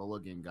the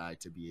Skulligan guy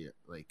to be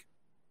like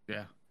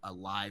a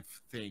live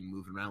thing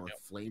moving around with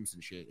flames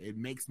and shit. It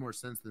makes more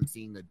sense than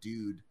seeing a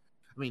dude.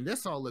 I mean,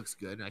 this all looks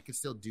good, and I can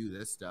still do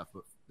this stuff,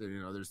 but you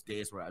know, there's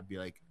days where I'd be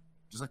like,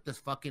 just let this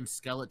fucking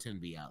skeleton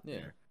be out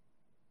there.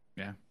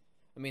 Yeah.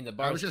 I mean, the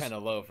bar's kind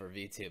of low for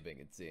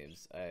VTubing, it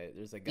seems.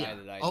 There's a guy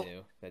that I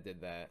knew that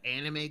did that.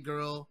 Anime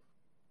girl.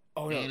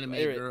 Oh, no.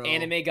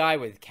 Anime guy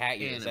with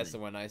cat ears. That's the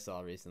one I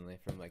saw recently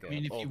from like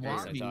a old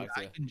person I talked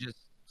to. I can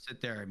just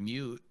sit there and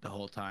mute the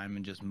whole time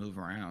and just move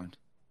around.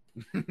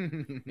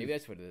 Maybe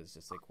that's what it is,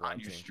 just like watching. On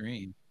your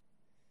stream.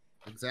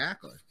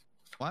 Exactly.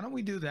 Why don't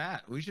we do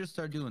that? We should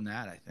start doing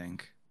that, I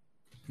think.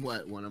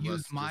 What, one of us?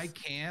 Use my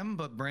cam,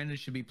 but Brandon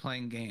should be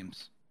playing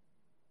games.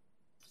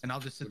 And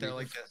I'll just sit there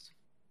like this.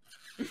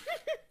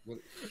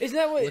 Isn't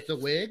that what... With the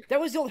wig? That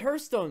was the old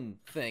Hearthstone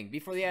thing,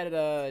 before they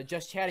added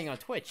Just Chatting on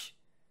Twitch.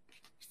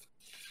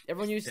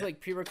 Everyone used to, like,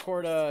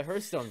 pre-record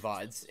Hearthstone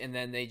VODs, and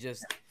then they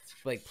just,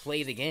 like,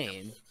 play the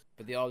game,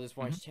 but they all just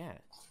watch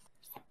chat.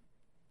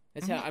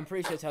 That's how... I'm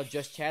pretty sure that's how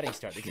Just Chatting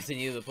started, because they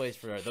needed a place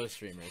for those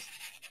streamers.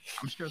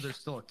 I'm sure there's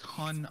still a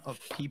ton of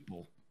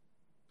people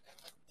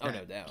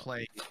no doubt.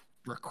 Play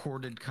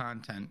recorded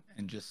content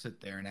and just sit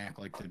there and act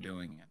like they're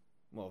doing it.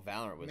 Well,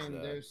 Valorant was.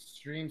 There's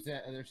streamers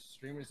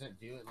that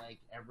do it like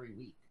every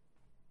week.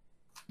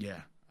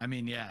 Yeah, I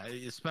mean,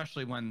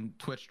 especially when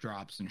Twitch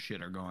drops and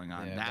shit are going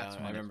on. That's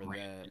when I remember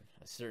that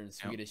a certain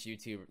Swedish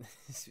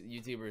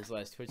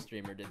YouTuber / Twitch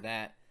streamer did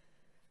that.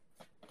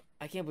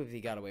 I can't believe he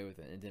got away with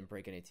it and didn't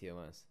break any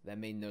TOS. That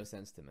made no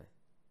sense to me.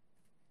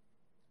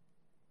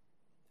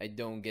 I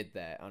don't get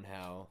that on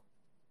how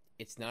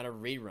it's not a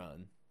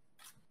rerun.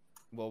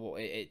 Well,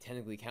 it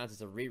technically counts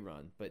as a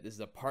rerun, but this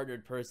is a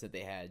partnered person that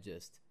they had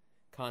just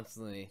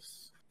constantly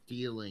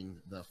stealing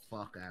the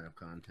fuck out of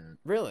content.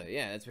 Really?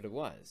 Yeah, that's what it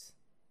was.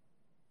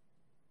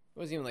 It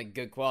wasn't even like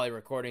good quality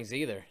recordings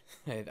either,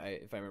 if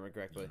I remember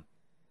correctly.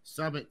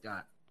 Summit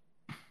got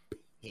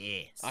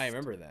pissed. I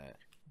remember that.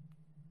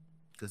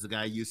 Because the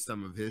guy used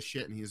some of his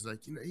shit, and he's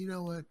like, you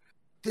know what?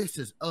 This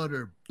is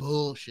utter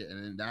bullshit.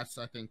 And then that's,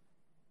 I think,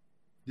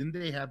 didn't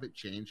they have it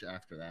change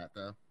after that,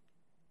 though?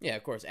 Yeah,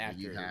 of course,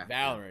 after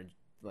Valorant,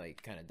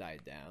 like, kind of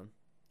died down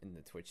in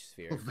the Twitch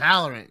sphere. Well,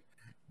 Valorant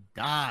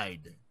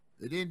died.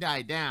 It didn't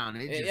die down.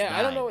 It just died.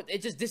 I don't know.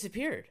 It just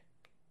disappeared.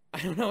 I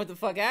don't know what the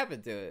fuck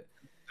happened to it.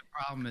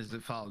 The problem is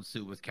it followed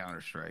suit with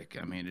Counter-Strike.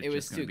 I mean, it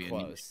was too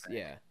close.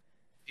 Yeah.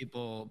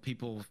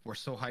 People were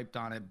so hyped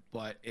on it,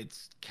 but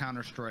it's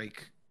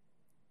Counter-Strike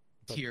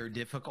tier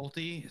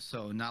difficulty,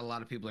 so not a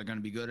lot of people are going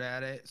to be good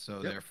at it. So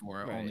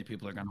therefore, only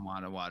people are going to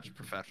want to watch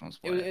professionals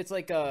play. It's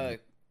like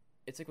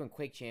when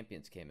Quake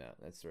Champions came out.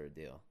 That sort of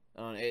deal.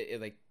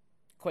 Like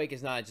Quake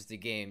is not just a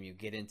game you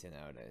get into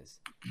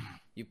nowadays.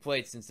 You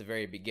played since the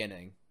very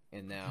beginning,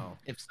 and now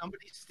if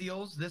somebody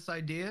steals this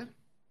idea,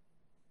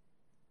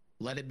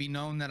 let it be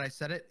known that I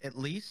said it. At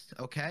least,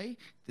 okay.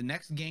 The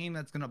next game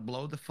that's going to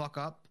blow the fuck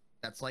up,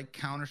 that's like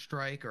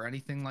Counter-Strike or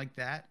anything like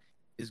that,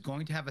 is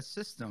going to have a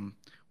system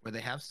where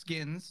they have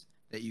skins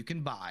that you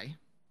can buy,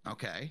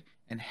 okay,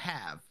 and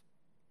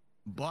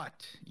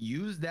but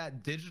use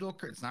that digital,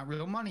 it's not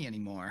real money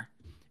anymore,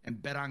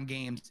 and bet on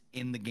games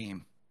in the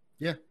game.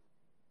 Yeah.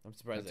 I'm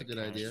surprised that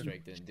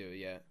Counter-Strike didn't do it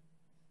yet.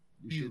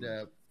 You should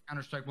have.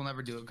 Counter-Strike will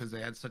never do it because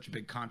they had such a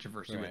big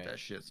controversy with that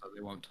shit, so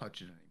they won't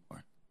touch it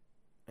anymore.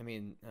 I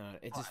mean,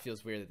 it just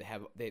feels weird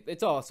that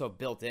it's also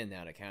built in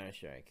now to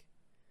Counter-Strike.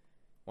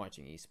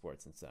 Watching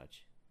esports and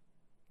such.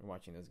 Or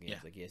watching those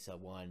games like ESL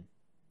 1.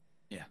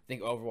 Yeah. I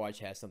think Overwatch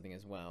has something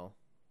as well.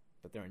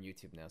 But they're on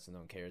YouTube now, so no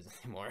one cares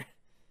anymore.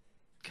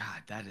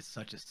 God, that is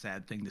such a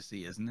sad thing to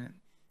see, isn't it?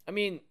 I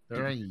mean...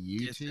 They're on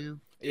YouTube?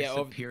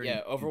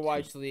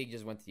 Overwatch League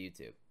just went to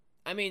YouTube.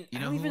 I mean, I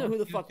don't even know who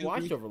the fuck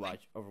watched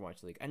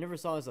Overwatch League. I never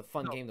saw it as a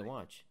fun game to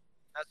watch.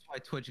 That's why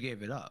Twitch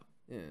gave it up.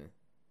 Yeah.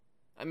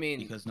 I mean...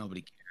 Because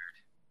nobody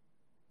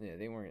cared. Yeah,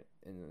 they weren't...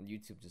 And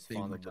YouTube just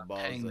fondled the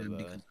balls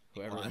of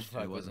whoever the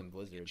fuck was in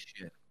Blizzard.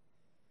 Shit.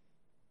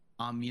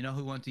 You know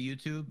who went to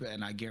YouTube?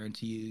 And I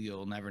guarantee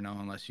you'll never know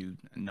unless you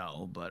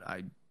know, but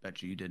I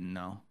bet you didn't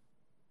know.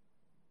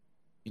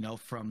 You know,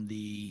 from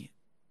the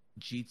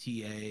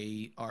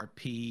GTA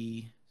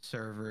RP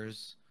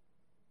servers,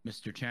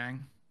 Mr.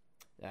 Chang?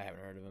 I haven't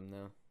heard of him,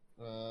 no.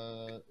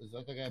 Is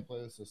that the guy who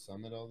plays with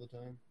Summit all the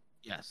time?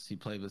 Yes, he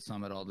played with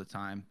Summit all the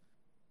time.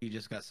 He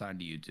just got signed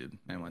to YouTube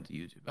and went to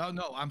YouTube. Oh,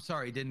 no, I'm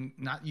sorry.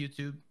 Not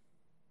YouTube,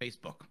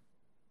 Facebook.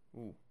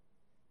 Ooh.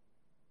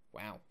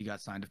 Wow. He got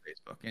signed to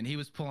Facebook. And he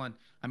was pulling,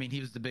 I mean, he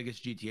was the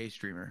biggest GTA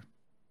streamer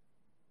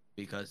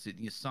because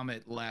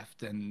Summit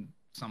left and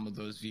some of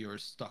those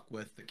viewers stuck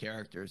with the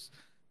characters.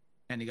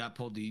 And he got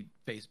pulled to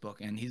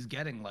Facebook. And he's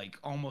getting like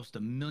almost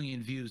 1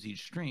 million views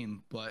each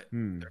stream, but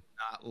they're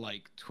not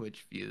like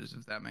Twitch views,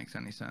 if that makes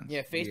any sense.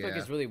 Yeah, Facebook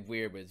is really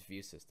weird with its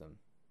view system.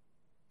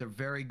 They're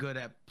very good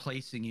at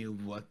placing you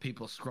with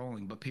people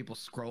scrolling, but people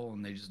scroll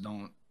and they just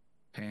don't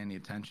pay any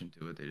attention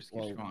to it. They just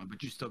keep scrolling,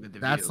 but you still get the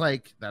view.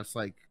 That's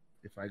like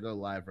if I go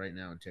live right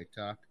now on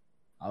TikTok,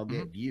 I'll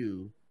get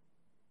view,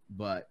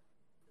 but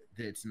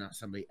it's not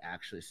somebody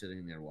actually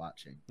sitting there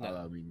watching. No.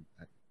 I mean,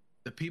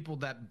 the people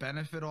that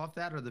benefit off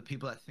that are the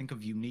people that think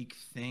of unique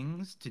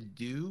things to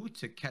do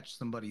to catch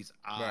somebody's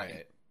eye.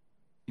 Right.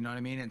 You know what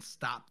I mean? And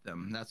stop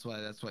them. That's why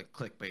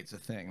clickbait's a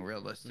thing,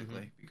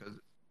 realistically, because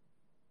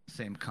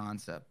same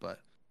concept.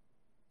 But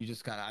you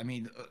just gotta. I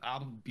mean,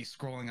 I'll be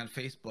scrolling on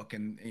Facebook,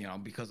 and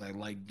because I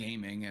like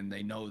gaming, and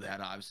they know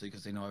that obviously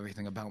because they know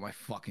everything about my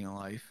fucking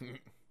life.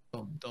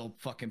 They'll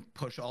fucking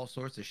push all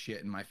sorts of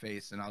shit in my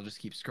face, and I'll just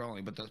keep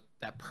scrolling. But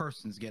that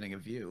person's getting a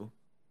view.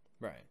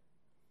 Right.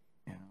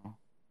 You know.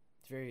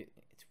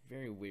 It's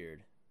very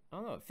weird. I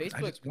don't know.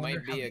 Facebook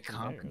might be a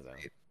competitor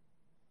though.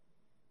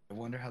 I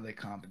wonder how they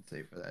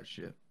compensate for that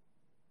shit.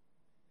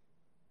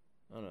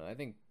 I don't know. I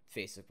think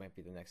Facebook might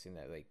be the next thing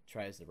that like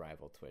tries to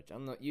rival Twitch. I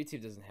don't know.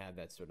 YouTube doesn't have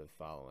that sort of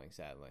following,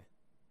 sadly.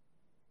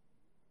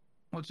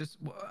 Well,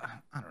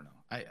 I don't know.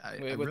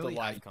 With really, the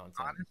live content,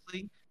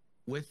 honestly,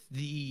 with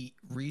the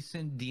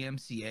recent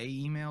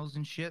DMCA emails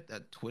and shit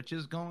that Twitch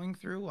is going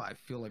through, I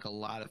feel like a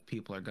lot of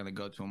people are going to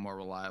go to a more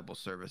reliable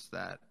service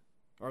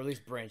or at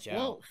least branch out.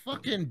 Well,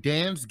 fucking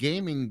Dan's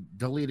Gaming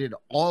deleted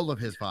all of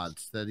his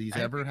VODs that he's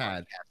ever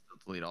had.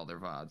 Delete all their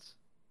VODs.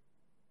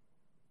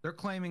 They're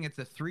claiming it's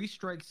a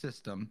 3-strike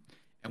system,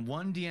 and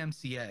 1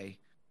 DMCA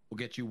will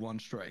get you 1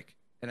 strike.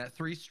 And at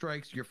 3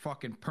 strikes, you're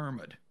fucking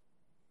perma'd.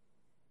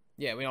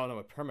 Yeah, we all know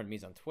what perma'd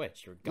means on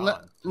Twitch. You're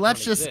gone.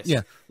 Let's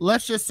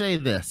just say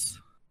this,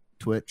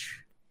 Twitch.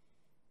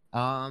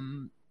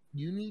 You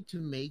need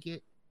to make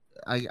it.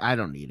 I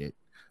don't need it.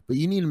 But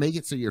you need to make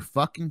it so your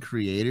fucking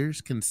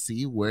creators can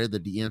see where the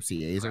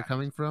DMCAs are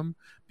coming from,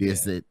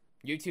 because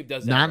YouTube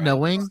does that not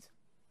knowing.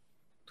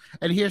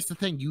 And here's the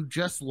thing: you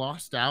just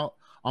lost out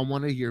on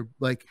one of your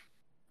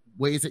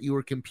ways that you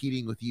were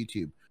competing with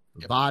YouTube.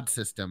 The VOD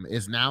system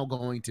is now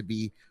going to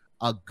be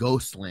a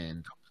ghost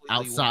land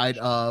outside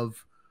of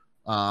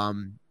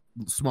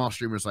small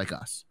streamers like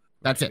us.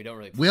 That's it.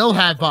 We'll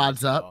have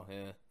VODs up.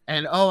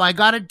 And I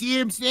got a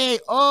DMCA.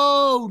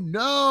 Oh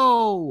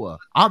no!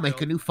 I'll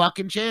make a new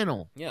fucking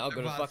channel. Yeah, I'll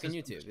go to fucking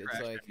YouTube.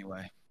 It's like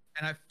anyway.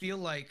 And I feel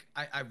like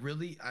I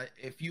really,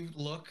 if you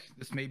look,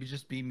 this may be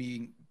just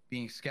me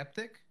being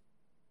skeptic,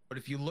 but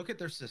if you look at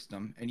their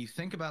system and you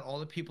think about all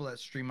the people that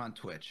stream on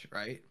Twitch,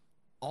 right?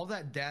 All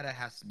that data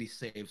has to be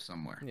saved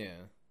somewhere. Yeah.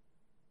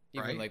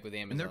 Even like with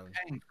Amazon. And they're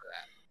paying for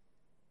that.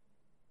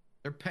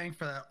 They're paying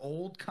for that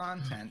old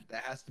content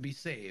that has to be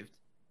saved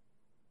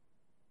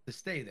to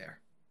stay there.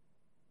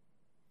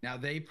 Now,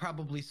 they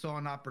probably saw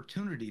an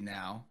opportunity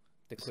now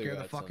to scare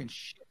the fucking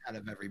shit out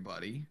of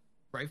everybody.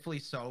 Rightfully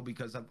so,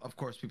 because of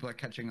course people are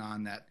catching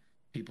on that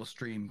people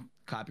stream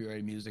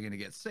copyrighted music and it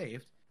gets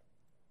saved.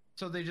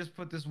 So they just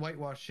put this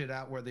whitewash shit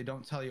out where they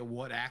don't tell you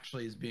what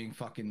actually is being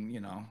fucking,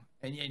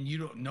 and you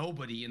don't,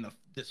 nobody in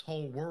this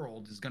whole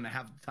world is going to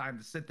have the time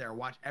to sit there and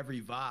watch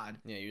every VOD.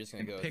 Yeah, you're just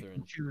going to go pick through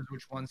and choose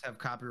which ones have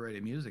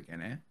copyrighted music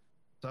in it.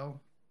 So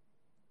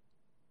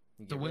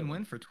it's a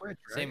win-win for Twitch,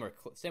 right?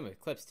 Same with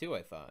clips too,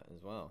 I thought,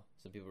 as well.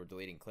 Some people were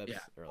deleting clips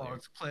earlier. Well,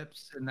 it's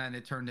clips, and then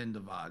it turned into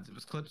VODs. It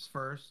was clips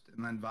first,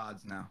 and then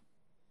VODs now.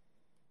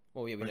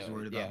 Well, yeah, we know,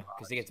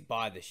 because it gets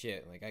bought the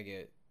shit. Like I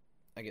get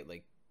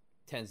like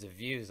tens of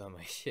views on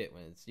my shit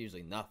when it's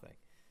usually nothing.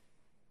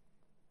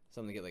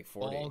 Some to get like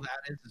 40. All that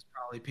is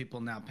probably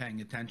people now paying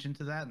attention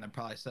to that, and they're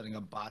probably setting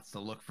up bots to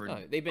look for.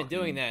 They've been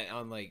doing that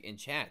on in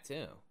chat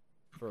too,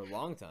 for a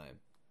long time.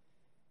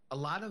 A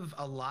lot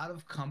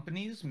of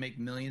companies make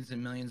millions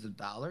and millions of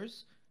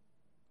dollars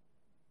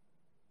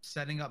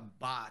setting up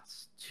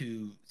bots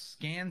to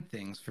scan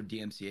things for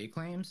DMCA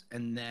claims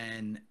and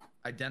then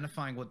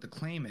identifying what the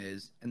claim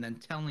is and then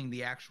telling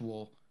the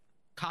actual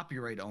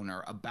copyright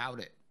owner about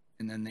it,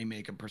 and then they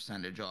make a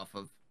percentage off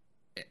of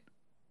it.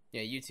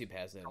 Yeah, YouTube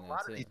has that. A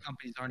lot of these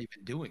companies aren't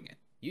even doing it.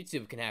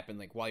 YouTube can happen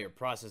while you're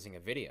processing a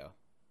video.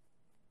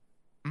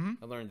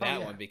 Mm-hmm. I learned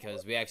that one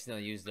because we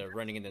accidentally used the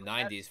running in the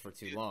 90s for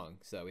too long,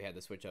 so we had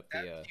to switch up the.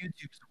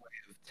 YouTube's way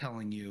of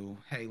telling you,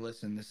 "Hey,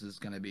 listen, this is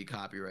going to be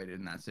copyrighted,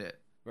 and that's it."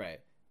 Right.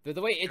 But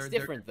the way it's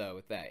different though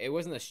with that, it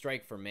wasn't a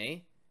strike for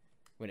me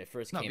when it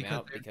first came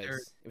out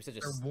because it was such a.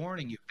 They're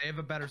warning you. They have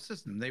a better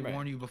system. They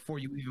warn you before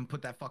you even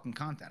put that fucking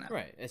content out.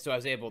 Right, and so I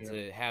was able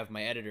to have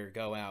my editor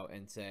go out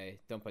and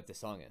say, "Don't put this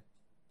song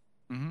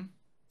in. Mm-hmm.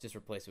 Just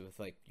replace it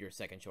with your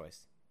second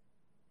choice."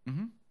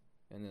 Mm-hmm.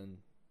 And then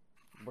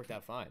it worked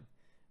out fine.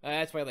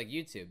 That's why I like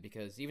YouTube,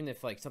 because even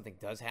if something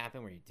does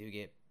happen where you do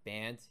get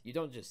banned, you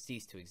don't just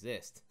cease to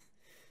exist.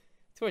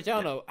 Twitch, I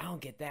don't know. I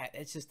don't get that.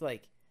 It's just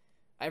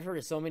I've heard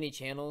of so many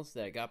channels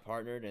that got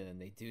partnered and then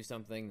they do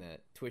something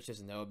that Twitch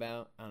doesn't know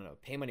about. I don't know.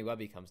 Pay Money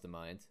Webby comes to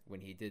mind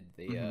when he did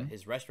the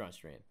his restaurant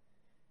stream,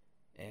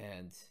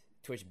 and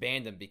Twitch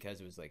banned him because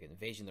it was an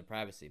invasion of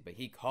privacy. But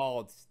he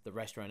called the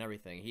restaurant and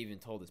everything. He even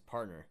told his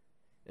partner,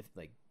 if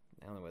I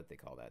don't know what they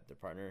call that, their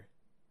partner,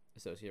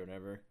 associate, or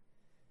whatever.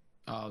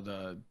 Oh,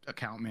 the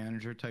account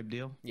manager type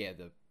deal? Yeah,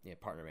 the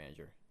partner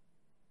manager.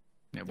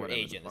 Yeah, their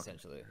agent,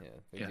 essentially. Yeah,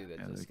 they do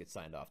that. Just get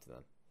signed off to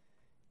them.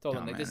 Told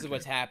him, this is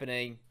what's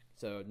happening,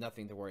 so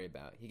nothing to worry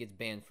about. He gets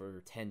banned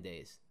for 10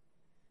 days.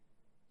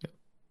 Yep.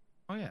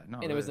 Oh yeah, no,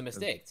 and it was a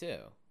mistake too,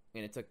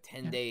 and it took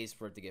 10 days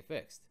for it to get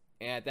fixed.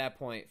 And at that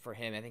point, for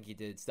him, I think he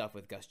did stuff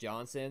with Gus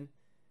Johnson,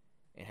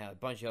 and had a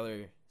bunch of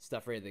other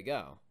stuff ready to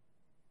go.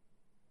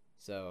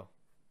 So,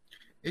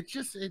 it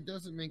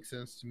doesn't make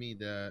sense to me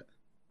that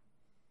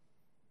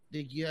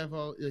you have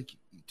all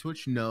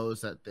Twitch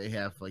knows that they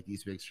have like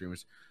these big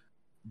streamers.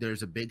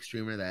 There's a big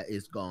streamer that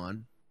is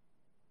gone.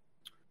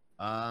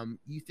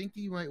 You think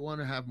you might want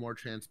to have more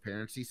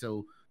transparency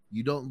so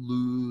you don't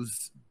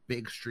lose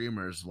big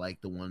streamers like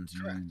the ones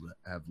you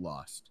have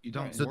lost. You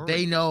don't. So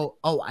they know,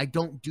 oh, I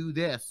don't do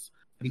this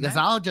because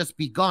I'll just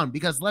be gone.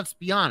 Because let's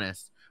be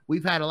honest,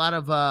 we've had a lot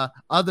of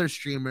other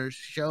streamers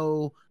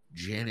show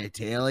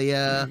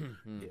genitalia,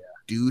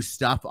 do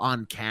stuff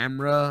on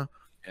camera,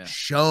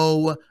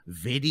 show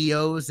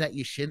videos that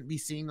you shouldn't be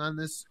seeing on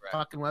this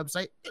fucking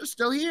website. They're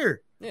still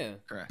here. Yeah,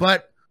 correct.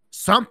 But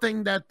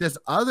something that this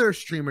other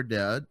streamer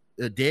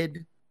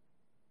did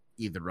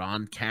either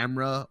on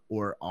camera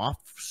or off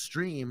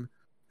stream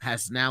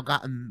has now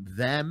gotten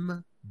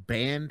them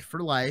banned for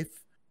life,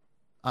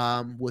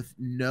 with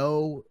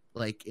no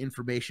like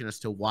information as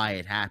to why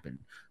it happened.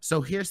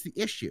 So here's the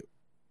issue.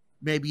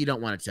 Maybe you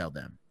don't want to tell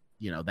them,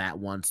 that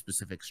one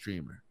specific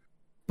streamer.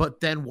 But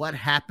then what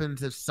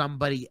happens if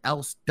somebody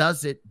else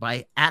does it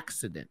by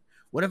accident?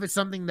 What if it's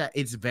something that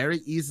it's very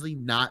easily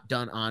not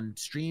done on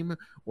stream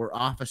or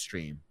off a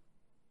stream?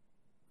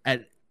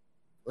 And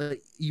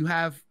you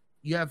have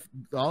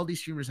all these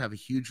streamers have a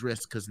huge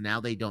risk because now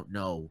they don't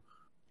know.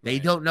 They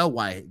don't know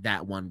why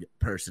that one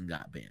person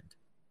got banned.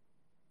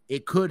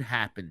 It could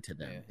happen to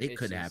them. It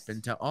could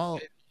happen to all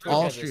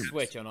streamers.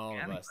 Switch on all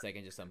of us. They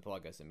can just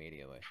unplug us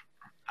immediately.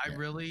 I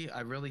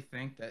really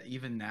think that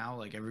even now,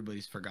 like,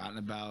 everybody's forgotten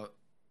about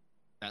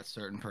that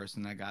certain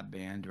person that got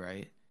banned,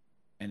 right?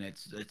 And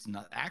it's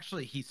not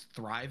actually, he's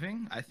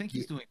thriving. I think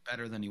he's doing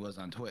better than he was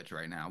on Twitch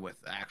right now with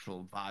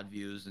actual VOD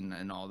views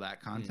and all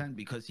that content,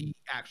 because he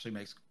actually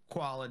makes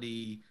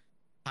quality,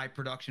 high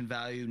production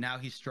value. Now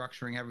he's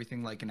structuring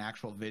everything like an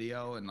actual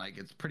video, and like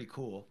it's pretty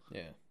cool.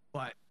 Yeah.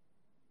 But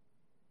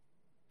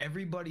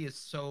everybody is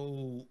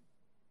so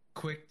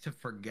quick to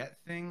forget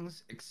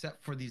things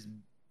except for these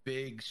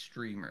big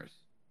streamers,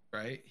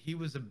 right? He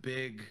was a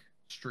big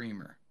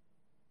streamer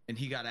and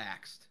he got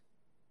axed.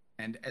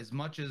 And as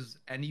much as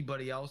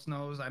anybody else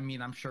knows, I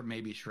mean, I'm sure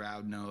maybe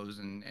Shroud knows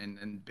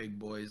and big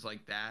boys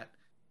like that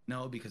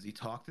know because he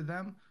talked to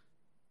them.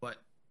 But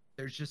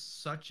there's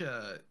just such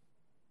a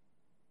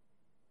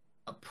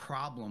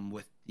problem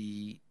with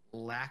the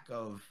lack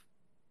of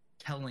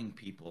telling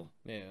people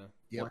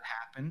what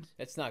happened.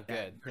 It's not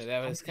good.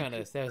 That was kind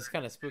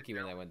of spooky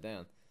when that went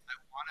down. I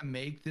want to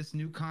make this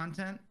new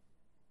content,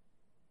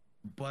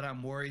 but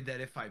I'm worried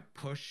that if I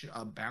push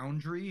a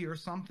boundary or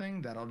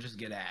something, that I'll just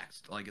get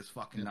axed. Like it's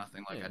fucking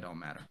nothing. Like I don't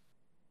matter.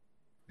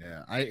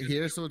 Yeah,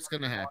 here's what's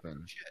gonna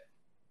happen.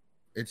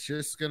 It's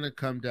just gonna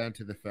come down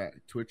to the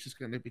fact Twitch is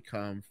gonna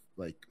become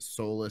like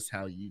soulless,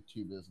 how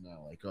YouTube is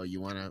now. Like, oh,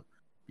 you want to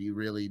be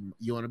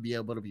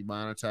able to be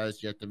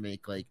monetized, you have to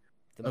make like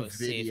a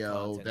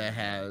video that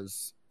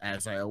has,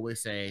 as I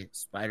always say,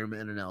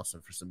 Spider-Man and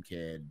Elsa for some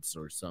kids,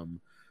 or some,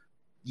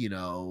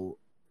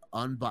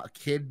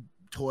 kid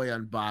toy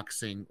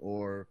unboxing,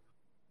 or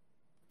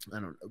I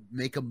don't know,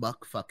 make a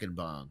muck fucking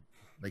bong.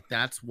 Like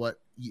that's what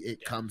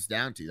it comes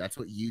down to. That's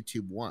what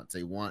YouTube wants.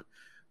 They want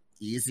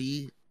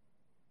easy,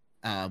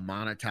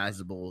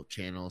 monetizable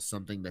channels,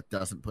 something that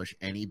doesn't push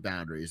any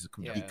boundaries.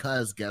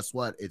 Because guess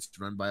what? It's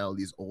run by all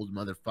these old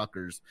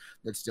motherfuckers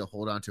that still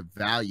hold on to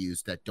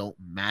values that don't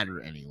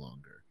matter any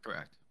longer.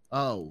 Correct.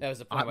 Oh,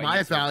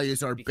 my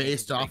values are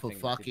based off of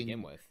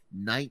fucking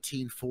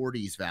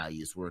 1940s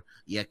values, where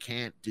you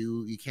can't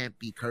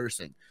be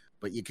cursing,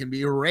 but you can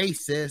be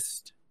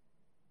racist.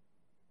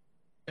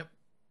 Yep.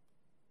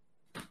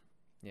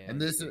 Yeah.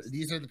 And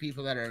these are the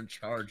people that are in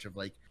charge of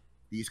like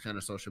these kind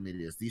of social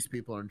medias. These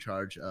people are in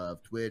charge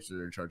of Twitch.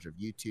 They're in charge of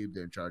YouTube.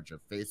 They're in charge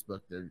of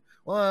Facebook.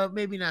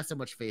 Maybe not so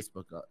much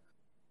Facebook.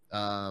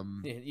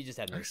 You just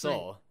have no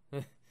soul.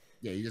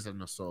 Yeah, you just have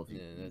no soul. If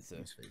you that's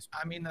it.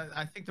 I mean,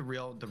 I think the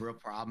real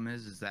problem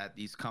is that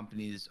these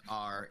companies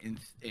are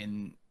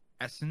in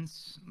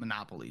essence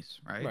monopolies,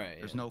 right? Right.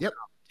 There's no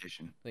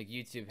competition. Like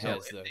YouTube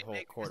has the whole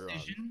quarter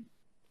on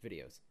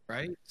videos,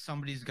 right?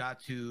 Somebody's got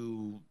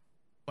to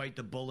bite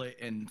the bullet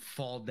and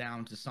fall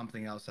down to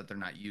something else that they're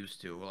not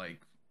used to,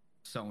 like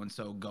so and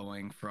so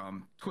going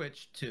from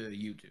Twitch to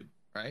YouTube,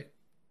 right?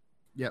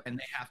 Yep. And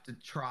they have to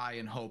try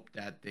and hope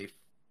that they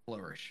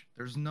flourish.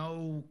 There's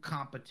no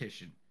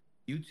competition.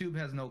 YouTube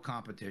has no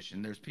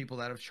competition. There's people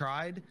that have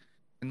tried,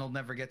 and they'll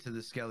never get to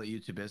the scale that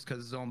YouTube is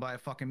because it's owned by a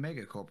fucking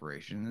mega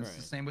corporation. And it's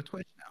the same with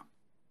Twitch now.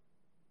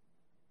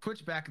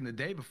 Twitch back in the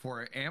day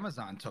before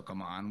Amazon took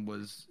them on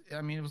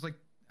it was like,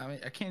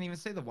 I can't even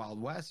say the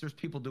Wild West. There's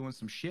people doing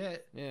some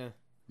shit. Yeah.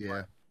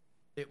 Yeah.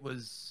 It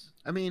was.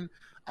 I mean,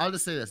 I'll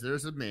just say this.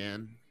 There's a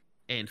man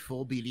in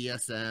full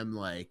BDSM,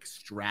 like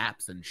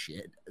straps and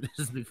shit. This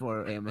is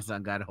before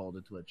Amazon got a hold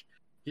of Twitch.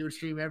 He would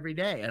stream every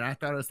day, and I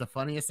thought it was the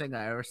funniest thing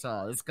I ever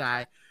saw. This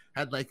guy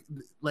had like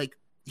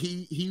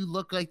he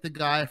looked like the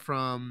guy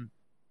from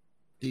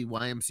the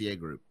YMCA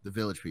group, the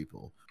Village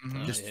People,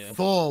 just yeah.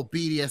 full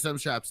BDSM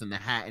shops and the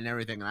hat and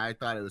everything. And I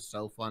thought it was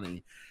so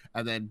funny.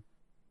 And then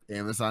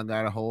Amazon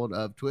got a hold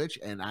of Twitch,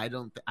 and I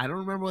don't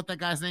remember what that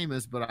guy's name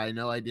is, but I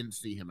know I didn't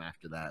see him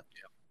after that.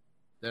 Yep.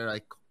 They're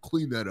like,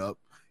 clean that up,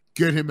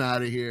 get him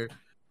out of here.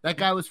 That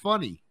guy was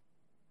funny.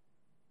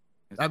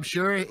 I'm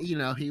sure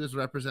he was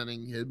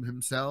representing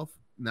himself,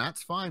 and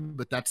that's fine.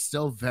 But that's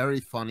still very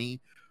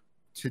funny.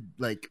 To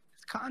like,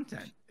 it's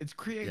content, it's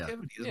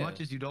creativity. As much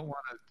as you don't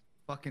want to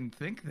fucking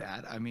think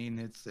that, I mean,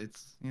 it's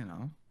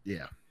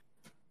yeah.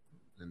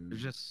 And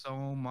there's just so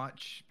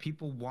much.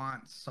 People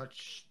want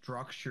such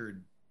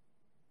structured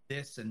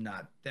this and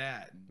not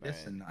that, and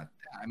this and not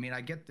that. I mean,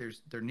 I get there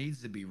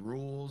needs to be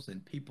rules,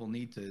 and people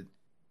need to,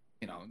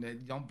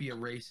 don't be a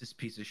racist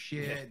piece of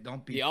shit. Yeah.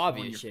 Don't be the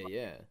obvious shit.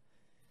 Yeah.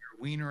 Your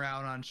wiener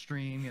out on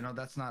stream.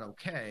 That's not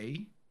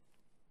okay.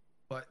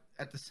 But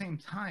at the same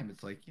time,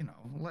 it's like,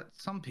 let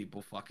some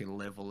people fucking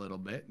live a little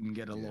bit and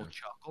get a little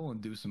chuckle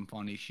and do some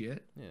funny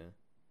shit. Yeah.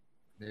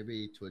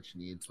 Maybe Twitch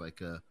needs like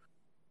a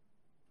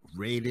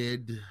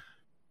rated,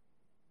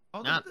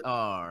 Oh, not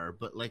R,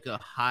 but like a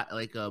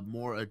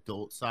more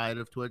adult side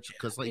of Twitch,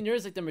 because I mean,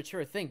 there's like the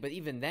mature thing, but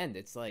even then,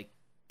 it's like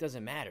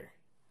doesn't matter.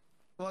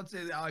 Well,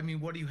 I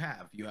mean, what do you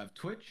have? You have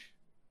Twitch,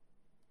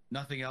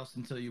 nothing else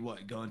until you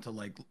go into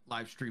like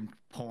live stream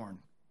porn.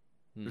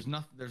 There's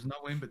no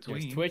in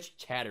between. There's Twitch,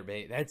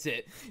 Chatterbait. That's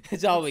it.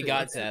 That's all we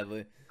got,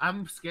 sadly.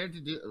 I'm scared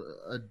to do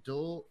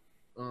adult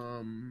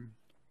streaming.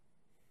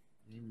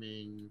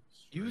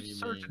 You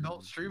search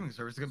adult streaming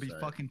service, it's gonna be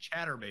fucking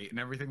Chatterbait and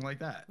everything like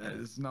that.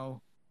 There's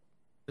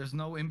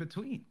no in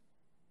between.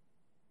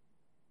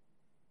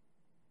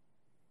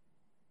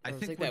 I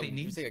think what they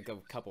need like a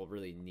couple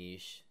really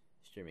niche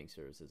streaming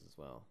services as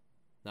well.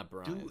 Not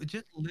Brian. Dude,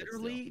 just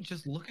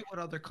look at what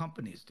other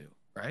companies do,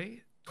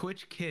 right?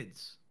 Twitch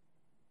Kids.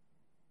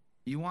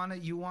 You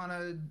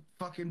wanna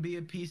fucking be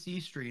a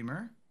PC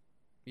streamer,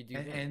 you do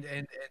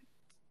and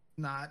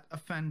not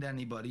offend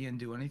anybody and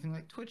do anything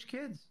like Twitch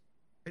Kids,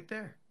 right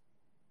there.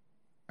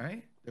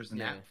 Right? There's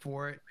an app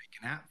for it.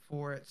 Make an app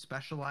for it.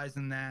 Specialize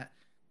in that.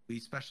 We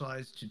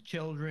specialize to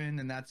children,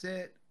 and that's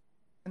it.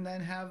 And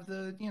then have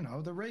the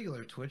the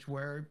regular Twitch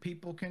where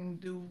people can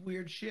do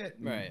weird shit.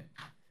 Right.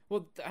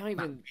 Well, I don't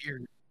even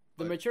weird,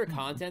 the mature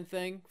content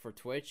thing for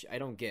Twitch. I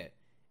don't get.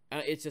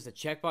 It's just a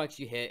checkbox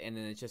you hit, and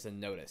then it's just a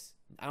notice.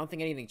 I don't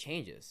think anything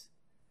changes.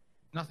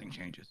 Nothing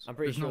changes. I'm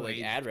pretty sure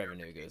like ad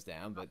revenue goes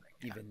down, but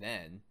even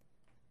then,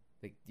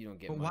 like you don't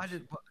get. But much.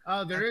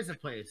 There is a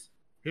place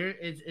here.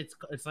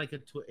 It's like a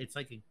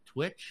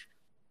Twitch,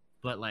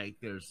 but like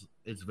it's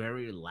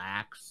very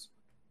lax.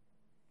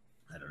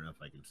 I don't know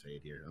if I can say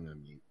it here. I'm gonna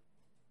mute.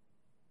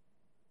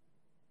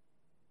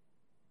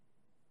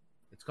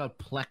 It's called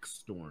Plex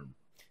Storm.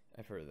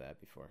 I've heard of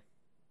that before.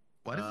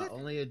 What is it?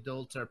 Only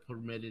adults are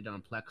permitted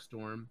on Plex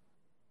Storm.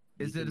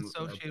 Is it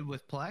associated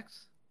with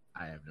Plex?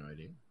 I have no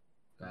idea.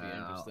 That'd be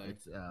interesting.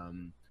 It's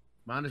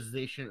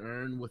monetization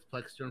earned with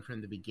Plex Storm from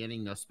the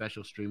beginning. No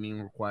special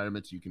streaming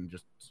requirements. You can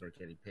just start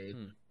getting paid.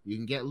 You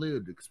can get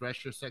lewd.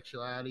 Express your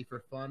sexuality for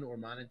fun or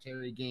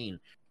monetary gain.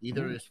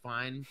 Either is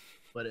fine,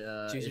 but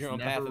it's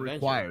never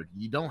required.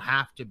 You don't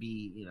have to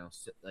be,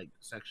 like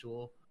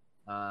sexual.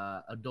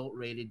 Adult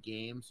rated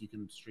games. You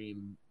can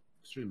stream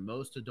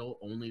most adult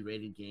only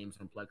rated games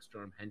on Plex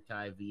Storm,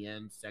 hentai,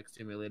 VN, sex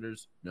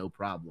simulators, no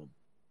problem.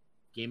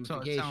 Gamification. So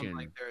it sounds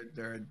like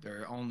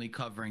they're only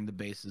covering the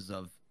bases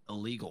of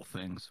illegal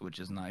things, which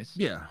is nice.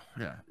 Yeah.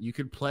 You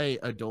can play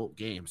adult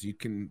games. You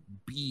can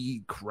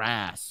be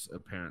crass.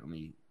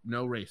 Apparently,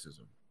 no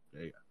racism.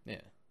 There you go.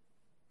 Yeah.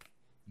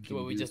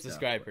 What we just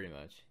described, pretty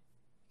much.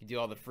 You do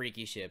all the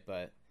freaky shit,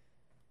 but.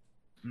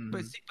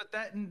 But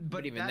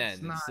even then,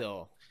 it's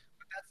still.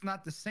 That's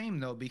not the same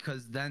though,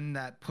 because then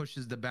that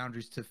pushes the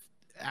boundaries to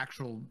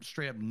actual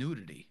straight up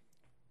nudity,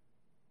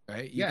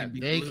 right? You can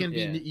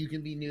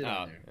be nude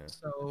on there. Yeah.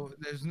 So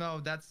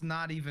that's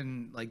not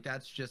even like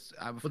that's just.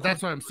 But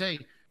that's what I'm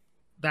saying.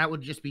 That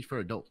would just be for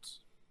adults.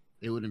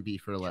 It wouldn't be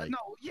for like.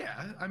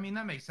 I mean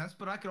that makes sense.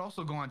 But I could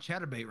also go on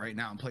Chatterbait right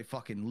now and play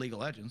fucking League of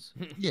Legends.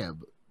 Yeah,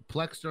 but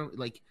Plex Storm,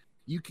 like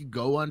you could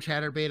go on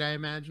Chatterbait, I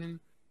imagine,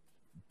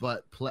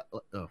 but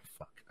oh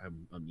fuck,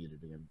 I'm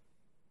muted again.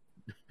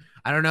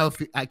 I don't know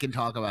if I can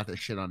talk about this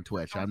shit on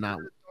Twitch. I'm not.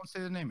 Don't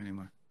say the name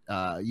anymore.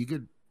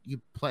 You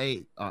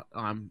play.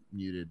 I'm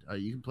muted.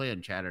 You can play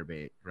on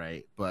Chatterbait,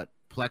 right? But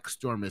Plex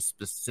Storm is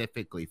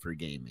specifically for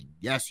gaming.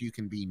 Yes, you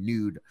can be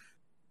nude,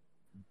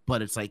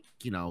 but it's like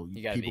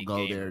people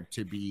go there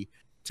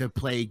to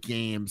play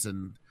games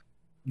and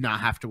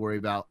not have to worry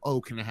about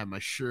can I have my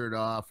shirt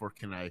off or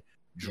can I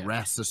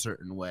dress a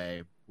certain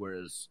way.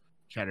 Whereas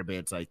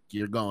Chatterbait's like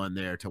you're going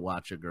there to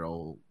watch a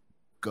girl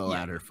go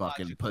at her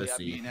fucking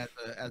pussy. I mean, as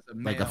a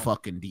male, like a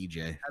fucking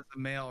DJ. As a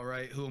male,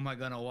 right? Who am I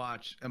gonna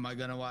watch? Am I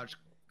gonna watch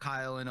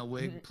Kyle in a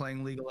wig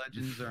playing League of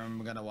Legends, or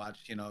am I gonna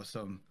watch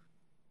some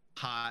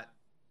hot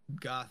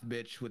goth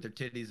bitch with her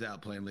titties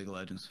out playing League of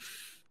Legends?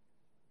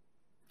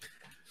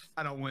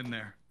 I don't win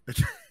there.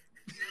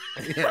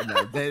 Yeah,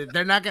 no,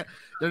 they're not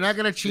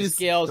gonna choose.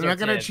 They're not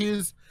gonna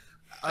choose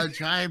a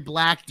giant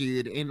black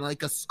dude in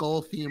like a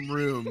skull theme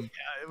room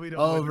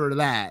over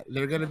that.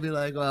 They're gonna be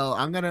like, well,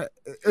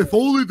 if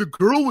only the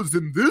girl was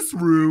in this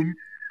room.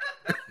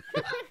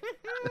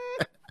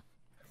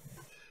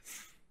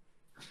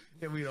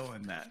 Yeah, we don't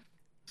win that.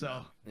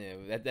 So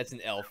yeah, that's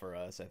an L for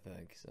us, I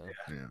think. So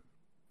yeah,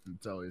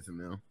 it's always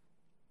an L.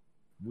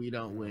 We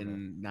don't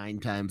win 9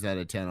 times out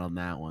of 10 on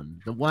that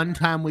one. The one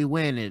time we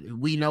win it,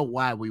 we know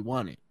why we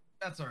won it.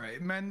 That's all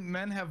right.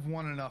 Men have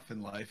won enough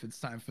in life. It's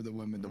time for the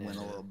women to win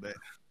a little bit.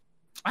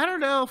 I don't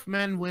know if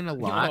men win a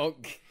lot. all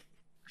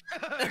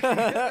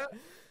right,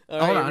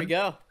 here we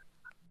go.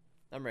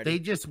 I'm ready. They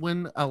just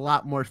win a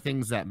lot more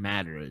things that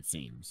matter, it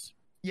seems.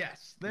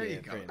 Yes, there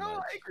you go. No,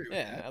 I agree with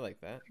that. I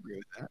like that. I agree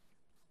with that.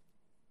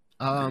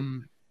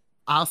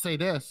 I'll say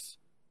this.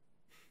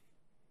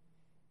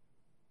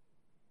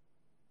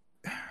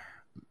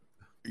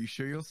 Are you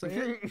sure you'll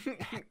say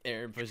it?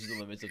 Aaron pushes the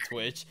limits of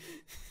Twitch.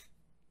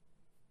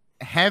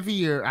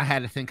 Heavier, I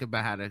had to think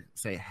about how to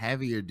say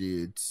heavier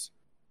dudes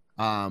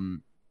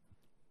don't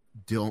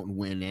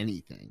win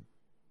anything.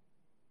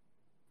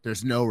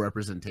 There's no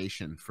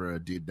representation for a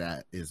dude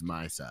that is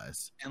my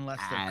size. Unless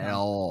they're at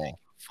all making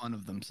fun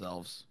of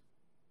themselves.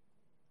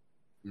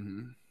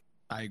 Mm-hmm.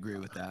 I agree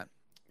with that.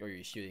 Or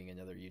you're shooting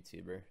another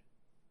YouTuber.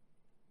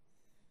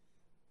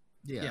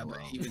 Yeah, well,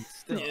 but even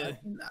still, yeah.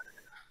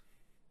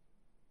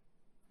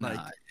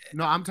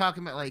 No, I'm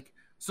talking about like,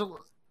 so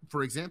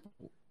for example,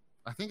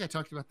 I think I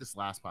talked about this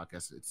last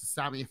podcast. It's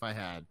Stop Me If I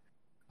Had.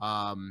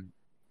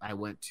 I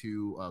went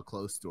to a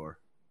clothes store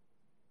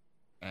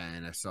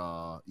and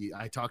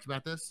I talked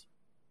about this.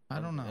 I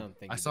don't know.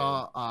 I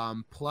saw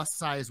plus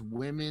size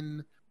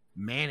women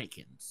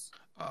mannequins.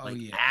 Oh, like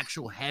yes.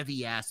 actual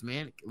heavy ass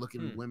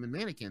looking women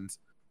mannequins.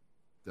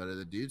 Go to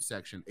the dude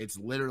section. It's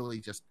literally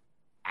just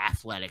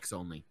athletics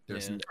only.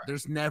 There's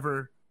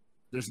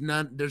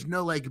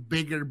no like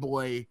bigger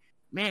boy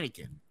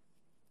mannequin.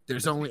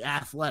 There's only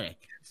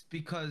athletic. It's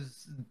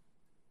because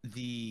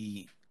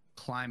the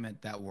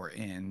climate that we're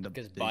in,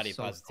 because body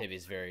positivity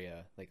is very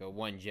like a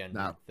one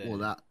gender thing.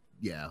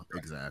 Yeah,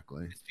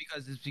 exactly. It's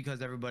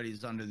because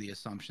everybody's under the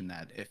assumption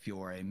that if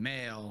you're a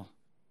male,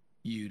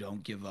 you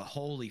don't give a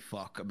holy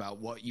fuck about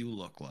what you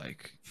look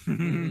like.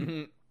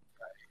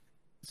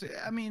 So,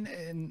 I mean,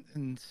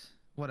 and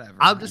whatever.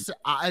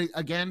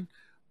 Again,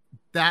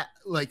 that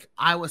like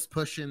I was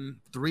pushing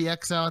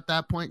 3XL at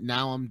that point.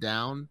 Now I'm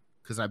down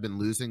because I've been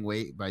losing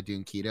weight by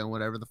doing keto and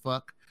whatever the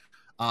fuck.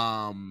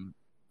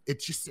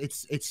 It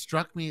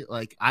struck me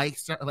like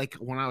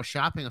when I was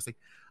shopping, I was like,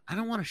 I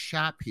don't want to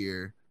shop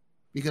here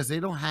because they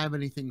don't have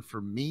anything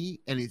for me,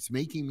 and it's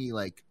making me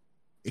like,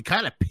 it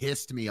kind of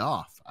pissed me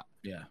off.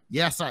 Yeah.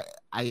 Yes,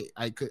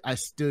 I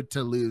stood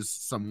to lose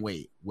some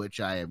weight, which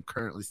I am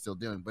currently still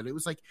doing, but it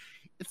was like,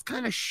 it's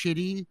kind of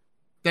shitty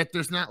that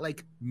there's not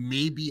like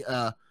maybe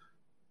a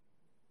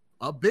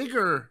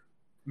bigger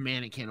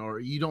mannequin, or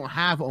you don't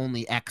have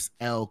only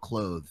XL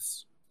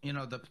clothes. You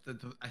know,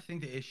 I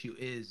think the issue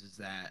is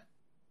that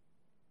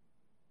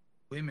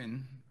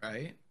women,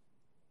 right?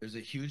 There's a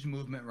huge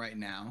movement right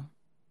now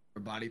for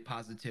body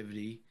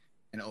positivity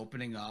and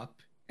opening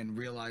up and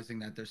realizing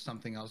that there's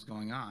something else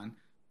going on.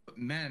 But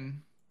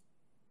men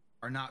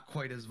are not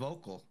quite as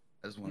vocal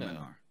as women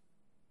are,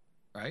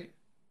 right?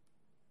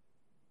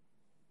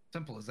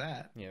 Simple as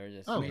that. Yeah,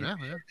 it's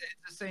the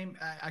same.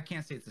 I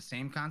can't say it's the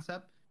same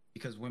concept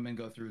because women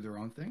go through their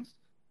own things,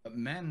 but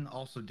men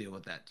also deal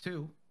with that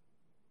too,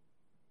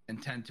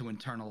 and tend to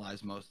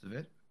internalize most of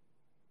it.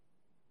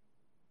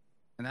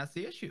 And that's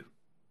the issue.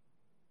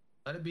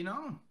 Let it be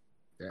known,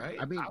 right?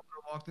 I mean, I would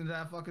have walked into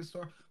that fucking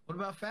store. What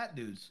about fat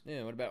dudes?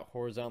 Yeah. What about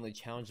horizontally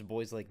challenged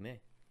boys like me?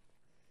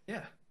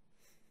 Yeah.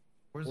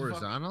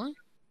 Horizontally?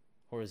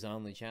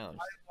 Horizontally challenged.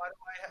 Why do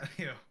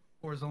I have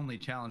horizontally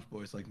challenged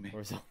boys like me?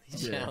 Horizontally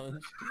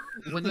challenged.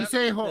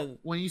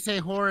 When you say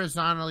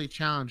horizontally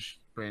challenged,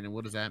 Brandon,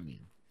 what does that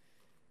mean?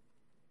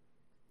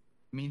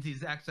 It means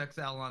he's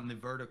XXL on the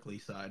vertically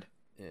side.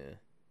 Yeah.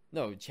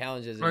 No,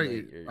 challenges. Are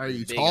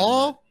you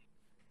tall?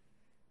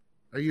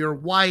 Are you a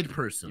wide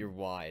person? You're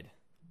wide.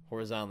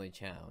 Horizontally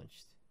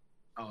challenged.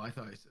 Oh, I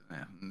thought you said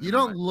that. You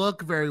don't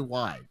look very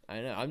wide. I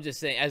know. I'm just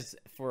saying, as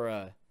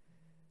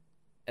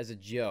a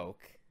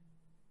joke.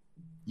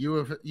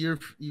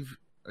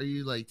 Are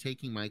you like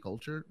taking my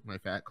culture, my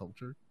fat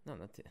culture? No,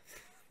 not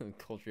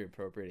culture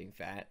appropriating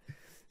fat.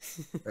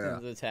 Yeah.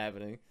 That's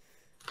happening.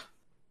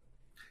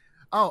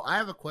 Oh, I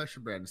have a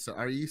question, Brandon. So,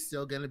 are you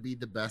still gonna be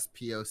the best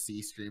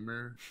POC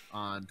streamer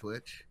on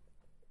Twitch?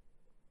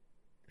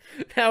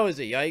 That was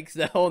a yikes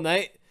that whole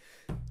night.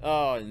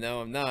 Oh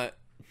no, I'm not.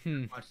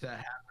 Watch that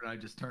happen. I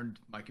just turned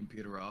my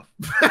computer off.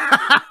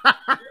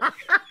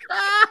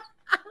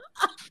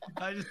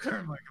 I just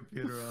turned my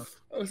computer off.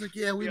 I was like,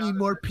 yeah, we need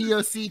more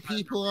POC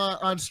people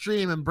on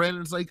stream. And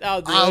Brandon's like,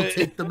 I'll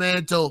take the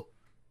mantle.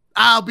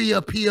 I'll be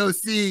a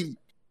POC.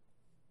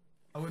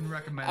 I wouldn't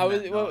recommend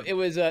it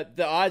was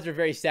the odds were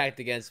very stacked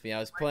against me. I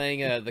was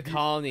playing the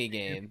colony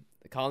game,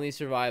 the colony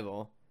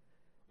survival.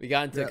 We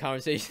got into a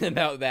conversation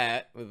about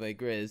that with like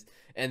Grizz,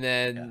 and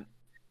then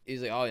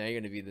he's like, oh, yeah, you're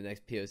gonna be the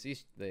next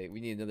POC. Like, we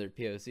need another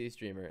POC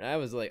streamer. And I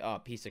was like, oh,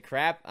 piece of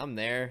crap. I'm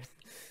there.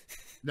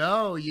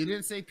 No, you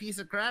didn't say piece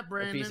of crap,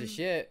 Brandon. A piece of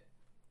shit.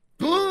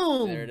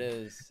 Boom. There it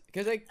is.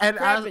 Because like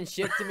crap and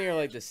shit to me are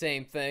like the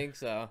same thing.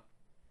 So.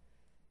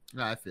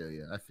 No, I feel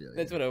you.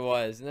 That's what it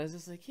was, and I was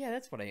just like, yeah,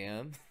 that's what I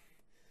am.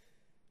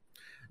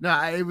 No,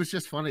 it was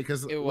just funny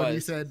because when you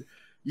said,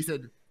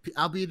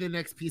 I'll be the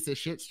next piece of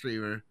shit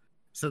streamer.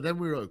 So then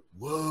we were like,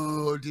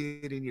 whoa,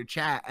 dude, in your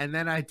chat. And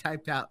then I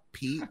typed out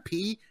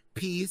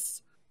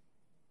piece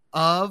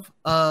of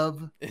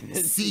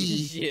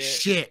C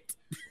shit.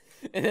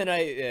 And then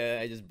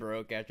I just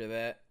broke after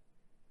that.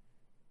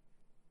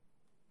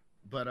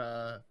 But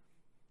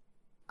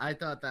I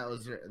thought that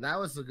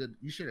was a good.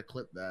 You should have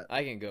clipped that.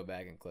 I can go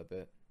back and clip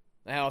it.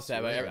 I also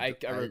have. I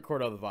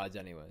record all the VODs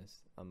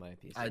anyways on my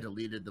PC. I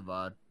deleted the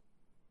VOD.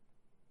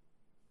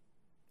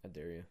 How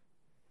dare you?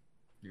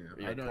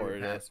 Yeah, I know your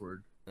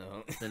password.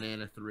 Oh.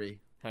 Banana 3.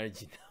 How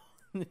did you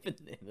know?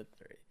 Banana 3.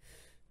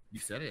 You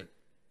said it.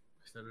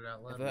 I said it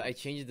out loud. I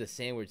changed it to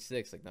Sandwich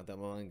 6 like not that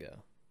long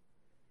ago.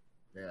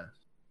 Yeah,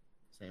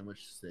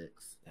 Sandwich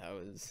 6.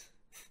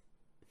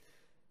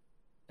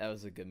 That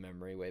was a good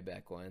memory way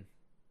back when.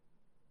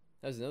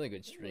 That was another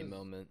good stream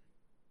moment.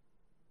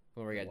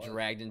 When we got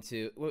dragged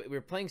into... We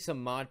were playing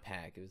some mod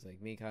pack. It was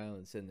like me, Kyle,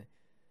 and Sydney.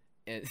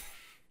 And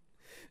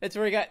that's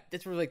where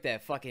like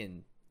that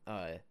fucking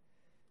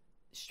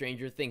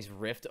Stranger Things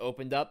rift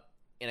opened up.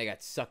 And I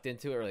got sucked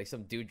into it. Or like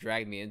some dude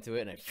dragged me into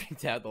it. And I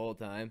freaked out the whole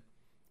time.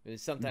 It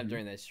was sometime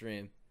during that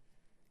stream.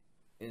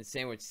 And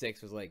Sandwich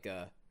 6 was like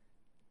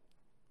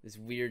this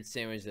weird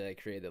sandwich that I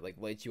created that like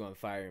lights you on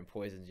fire and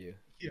poisons you.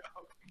 Yeah.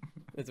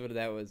 That's what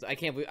that was. I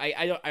can't believe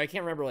I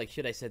can't remember like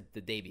shit I said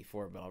the day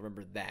before, but I'll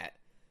remember that.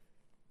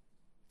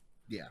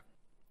 Yeah.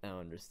 I don't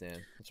understand.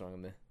 What's wrong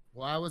with me?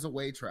 Well, I was a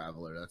way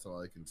traveler. That's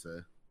all I can say.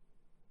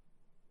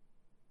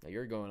 Now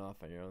you're going off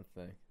on your own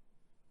thing.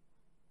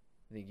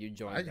 I think you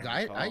joined. I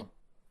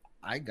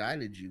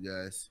guided you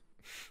guys.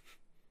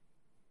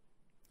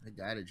 I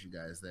guided you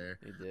guys there.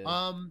 You did.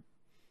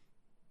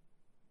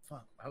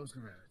 Fuck. I was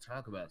gonna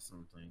talk about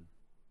something.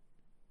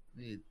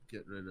 I need to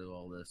get rid of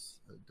all this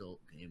adult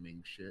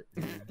gaming shit.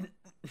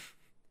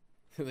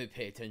 They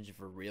pay attention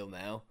for real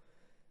now.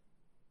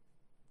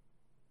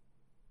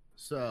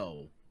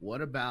 So, what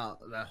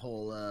about that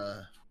whole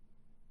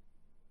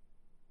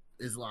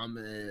Islam,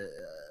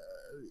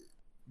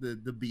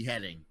 the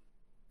beheading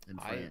in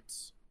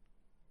France?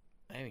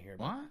 I haven't heard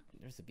about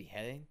There's a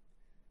beheading?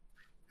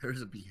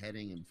 There's a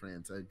beheading in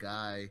France. A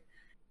guy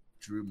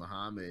drew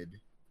Muhammad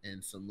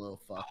and some little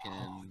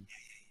fucking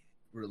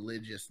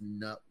religious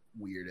nut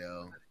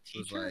weirdo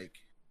was like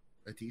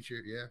a teacher.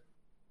 Yeah,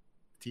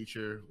 he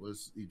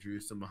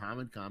drew some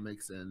Muhammad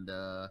comics and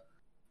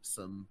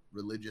some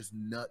religious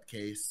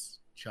nutcase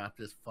chopped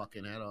his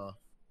fucking head off.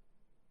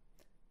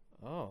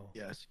 Oh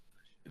yes.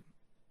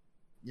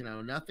 You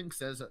know, nothing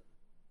says.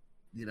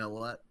 You know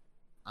what?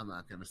 I'm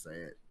not gonna say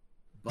it,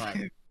 but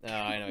no,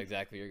 I know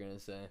exactly what you're gonna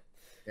say.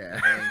 Yeah,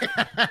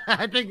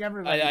 I think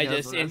everybody. I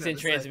just instant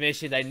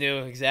transmission. I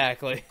knew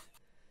exactly.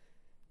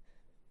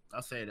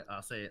 I'll say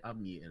it.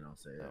 I'm muting. I'll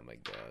say it. Oh my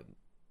god,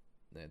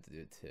 I have to do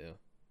it too.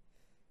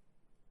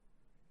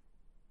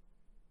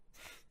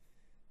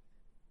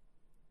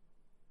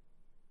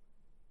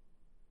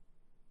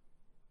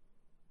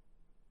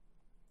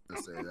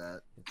 I'll say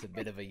that. It's a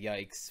bit of a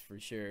yikes for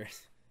sure.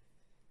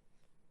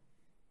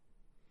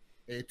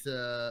 It's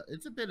a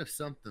bit of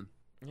something.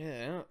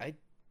 Yeah,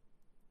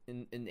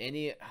 in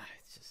any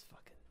it's just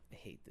fucking I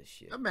hate this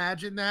shit.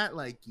 Imagine that,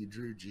 like you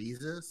drew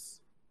Jesus.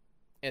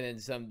 And then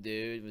some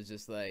dude was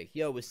just like,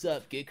 yo, what's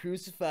up? Get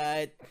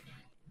crucified.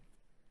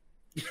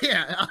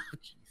 Yeah. Oh,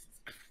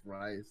 Jesus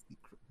Christ.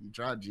 You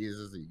draw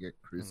Jesus and you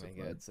get crucified. Oh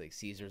my god, it's like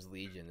Caesar's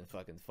Legion in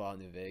fucking Fallout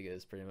New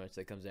Vegas, pretty much,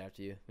 that comes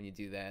after you when you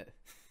do that.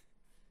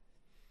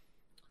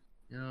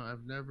 You know,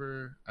 I've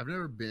never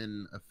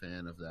been a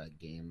fan of that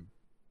game.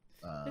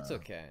 It's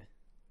okay.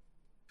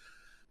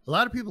 A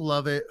lot of people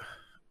love it.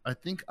 I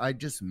think I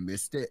just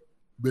missed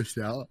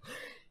out.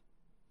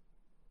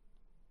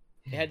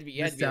 You had to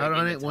be out like,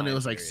 on it when it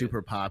was like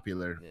super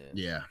popular.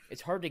 Yeah.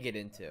 It's hard to get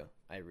into.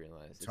 I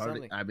realized. It's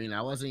hard. I mean,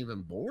 I wasn't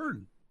even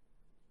born.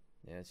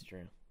 Yeah, that's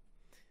true.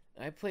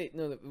 I played.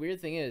 No, the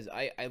weird thing is,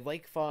 I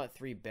like Fallout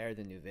 3 better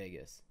than New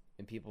Vegas,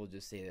 and people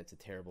just say that's a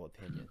terrible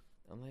opinion.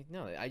 I'm like,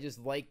 no, I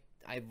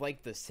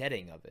like the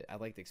setting of it. I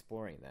liked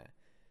exploring that.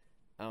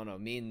 I don't know.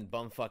 Me and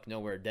bumfuck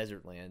nowhere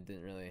desert land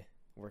didn't really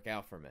work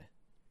out for me.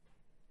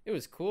 It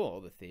was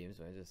cool, the themes,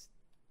 but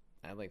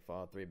I like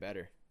Fallout 3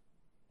 better.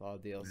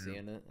 Fallout DLC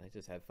in it. I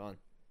just had fun.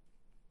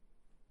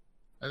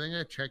 I think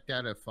I checked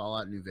out a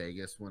Fallout New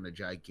Vegas when a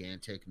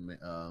gigantic,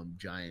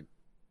 giant.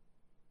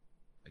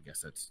 I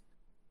guess that's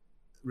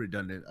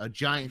redundant. A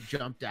giant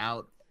jumped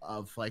out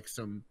of like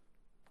some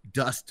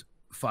dust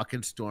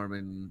fucking storm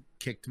and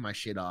kicked my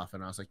shit off,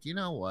 and I was like, you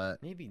know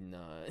what? Maybe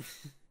not.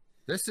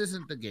 This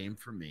isn't the game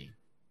for me.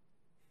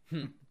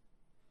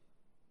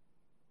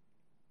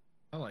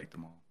 I liked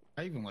them all.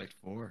 I even liked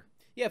 4.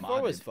 Yeah,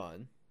 4 was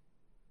fun.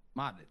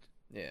 Modded.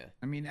 Yeah.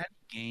 I mean, any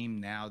game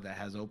now that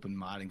has open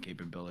modding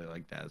capability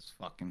like that is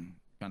fucking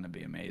gonna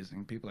be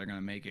amazing. People are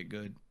gonna make it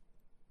good.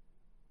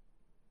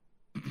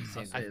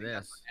 I'll say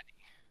this.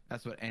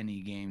 That's what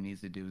any game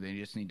needs to do. They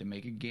just need to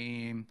make a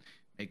game,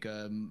 make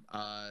a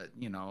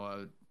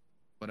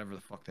whatever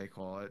the fuck they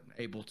call it,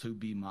 able to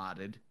be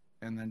modded,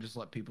 and then just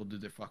let people do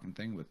their fucking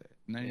thing with it.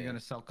 And then you're gonna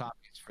sell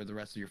copies for the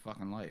rest of your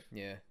fucking life.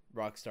 Yeah,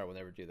 Rockstar will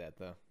never do that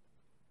though.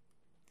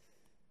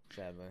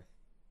 Sadly,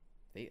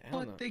 I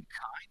don't know. They kind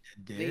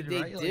of did.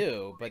 They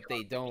do, but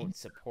they don't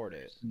support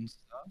it. And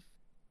stuff.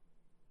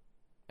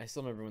 I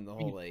still remember when the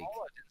whole like.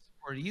 Fallout didn't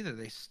support it either.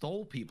 They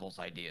stole people's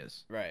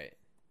ideas. Right.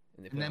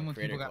 And then when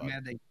people got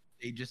mad,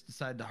 they just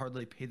decided to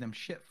hardly pay them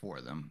shit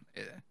for them.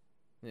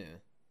 Yeah.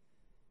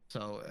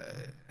 So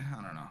I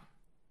don't know.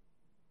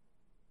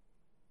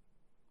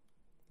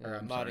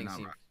 Modding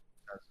seems.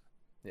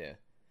 Yeah.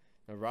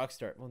 No,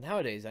 Rockstar. Well,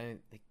 nowadays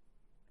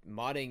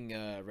modding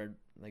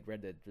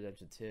Red Dead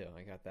Redemption 2.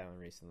 I got that one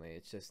recently.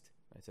 It's just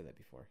I said that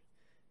before.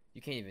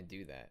 You can't even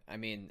do that. I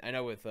mean, I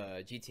know with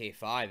GTA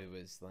 5, it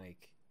was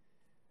like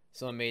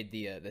someone made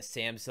the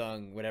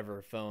Samsung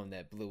whatever phone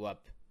that blew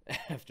up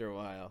after a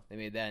while. They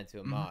made that into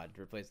a mod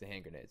to replace the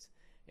hand grenades.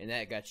 And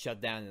that got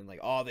shut down, and like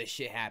all this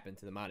shit happened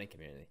to the modding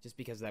community just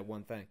because of that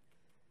one thing.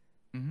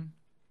 Mm-hmm.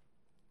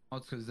 Well,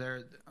 it's because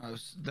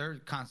they're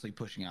constantly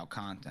pushing out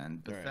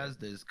content.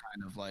 Bethesda is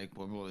kind of like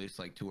we'll release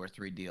like 2 or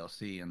 3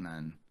 DLC and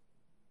then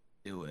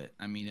do it.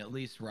 I mean, at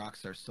least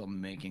Rockstar's still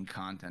making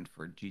content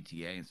for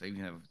GTA, and so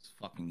even if it's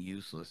fucking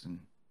useless and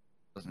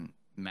doesn't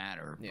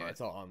matter. Yeah,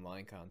 it's all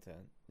online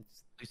content. At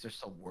least they're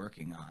still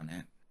working on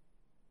it.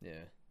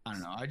 Yeah. I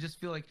don't know. I just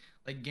feel like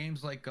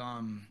games like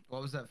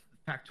what was that?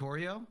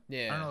 Factorio?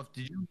 Yeah. I don't know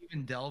did you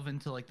even delve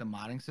into like the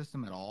modding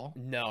system at all?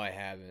 No, I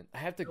haven't. I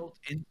have to built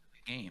into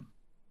the game.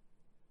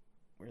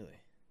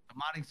 Really? The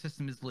modding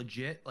system is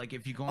legit. Like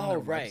if you go on their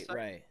website,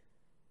 right.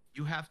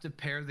 You have to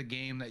pair the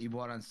game that you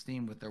bought on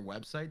Steam with their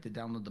website to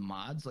download the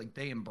mods. Like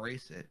they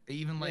embrace it.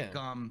 Even like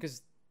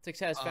because it's like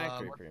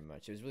Satisfactory pretty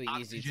much. It was really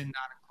easy. Oxygen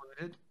not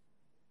included.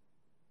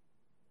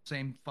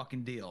 Same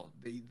fucking deal.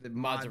 The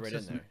mods are right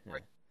in there. Yeah.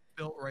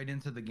 Built right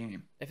into the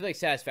game. I feel like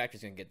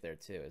Satisfactory's gonna get there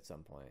too at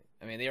some point.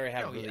 I mean, they already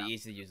have a really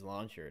easy to use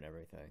launcher and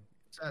everything.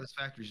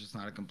 Satisfactory's just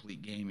not a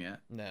complete game yet.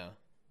 No.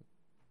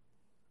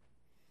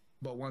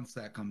 But once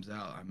that comes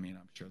out, I mean,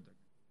 I'm sure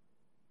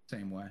they're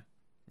same way.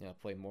 Yeah, I'll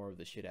play more of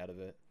the shit out of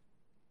it.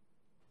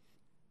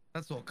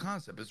 That's the whole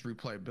concept is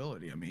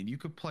replayability. I mean, you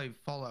could play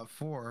Fallout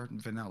 4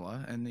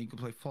 vanilla, and then you could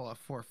play Fallout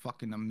 4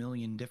 fucking a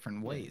million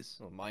different ways.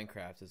 Well,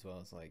 Minecraft as well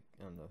as like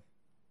I don't know.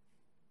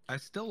 I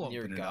still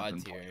open it up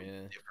and play tier,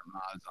 different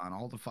mods on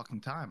all the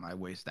fucking time. I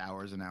waste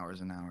hours and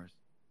hours and hours.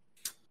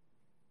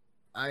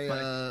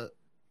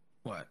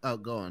 What? Oh,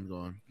 go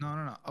on.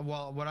 No.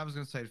 Well, what I was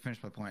gonna say to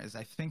finish my point is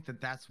I think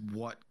that's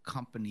what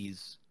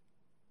companies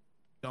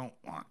don't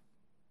want.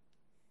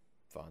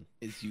 Fun.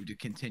 Is you to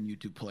continue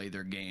to play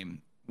their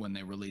game when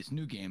they release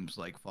new games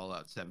like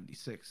Fallout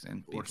 76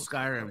 or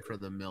Skyrim for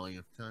the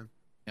millionth time.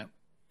 Yep.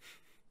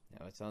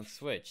 Now it's on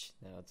Switch.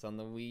 Now it's on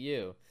the Wii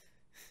U.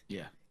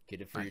 Yeah. Get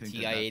it for your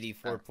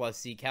TI-84 plus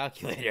C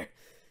calculator.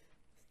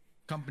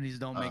 Companies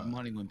don't make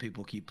money when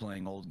people keep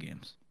playing old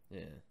games.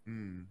 Yeah.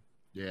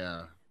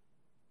 Yeah.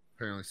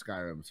 Apparently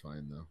Skyrim's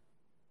fine though.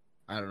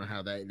 I don't know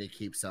how they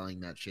keep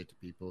selling that shit to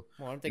people.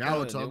 Well, aren't they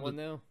now it's on one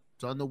now?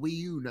 It's on the Wii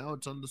U. Now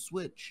it's on the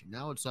Switch.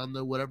 Now it's on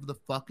the whatever the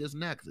fuck is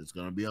next. It's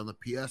gonna be on the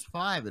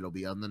PS5. It'll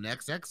be on the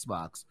next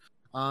Xbox.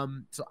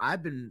 So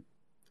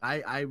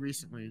I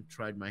recently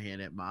tried my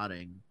hand at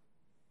modding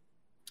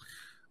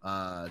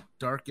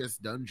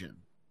Darkest Dungeon.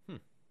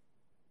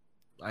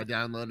 I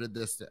downloaded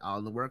this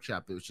on the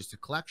workshop. It was just a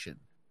collection.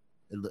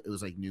 It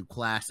was like new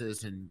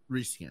classes and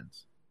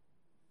reskins.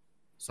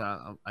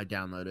 So I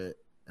download it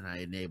and I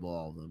enable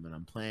all of them and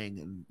I'm playing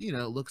and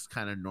it looks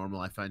kind of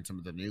normal. I find some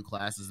of the new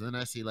classes and then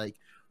I see like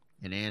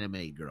an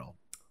anime girl.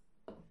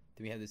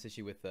 Do we have this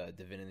issue with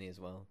Divinity as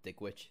well?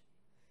 Dick Witch?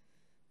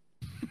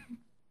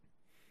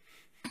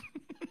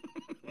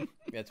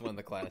 That's one of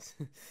the class.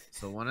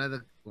 So one of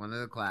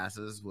the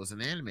classes was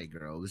an anime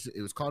girl.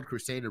 It was called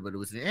Crusader, but it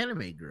was an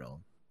anime girl.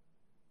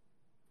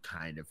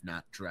 Kind of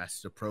not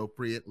dressed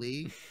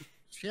appropriately.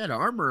 She had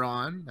armor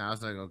on. I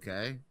was like,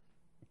 okay.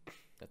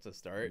 That's a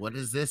start. What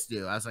does this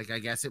do? I was like, I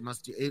guess it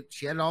must do it.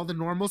 She had all the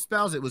normal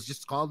spells. It was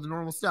just called the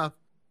normal stuff.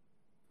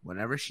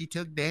 Whenever she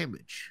took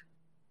damage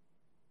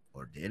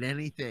or did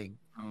anything,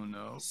 oh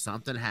no,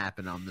 something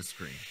happened on the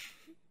screen.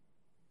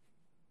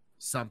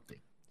 Something.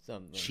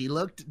 She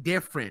looked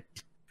different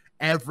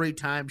every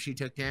time she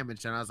took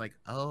damage. And I was like,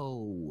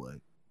 oh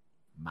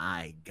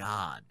my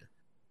God.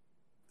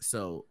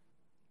 So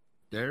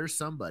there's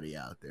somebody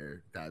out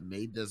there that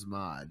made this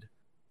mod,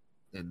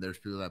 and there's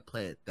people that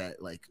play it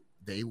that like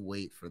they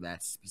wait for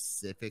that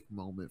specific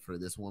moment for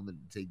this woman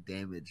to take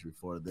damage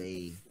before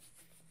they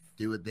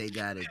do what they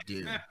gotta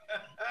do.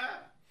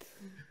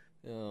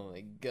 Oh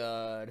my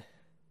God.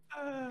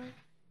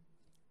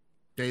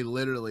 They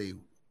literally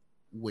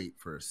wait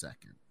for a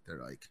second.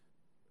 They're like,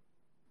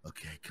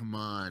 okay, come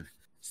on,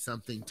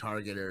 something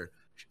target her.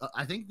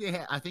 I think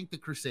the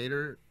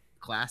Crusader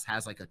class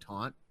has like a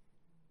taunt.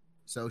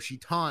 So she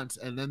taunts,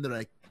 and then they're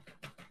like,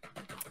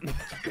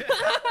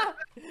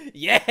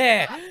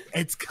 yeah,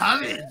 it's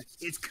coming.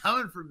 It's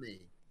coming for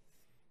me.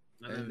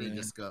 And then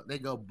they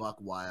go buck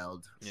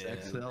wild. Yeah.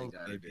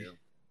 Baby.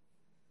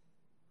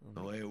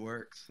 The way it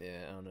works.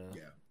 Yeah, I don't know.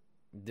 Yeah.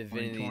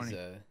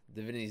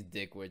 Divinity's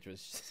dick witch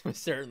was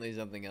certainly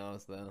something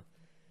else though.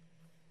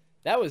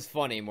 That was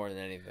funny more than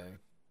anything.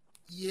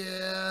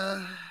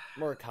 Yeah.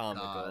 More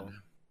comical. God.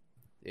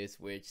 This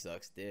witch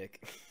sucks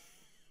dick.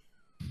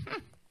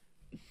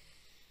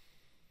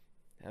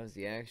 That was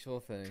the actual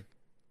thing.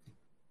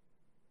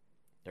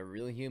 A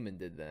real human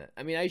did that.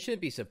 I mean, I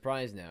shouldn't be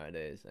surprised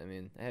nowadays. I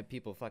mean, I have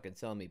people fucking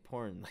selling me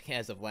porn like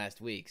as of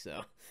last week,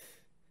 so.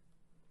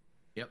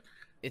 Yep.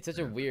 It's such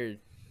a weird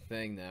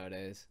thing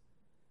nowadays.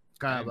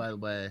 God, by the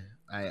way,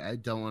 I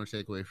don't want to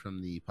take away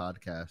from the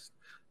podcast.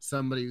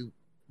 Somebody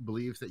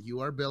believes that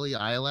you are Billie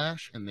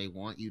Eilish and they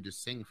want you to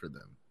sing for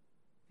them.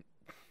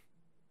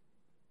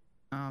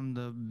 I'm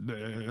the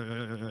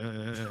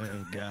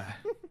bad guy.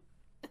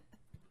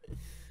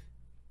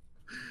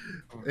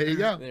 There you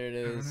go. There it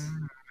is.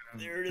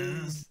 There it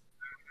is.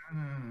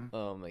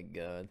 Oh my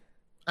god.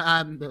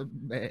 I'm the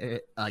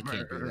bad. I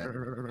can't do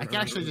that. I can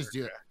actually just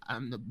do it.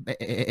 I'm the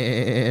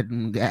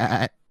bad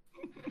guy.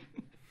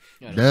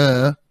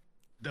 Duh.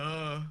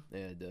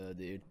 Yeah, duh,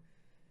 dude.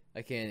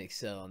 I can't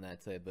excel on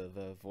that type of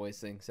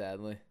voicing,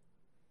 sadly.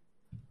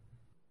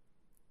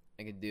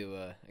 I could do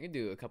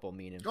a couple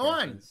mean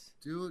impressions.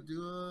 Go on.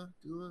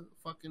 Do a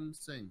fucking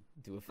sing.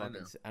 Do a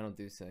fucking. I don't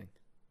do sing.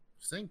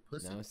 Sing,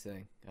 pussy. No,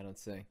 sing. I don't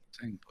sing.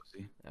 Sing,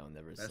 pussy. I will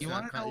never That's sing.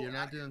 you're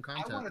not doing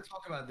content. I want to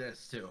talk about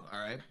this too. All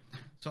right.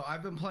 So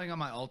I've been playing on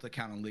my alt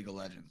account in League of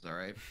Legends. All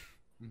right?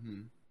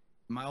 Mm-hmm.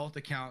 My alt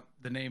account,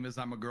 the name is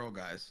I'm a Girl,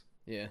 guys.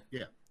 Yeah.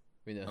 Yeah.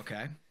 We know.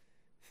 Okay.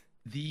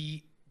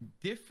 The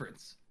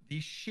difference,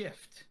 the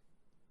shift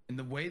in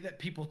the way that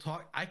people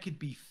talk, I could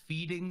be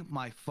feeding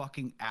my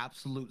fucking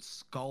absolute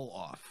skull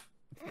off.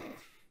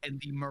 And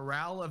the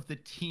morale of the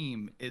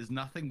team is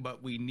nothing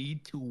but we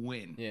need to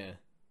win. Yeah.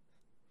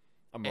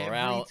 A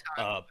morale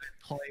up.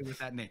 Play with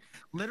that name.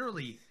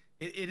 Literally,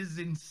 it is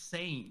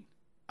insane.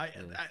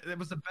 That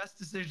was the best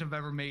decision I've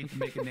ever made to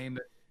make a name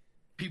that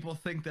people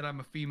think that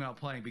I'm a female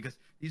playing, because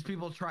these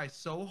people try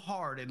so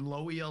hard in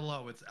low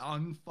ELO. It's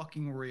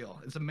unfucking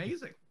real. It's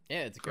amazing.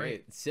 Yeah, it's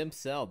great. Sims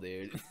sell,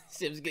 dude.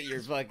 Sims get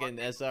your fucking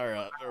SR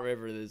up, or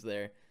whatever it is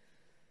there.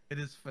 It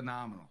is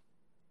phenomenal.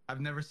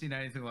 I've never seen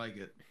anything like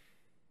it.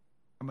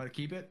 I'm gonna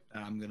keep it,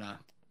 and I'm gonna.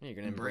 You're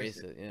gonna embrace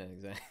it. Yeah,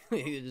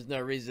 exactly. There's no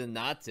reason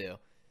not to.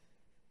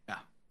 Yeah.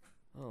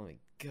 Oh my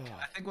god.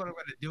 I think what I'm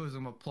gonna do is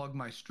I'm gonna plug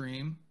my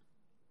stream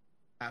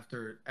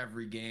after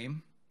every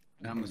game,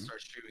 and I'm gonna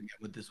start streaming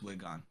it with this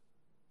wig on.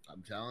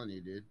 I'm telling you,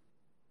 dude.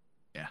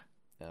 Yeah.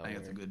 I think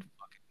it's a good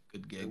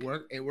gig.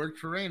 It worked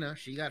for Reina.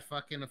 She got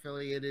fucking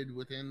affiliated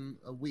within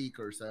a week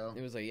or so.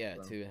 It was like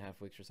 2.5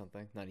 weeks or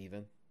something. Not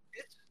even.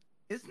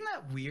 Isn't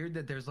that weird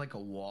that there's like a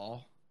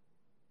wall?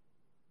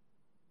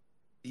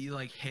 You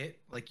like hit,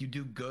 like you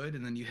do good,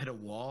 and then you hit a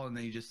wall, and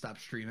then you just stop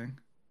streaming.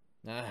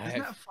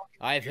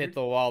 I've hit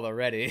the wall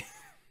already.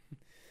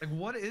 Like,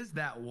 what is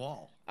that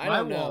wall?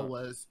 My wall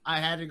was I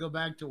had to go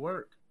back to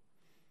work.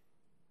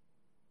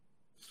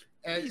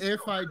 And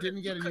if I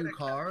didn't get a new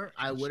car,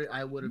 I would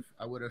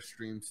have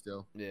streamed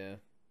still. Yeah,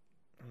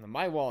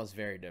 my wall is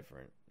very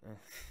different.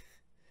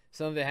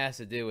 Some of it has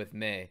to do with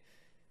me,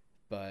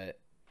 but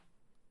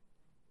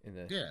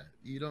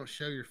you don't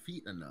show your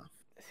feet enough.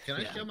 Can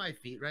I show my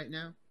feet right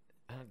now?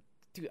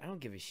 Dude, I don't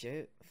give a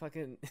shit.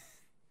 Fucking.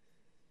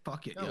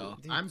 Fuck it, no, yo.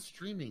 Dude. I'm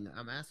streaming.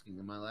 I'm asking.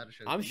 Am I allowed to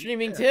show? I'm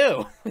streaming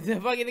too. What the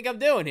fuck do you think I'm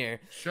doing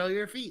here? Show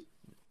your feet.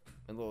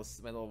 My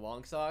little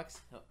long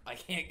socks. I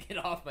can't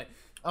get off my.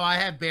 Oh, I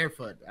have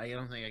barefoot. I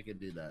don't think I could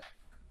do that.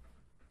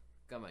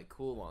 Got my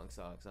cool long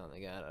socks on.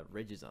 They got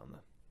ridges on them.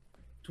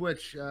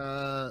 Twitch.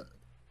 Ban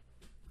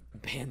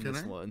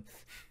this one.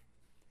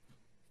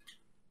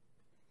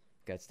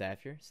 Got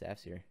staff here.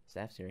 Staff's here.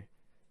 Staff's here.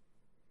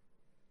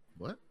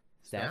 What?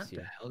 Staff's What the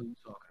here. hell are you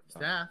talking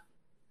about? Staff.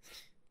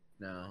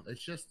 No,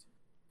 it's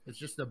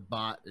just a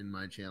bot in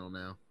my channel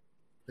now.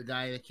 The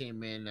guy that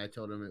came in, I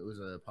told him it was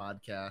a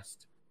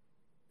podcast,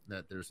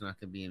 that there's not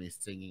gonna be any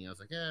singing. I was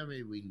like, yeah,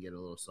 maybe we can get a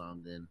little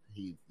song in.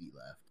 He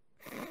left.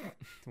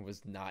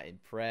 Was not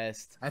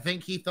impressed. I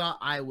think he thought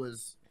Kyle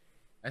was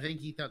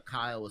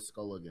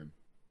Skulligan.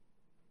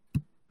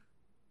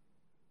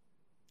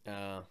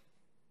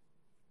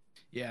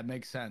 Yeah, it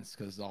makes sense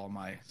because all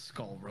my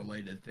skull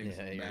related things.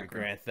 Yeah, in the your background.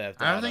 Grand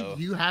Theft I Auto. don't think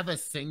you have a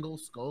single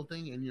skull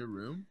thing in your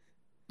room.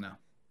 No.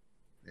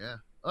 Yeah.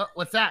 Oh,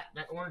 what's that?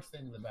 That orange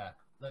thing in the back.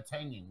 That's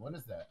hanging. What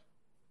is that?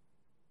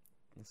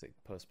 Looks like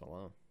Post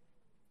Malone.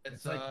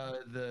 It's like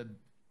the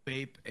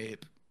Bape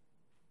Ape.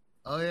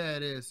 Oh yeah,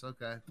 it is.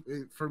 Okay.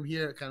 From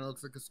here, it kind of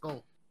looks like a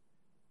skull.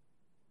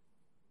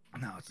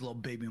 No, it's a little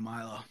baby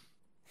Milo.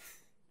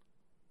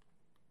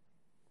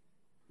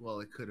 Well,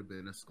 it could have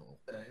been a skull.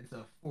 It's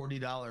a $40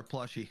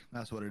 plushie.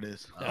 That's what it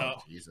is. Oh,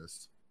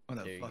 Jesus.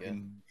 What a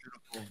fucking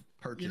beautiful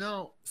purchase. You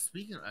know,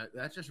 speaking of,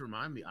 that just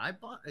reminded me, I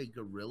bought a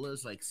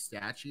gorilla's like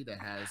statue that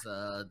has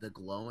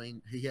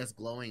he has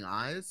glowing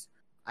eyes.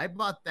 I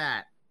bought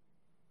that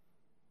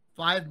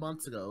 5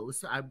 months ago.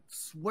 I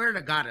swear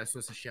to God, it was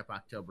supposed to ship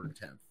October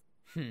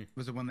 10th.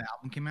 Was it when the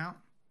album came out?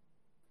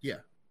 Yeah.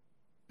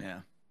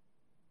 Yeah.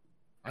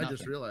 I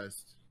just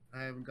realized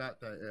I haven't got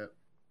that yet.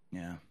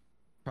 Yeah.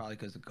 Probably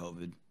because of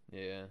COVID.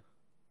 Yeah.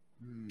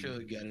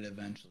 Should get it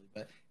eventually.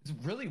 But it's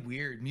really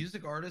weird.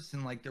 Music artists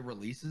and like their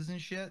releases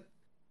and shit,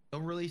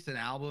 they'll release an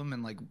album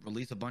and like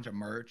release a bunch of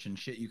merch and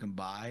shit you can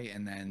buy,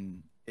 and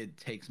then it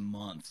takes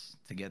months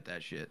to get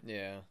that shit.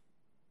 Yeah.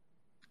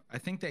 I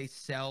think they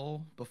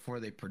sell before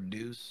they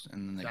produce,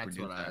 and then they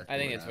produce. I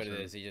think that's what it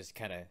is. They just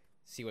kind of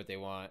see what they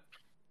want.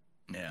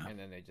 Yeah. And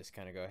then they just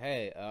kind of go,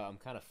 hey, I'm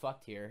kind of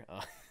fucked here.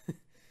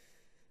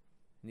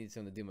 Need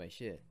someone to do my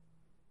shit.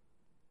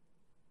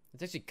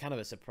 It's actually kind of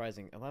a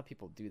surprising. A lot of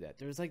people do that.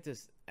 There was like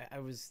this.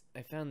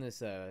 I found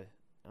this. I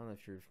don't know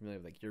if you're familiar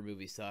with like Your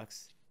Movie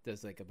Sucks.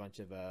 Does like a bunch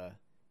of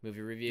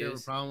movie reviews. You have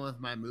a problem with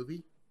my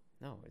movie?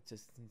 No, it's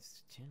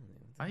chilling.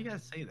 Why you gotta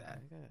say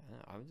that?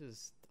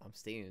 I'm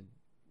stating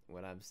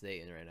what I'm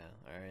stating right now.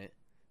 All right.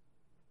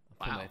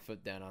 I'll put my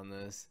foot down on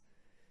this.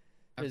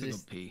 I have to go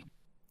pee.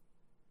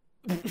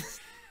 It's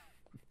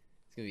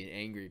gonna be an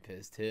angry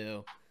piss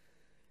too.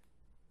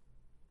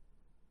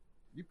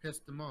 You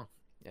pissed him off.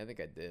 Yeah, I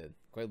think I did.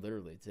 Quite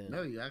literally, too.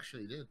 No, you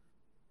actually did.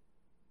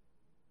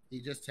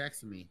 He just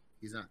texted me.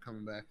 He's not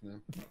coming back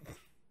now.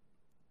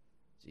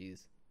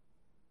 Jeez.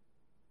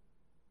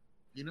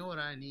 You know what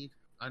I need?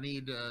 I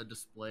need a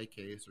display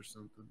case or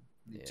something.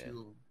 I need 2 of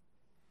them.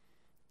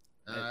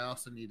 And I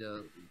also need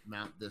to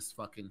mount this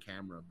fucking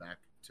camera back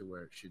to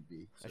where it should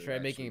be. So I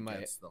tried making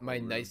my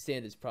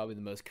nightstand is probably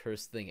the most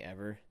cursed thing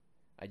ever.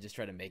 I just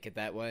try to make it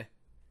that way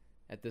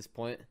at this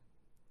point.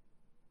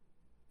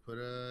 Put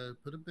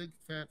a big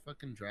fat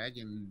fucking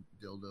dragon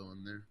dildo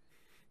in there.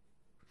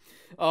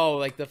 Oh,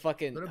 like the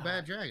fucking... Put a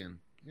bad dragon.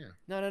 Yeah.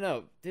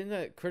 No. Didn't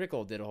that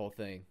Critical did a whole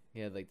thing? He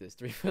had like this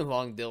 3-foot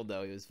long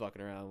dildo he was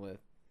fucking around with.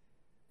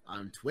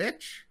 On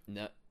Twitch?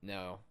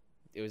 No.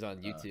 It was on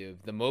YouTube.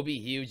 The Moby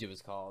Huge, it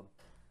was called.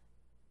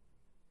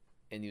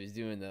 And he was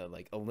doing the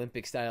like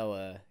Olympic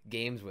style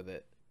games with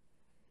it.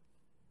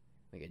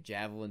 Like a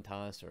javelin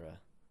toss or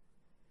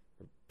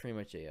pretty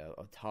much a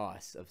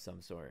toss of some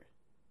sort.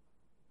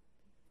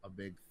 A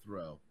big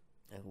throw.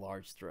 A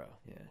large throw,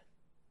 yeah.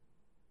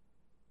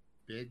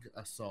 Big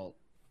assault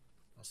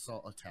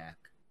attack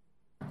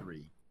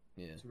 3.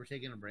 Yeah. So we're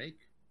taking a break?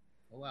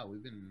 Oh wow,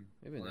 we've been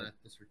at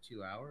this for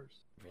 2 hours.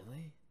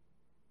 Really?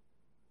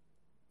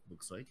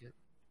 Looks like it.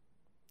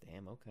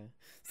 Damn, okay.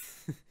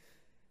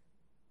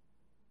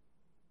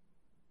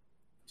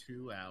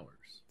 2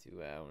 hours.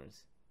 2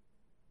 hours.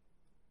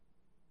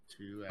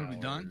 2 hours. Are we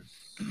done?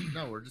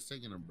 No, we're just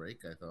taking a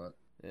break, I thought.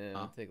 Yeah,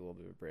 we'll take a little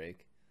bit of a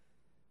break.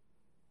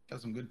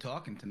 Got some good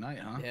talking tonight,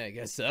 huh? Yeah, I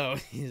guess so.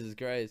 Jesus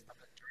Christ.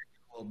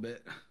 A little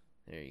bit.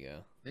 There you go.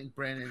 I think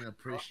Brandon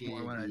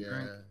appreciated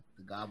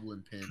the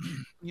goblin pinch.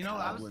 You know,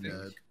 I was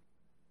thinking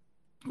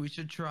we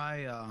should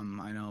try.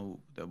 I know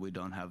that we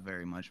don't have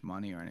very much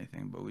money or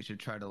anything, but we should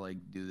try to like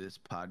do this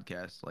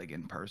podcast like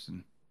in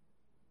person.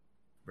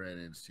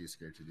 Brandon's too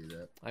scared to do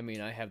that. I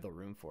mean, I have the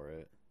room for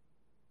it.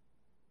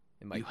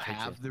 You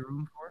have the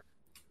room for it?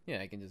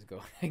 Yeah, I can just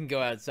go. I can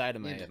go outside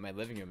of my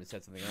living room and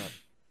set something up.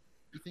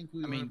 You think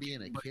we want to be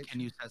in a kitchen? Can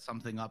you set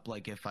something up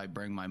like if I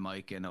bring my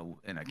mic in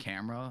a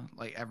camera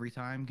like every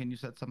time? Can you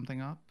set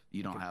something up?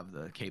 You don't have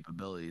the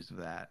capabilities of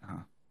that, huh?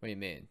 What do you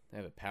mean? I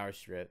have a power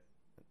strip.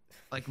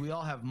 Like we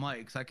all have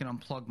mics. I can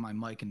unplug my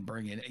mic and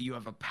bring it. You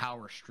have a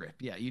power strip.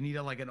 Yeah, you need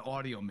like an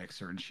audio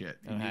mixer and shit.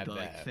 You need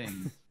like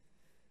things.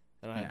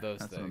 I don't have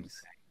those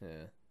things.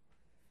 Yeah.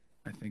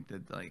 I think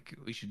that like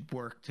we should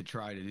work to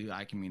try to do.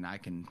 I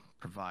can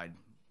provide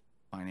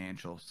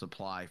financial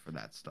supply for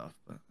that stuff,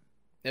 but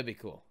that'd be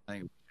cool. I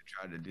think we should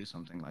try to do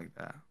something like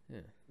that. Yeah.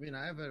 I mean,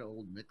 I have an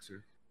old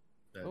mixer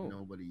that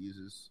nobody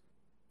uses.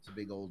 It's a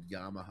big old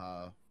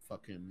Yamaha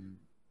fucking.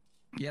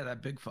 Yeah,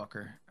 that big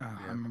fucker. Yeah,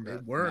 I remember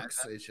it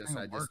works. It's just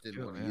I just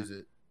didn't want to use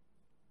it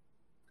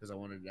because I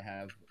wanted to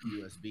have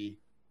USB.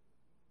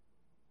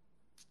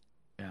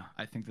 Yeah,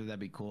 I think that'd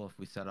be cool if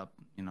we set up,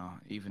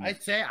 even.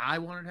 I'd say I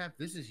wanted to have.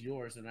 This is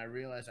yours, and I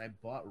realized I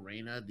bought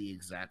Raina the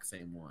exact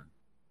same one.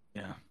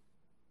 Yeah.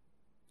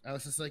 I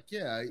was just like,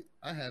 yeah,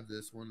 I have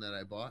this one that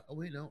I bought. Oh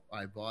wait, no,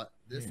 I bought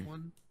this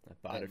one. I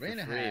bought it for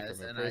Raina free has,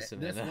 from a and person.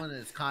 This one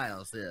is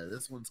Kyle's. Yeah,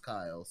 this one's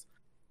Kyle's.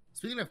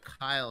 Speaking of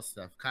Kyle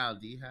stuff, Kyle,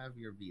 do you have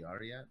your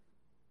VR yet?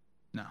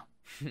 No.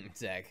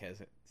 Zach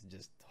has it.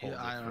 Just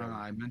I don't know.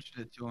 I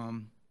mentioned it to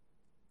him.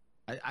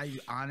 I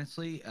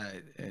honestly,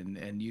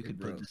 and you could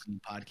put this in the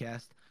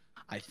podcast.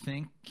 I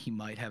think he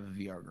might have a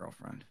VR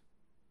girlfriend.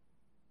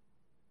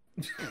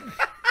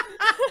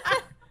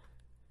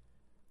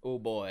 Oh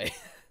boy.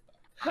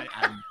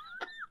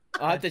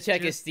 I'll have to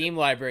check his Steam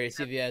library to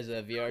see if he has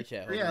a VR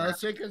chat. Yeah,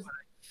 let's check his.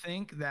 I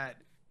think that,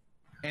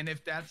 and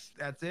if that's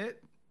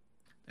it,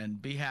 then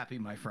be happy,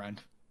 my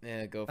friend.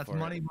 Yeah, go that's for it.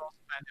 That's money well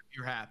spent if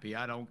you're happy.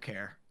 I don't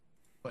care.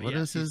 But What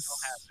is his?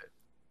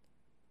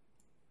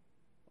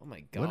 Oh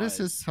my god. What is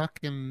his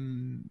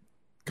fucking?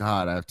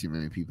 God, I have too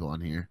many people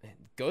on here. Man,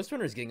 Ghost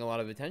Runner's getting a lot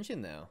of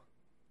attention now.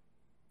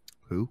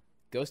 Who?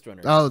 Ghost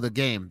Runner. Oh, the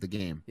game.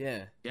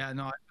 Yeah. Yeah,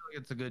 no, I feel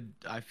like it's a good.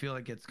 I feel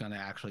like it's gonna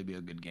actually be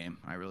a good game.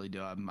 I really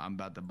do. I'm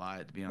about to buy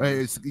it. To be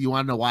honest. Wait, you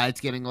want to know why it's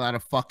getting a lot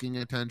of fucking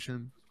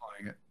attention?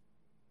 Buying it.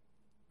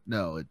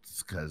 No,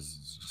 it's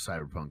because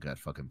Cyberpunk got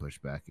fucking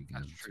pushed back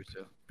again. That's true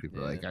too.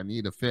 People are like, I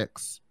need a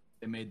fix.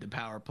 They made the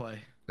power play.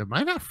 Am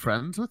I not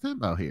friends with him?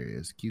 Oh, here he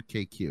is.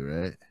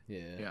 QKQ, right?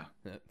 Yeah.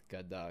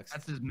 Got docs.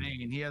 That's his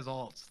main. He has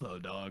alts though,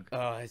 dog.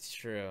 Oh, it's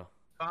true.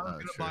 If I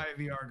was gonna buy a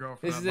VR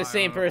girlfriend. This is the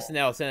same person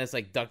that will send us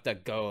like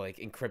DuckDuckGo, like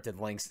encrypted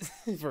links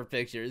for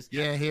pictures.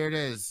 Yeah, here it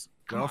is.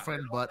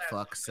 Girlfriend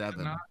buttfuck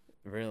 7.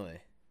 Really?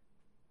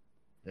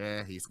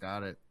 Yeah, he's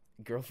got it.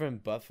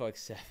 Girlfriend buttfuck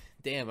 7.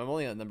 Damn, I'm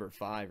only on number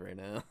 5 right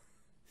now.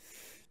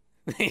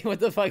 What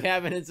the fuck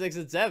happened in 6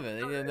 and 7? I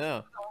didn't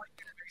know.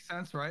 Makes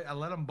sense, right? I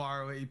let him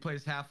borrow it. He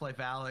plays Half-Life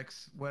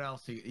Alyx. What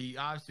else? He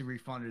obviously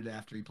refunded it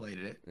after he played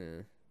it.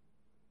 Yeah.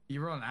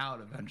 You run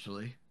out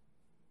eventually.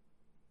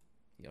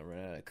 You gotta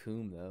run out of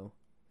Coom though.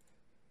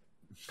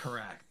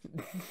 Correct.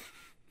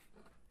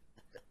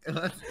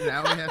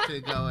 Now we have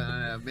to go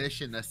on a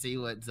mission to see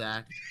what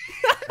Zach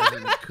has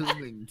been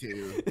cooming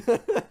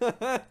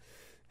to.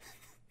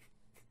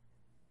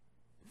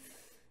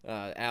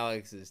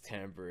 Alex is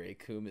temporary.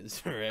 Coom is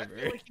forever. I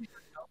feel like he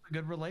developed a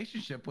good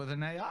relationship with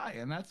an AI,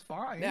 and that's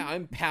fine. Yeah,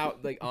 I'm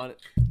like on.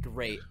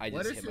 Great. I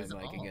just hit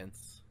my mic again.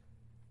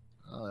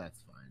 Oh, that's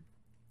fine.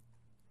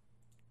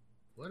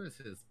 What is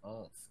his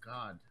alts?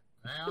 God.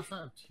 I also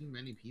have too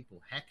many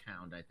people.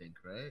 Heckhound, I think,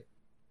 right?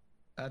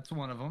 That's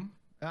one of them.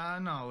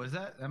 No,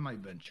 that might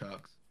have been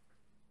Chuck's.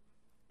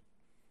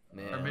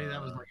 Man. Or maybe that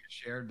was like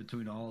shared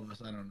between all of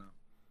us. I don't know.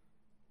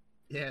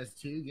 He has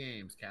 2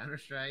 games,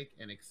 Counter-Strike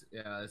and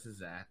this is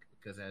Zach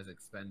because it has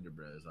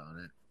Expendables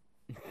on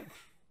it.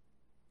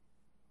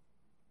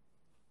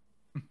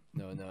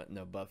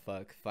 No,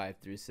 buttfuck 5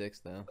 through 6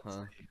 though, huh?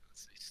 Let's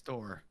see.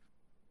 Store.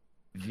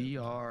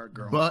 VR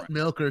girlfriend. Butt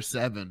Milker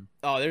 7.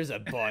 Oh, there's a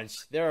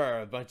bunch. There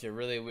are a bunch of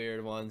really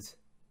weird ones.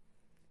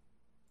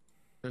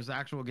 There's an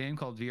actual game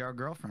called VR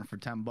Girlfriend for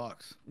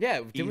 $10.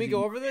 Yeah, did we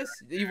go over this?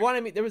 You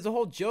wanted me. There was a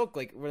whole joke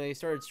like when they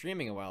started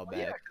streaming a while back.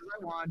 Yeah, because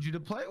I wanted you to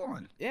play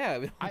one. Yeah, I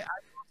don't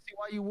see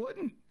why you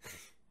wouldn't.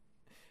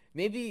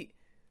 Maybe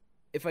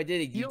if I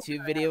did a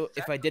YouTube video,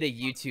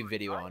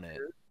 on it,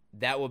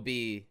 that would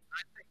be.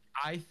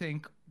 I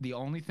think the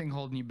only thing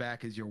holding you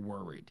back is you're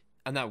worried.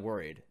 I'm not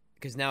worried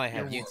because now I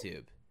have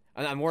YouTube.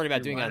 I'm worried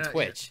about doing it on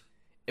Twitch.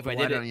 Why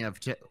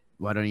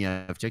don't you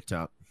have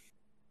TikTok?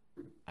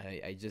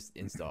 I just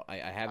install. I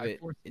have it.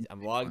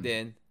 I'm logged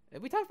in.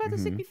 We talked about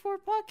this before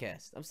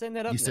podcast. I'm setting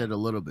that up. You said a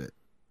little bit.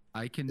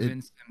 I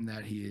convinced him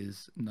that he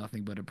is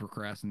nothing but a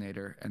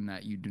procrastinator and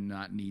that you do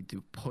not need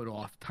to put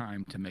off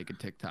time to make a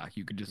TikTok.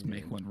 You could just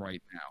make one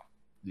right now.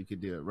 You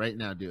could do it right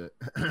now. Do it.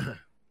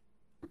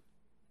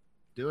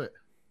 Do it.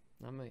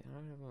 I don't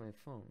have my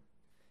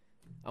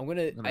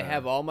phone. I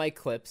have all my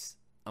clips.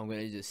 I'm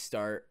gonna just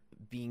start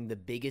being the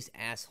biggest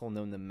asshole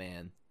known to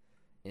man,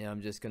 and I'm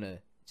just gonna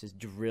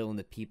drill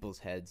into people's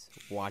heads.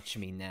 Watch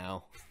me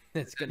now.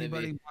 That's gonna be.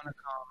 Anybody want to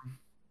come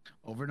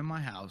over to my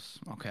house,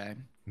 okay,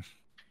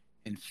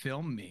 and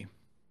film me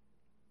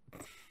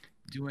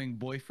doing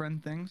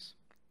boyfriend things?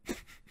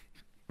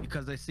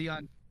 Because I see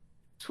on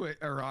Twitter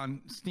or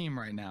on Steam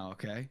right now,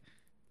 okay,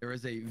 there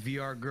is a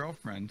VR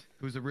girlfriend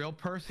who's a real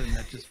person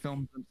that just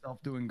films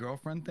himself doing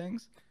girlfriend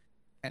things,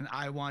 and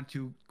I want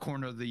to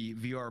corner the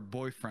VR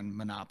boyfriend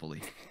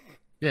monopoly.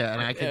 Yeah,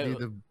 and I could do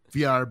the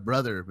VR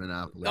brother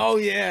monopoly. Oh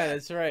yeah,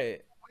 that's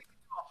right.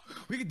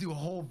 We could do a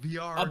whole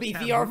VR. I'll be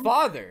VR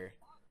father.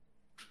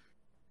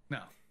 No.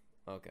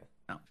 Okay.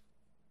 No.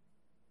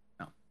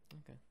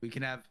 Okay. We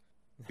can have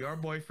VR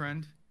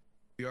boyfriend,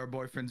 VR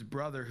boyfriend's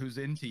brother who's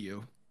into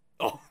you.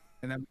 Oh.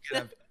 And then we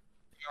can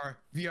have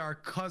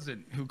VR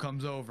cousin who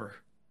comes over.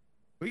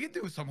 We could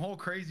do some whole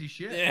crazy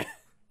shit. Yeah.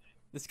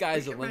 The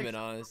sky's the limit,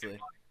 honestly.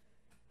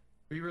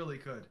 We really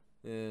could.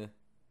 Yeah.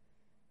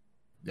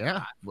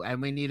 Yeah,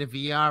 and we need a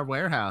VR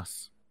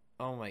warehouse.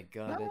 Oh my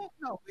god.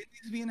 No, it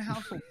needs to be in a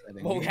household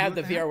setting. We'll have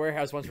the VR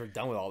warehouse once we're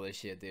done with all this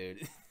shit,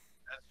 dude.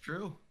 That's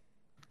true.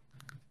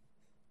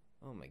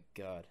 Oh my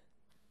god.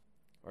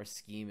 Our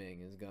scheming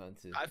has gone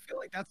to. I feel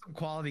like that's some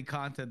quality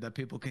content that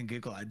people can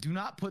giggle at. Do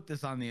not put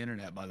this on the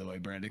internet, by the way,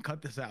 Brandon.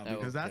 Cut this out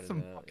because that's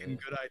some fucking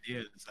good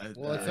ideas.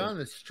 Well, it's on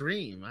the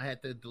stream. I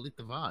had to delete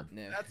the VOD.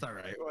 Yeah. That's all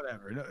right.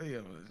 Whatever.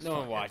 No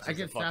one watches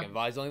the fucking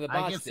VODs. Only the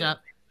bots do.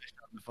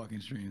 The fucking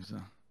stream, so.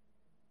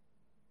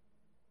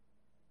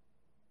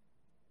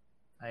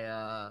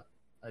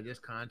 I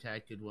just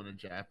contacted one of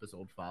Jappa's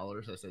old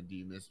followers. I said, "Do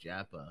you miss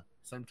Jappa?"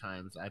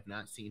 Sometimes I've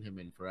not seen him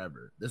in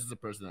forever. This is a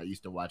person that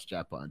used to watch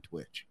Jappa on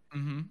Twitch,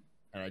 and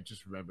I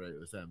just remember it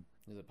was him.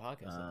 There's a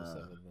podcast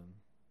episode of him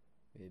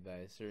made by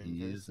a certain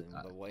person.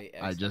 The white.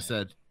 I just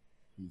said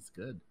he's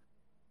good.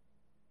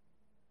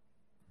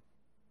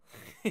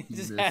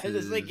 Just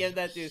like give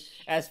that dude,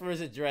 ask for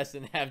his address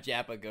and have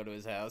Jappa go to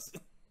his house.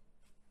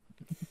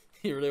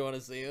 You really want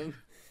to see him?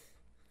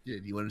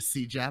 Dude, you want to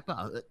see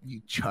Jappa?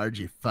 You charge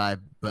you $5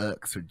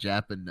 for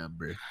Jappa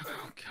number.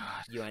 Oh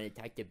God. You want to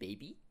talk to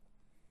baby?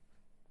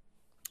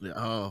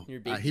 Oh,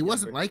 he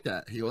wasn't like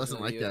that. He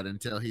wasn't like that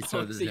until he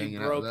started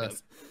hanging out with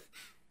us.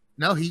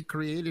 No, he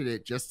created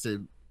it just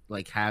to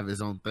like have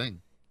his own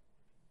thing.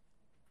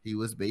 He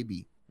was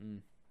baby.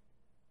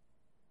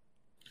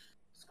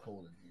 It's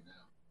cold in here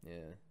now.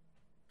 Yeah.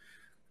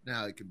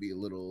 Now it could be a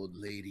little old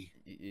lady.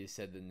 You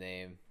said the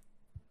name.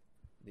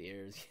 The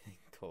air is getting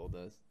cold.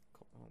 Oh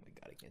my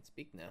God, I can't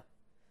speak now.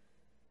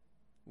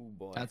 Oh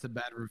boy. That's a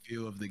bad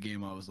review of the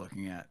game I was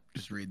looking at.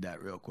 Just read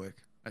that real quick.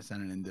 I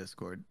sent it in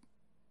Discord.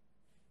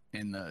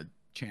 In the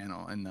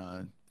channel, in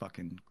the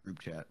fucking group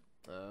chat.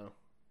 Oh.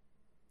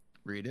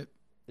 Read it.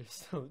 They're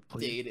so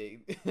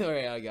dating. All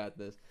right, I got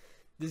this.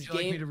 This Would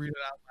you like me to read it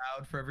out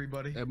loud for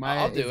everybody?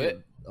 I'll do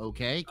it.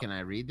 Okay, can I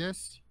read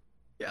this?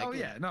 Yeah,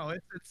 yeah. No,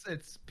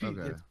 it's PG.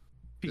 Okay.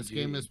 This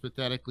game is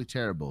pathetically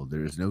terrible.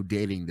 There is no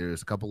dating. There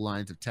is a couple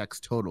lines of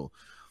text total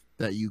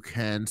that you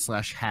can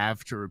 /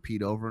 have to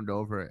repeat over and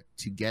over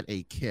to get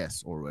a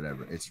kiss or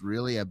whatever. It's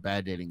really a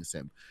bad dating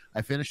sim.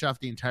 I finished off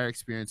the entire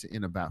experience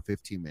in about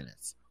 15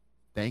 minutes.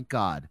 Thank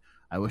God.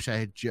 I wish I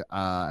had.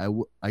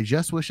 I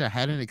just wish I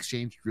hadn't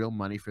exchanged real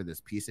money for this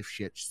piece of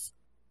shit.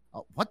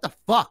 Oh, what the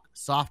fuck?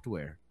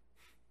 Software.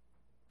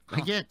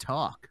 I can't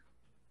talk.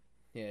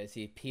 Yeah,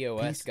 see,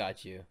 POS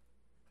got you.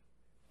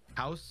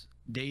 House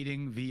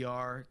dating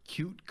VR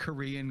cute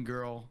Korean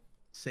girl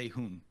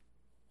Sehun.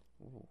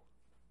 Ooh.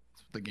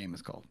 That's what the game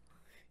is called.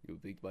 You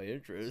piqued my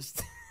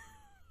interest.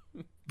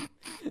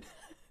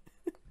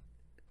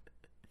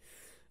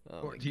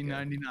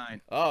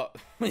 $14.99. Oh,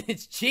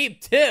 it's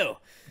cheap too.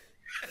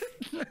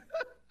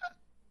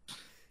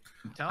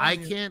 I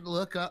can't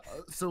look up.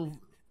 So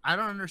I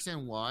don't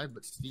understand why,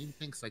 but Steam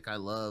thinks like I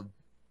love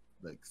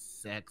like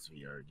sex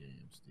VR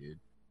games, dude.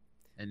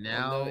 And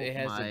now it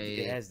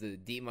has the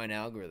DeepMind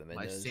algorithm. It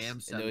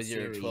knows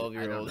you're a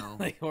 12-year-old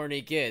like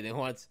horny kid and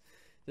wants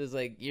just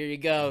like, here you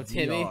go,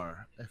 Timmy.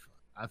 VR.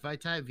 If I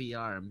type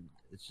VR,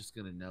 it's just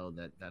gonna know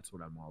that that's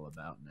what I'm all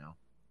about now.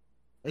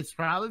 It's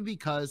probably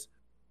because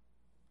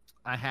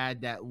I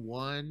had that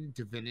one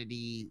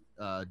Divinity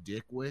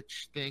Dick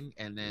Witch thing,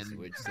 and then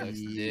Witch sucks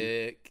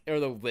dick, or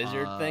the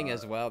lizard thing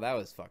as well. That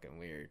was fucking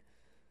weird.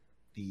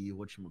 The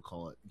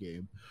whatchamacallit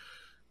game.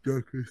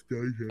 Darkest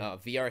Dungeon.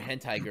 VR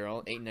Hentai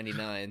Girl,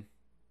 $8.99.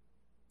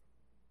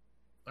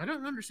 I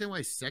don't understand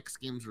why sex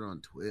games are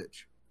on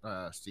Twitch,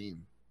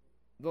 Steam.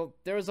 Well,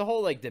 there was a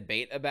whole like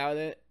debate about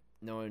it.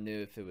 No one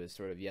knew if it was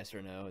sort of yes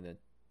or no, and then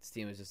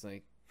Steam was just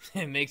like,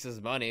 it makes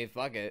us money.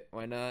 Fuck it,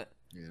 why not?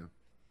 Yeah.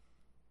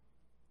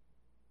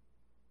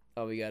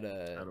 Oh, we got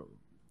a.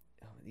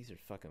 Oh, these are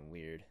fucking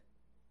weird.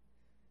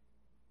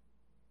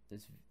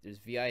 There's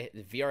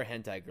VR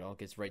Hentai Girl,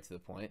 gets right to the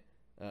point.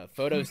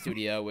 Photo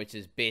Studio, which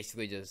is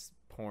basically just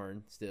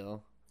porn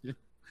still. Yeah.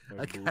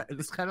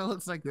 This kind of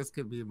looks like this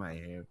could be my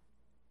hair.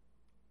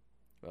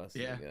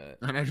 Yeah.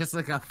 And I'm just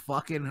like a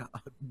fucking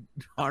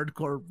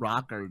hardcore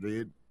rocker,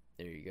 dude.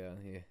 There you go.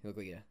 Yeah, you look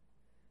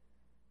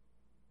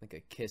like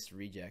a Kiss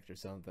reject or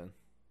something.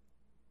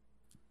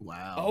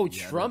 Wow. Oh,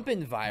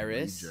 Trumpin'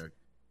 Virus. Reject.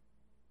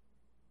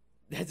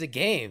 That's a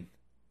game.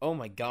 Oh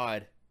my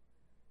God.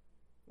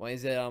 Why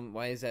is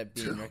that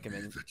being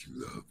recommended? That you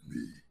love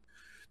me.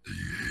 Do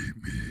you hate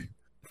me?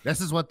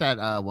 This is what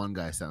that one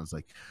guy sounds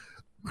like.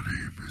 My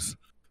name is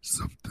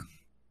something,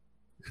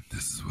 and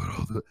this is what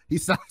I'll do. He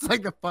sounds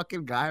like the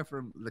fucking guy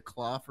from the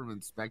Claw from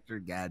Inspector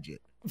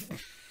Gadget.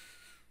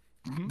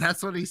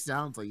 That's what he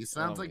sounds like. He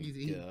sounds like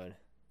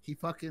he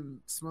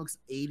fucking smokes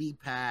 80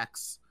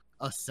 packs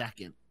a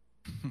second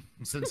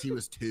since he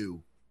was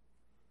 2.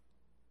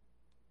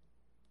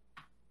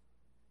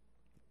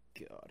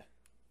 God.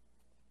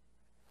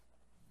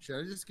 Should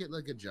I just get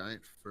like a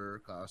giant fur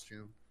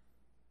costume?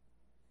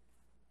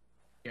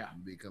 Yeah.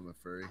 And become a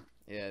furry?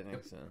 Yeah, I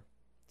think so.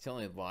 It's the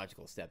only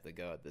logical step to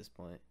go at this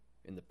point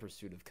in the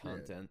pursuit of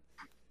content.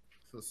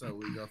 Yeah. So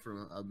we go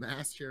from a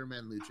masked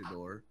chairman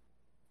luchador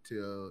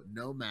to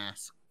no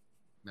mask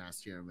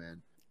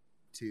chairman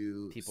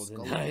to people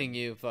denying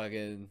you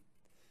fucking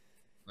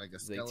like a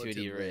skeleton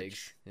 2D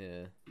rigs.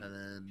 Yeah. And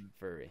then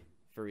furry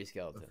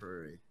skeleton.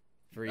 Furry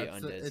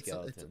undead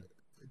skeleton.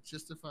 It's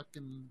just a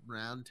fucking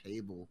round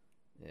table.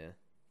 Yeah.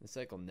 The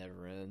cycle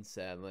never ends,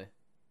 sadly.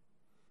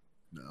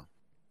 No.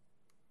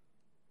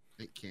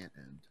 It can't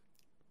end.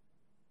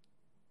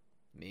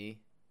 Me?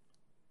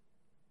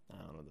 I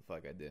don't know what the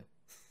fuck I do.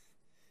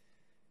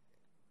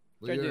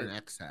 Well, you're an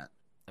X-hat.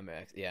 I'm an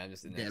X. Yeah, I'm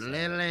just an X-hat.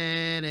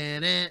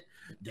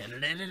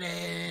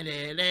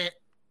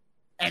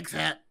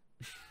 X-hat.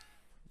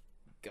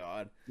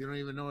 God. You don't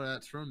even know where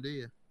that's from, do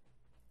you?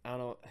 I don't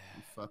know.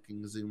 You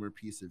fucking Zoomer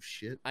piece of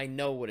shit. I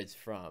know what it's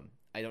from.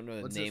 I don't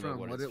know the name of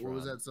what it's from. What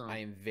was that song? I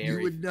am very.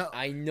 You would know.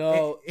 I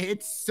know.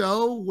 It's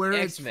so where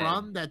X-Men. It's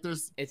from that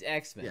there's. It's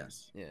X-Men.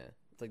 Yes. Yeah.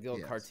 It's like the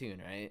old cartoon,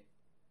 right?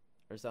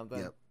 Or something.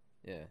 Yep.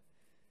 Yeah.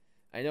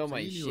 I know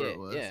my shit. It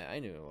yeah, I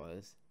knew it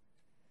was.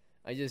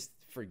 I just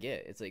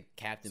forget. It's like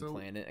Captain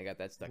Planet. I got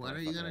that stuck. When are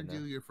you gonna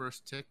do your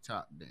first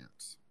TikTok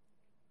dance?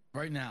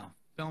 Right now.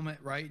 Film it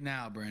right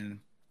now,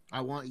 Brandon.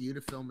 I want you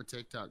to film a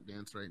TikTok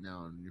dance right now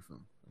on your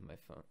phone. On my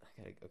phone.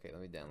 Okay,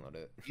 let me download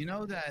it. You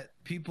know that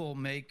people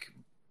make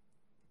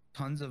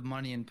tons of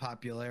money and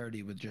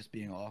popularity with just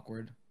being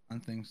awkward on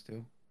things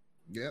too.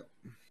 Yep.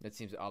 That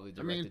seems oddly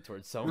directed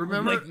towards someone.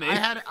 Remember, like me. I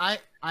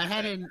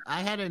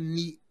had a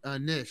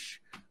niche.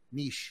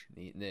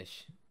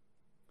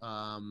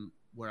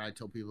 Where I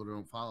told people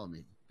don't follow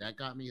me. That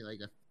got me like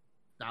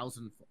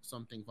 1,000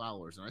 something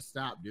followers, and I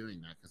stopped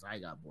doing that because I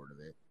got bored of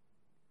it.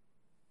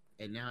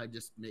 And now I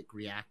just make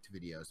React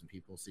videos, and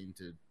people seem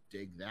to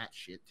dig that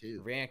shit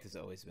too. React has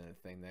always been a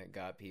thing that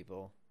got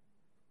people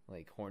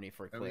like horny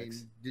for clicks. I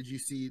mean, did you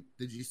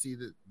see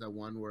the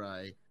one where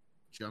I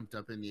jumped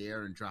up in the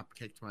air and drop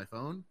kicked my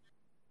phone?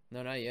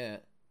 No, not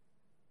yet.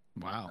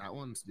 Wow, that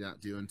one's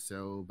not doing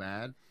so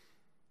bad.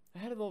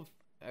 I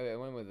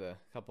went with a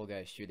couple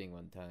guys shooting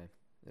one time.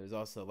 There was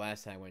also the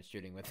last time I went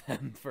shooting with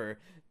them for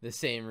the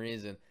same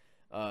reason.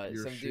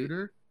 You're a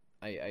shooter?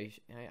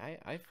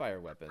 I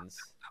fire weapons.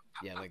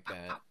 Yeah, like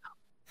that.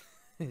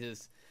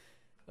 Just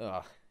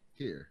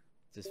here.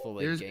 Just full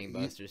like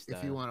gangbuster style.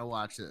 If you want to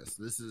watch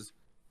this is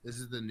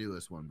the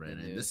newest one,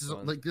 Brandon. This is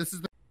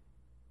the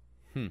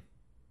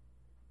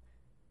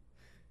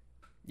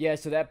Yeah,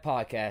 so that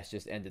podcast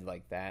just ended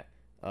like that.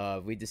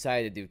 We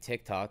decided to do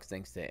TikToks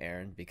thanks to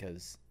Aaron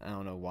because I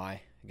don't know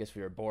why. I guess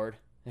we were bored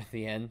at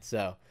the end.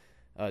 So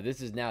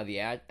this is now the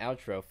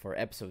outro for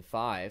episode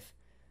 5.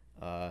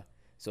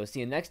 So see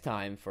you next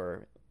time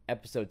for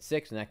episode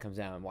 6 when that comes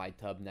out on Wide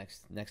Tub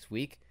next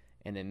week.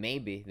 And then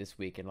maybe this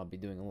weekend I'll be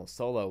doing a little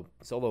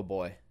solo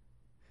boy.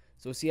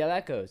 So we'll see how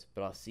that goes.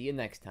 But I'll see you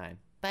next time.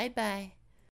 Bye-bye.